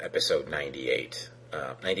episode 98.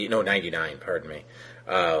 99, pardon me.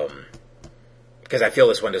 Because I feel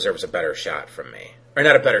this one deserves a better shot from me. Or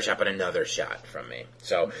not a better shot, but another shot from me.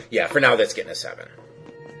 So, yeah, for now that's getting a 7.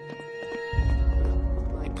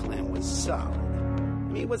 My plan was solid.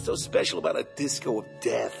 I mean, what's so special about a disco of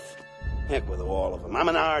death? Heck with all of them. I'm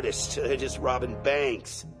an artist. They're just robbing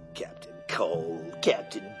banks. Captain Cold,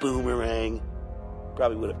 Captain Boomerang.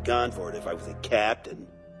 Probably would have gone for it if I was a captain.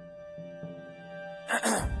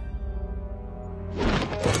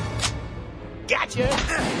 Gotcha!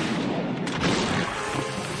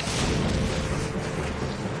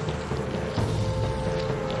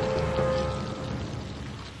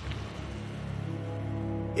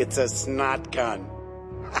 It's a snot gun.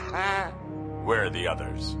 Where are the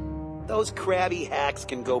others? Those crabby hacks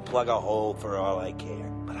can go plug a hole for all I care.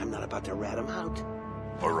 But I'm not about to rat them out.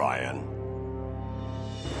 Orion.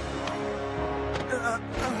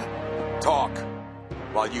 Talk,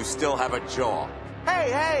 while you still have a jaw.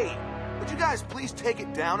 Hey! Would you guys please take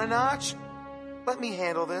it down a notch? Let me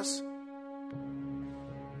handle this.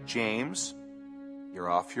 James, you're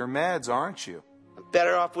off your meds, aren't you? I'm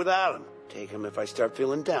better off without them. Take them if I start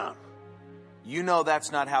feeling down. You know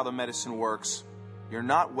that's not how the medicine works. You're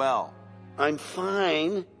not well. I'm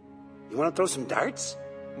fine. You want to throw some darts?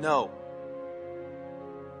 No.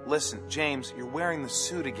 Listen, James, you're wearing the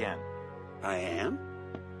suit again. I am?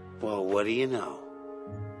 Well, what do you know?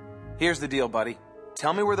 Here's the deal, buddy.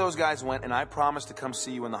 Tell me where those guys went, and I promise to come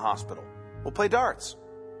see you in the hospital. We'll play darts.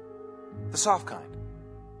 The soft kind.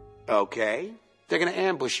 Okay. They're going to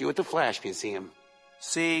ambush you at the Flash Museum.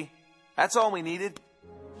 See? That's all we needed.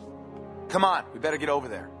 Come on, we better get over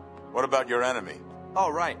there. What about your enemy? Oh,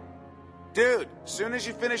 right. Dude, as soon as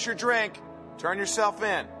you finish your drink, turn yourself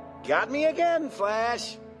in. Got me again,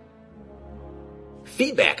 Flash.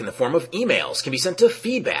 Feedback in the form of emails can be sent to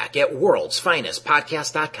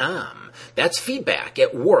feedback@worldsfinestpodcast.com. That's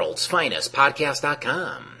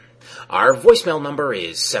feedback@worldsfinestpodcast.com. Our voicemail number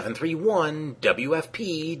is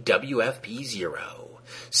 731-WFP-WFP0.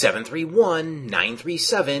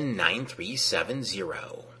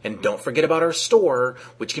 731-937-9370. And don't forget about our store,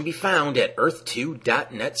 which can be found at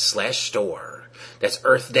earth2.net/store. That's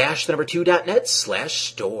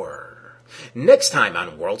earth-2.net/store. Next time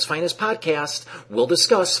on World's Finest Podcast, we'll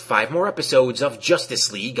discuss 5 more episodes of Justice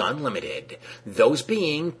League Unlimited. Those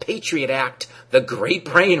being Patriot Act, The Great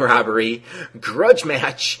Brain Robbery, Grudge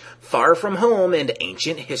Match, Far From Home, and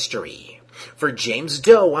Ancient History. For James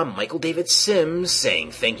Doe, I'm Michael David Sims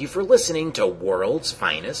saying thank you for listening to World's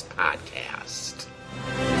Finest Podcast.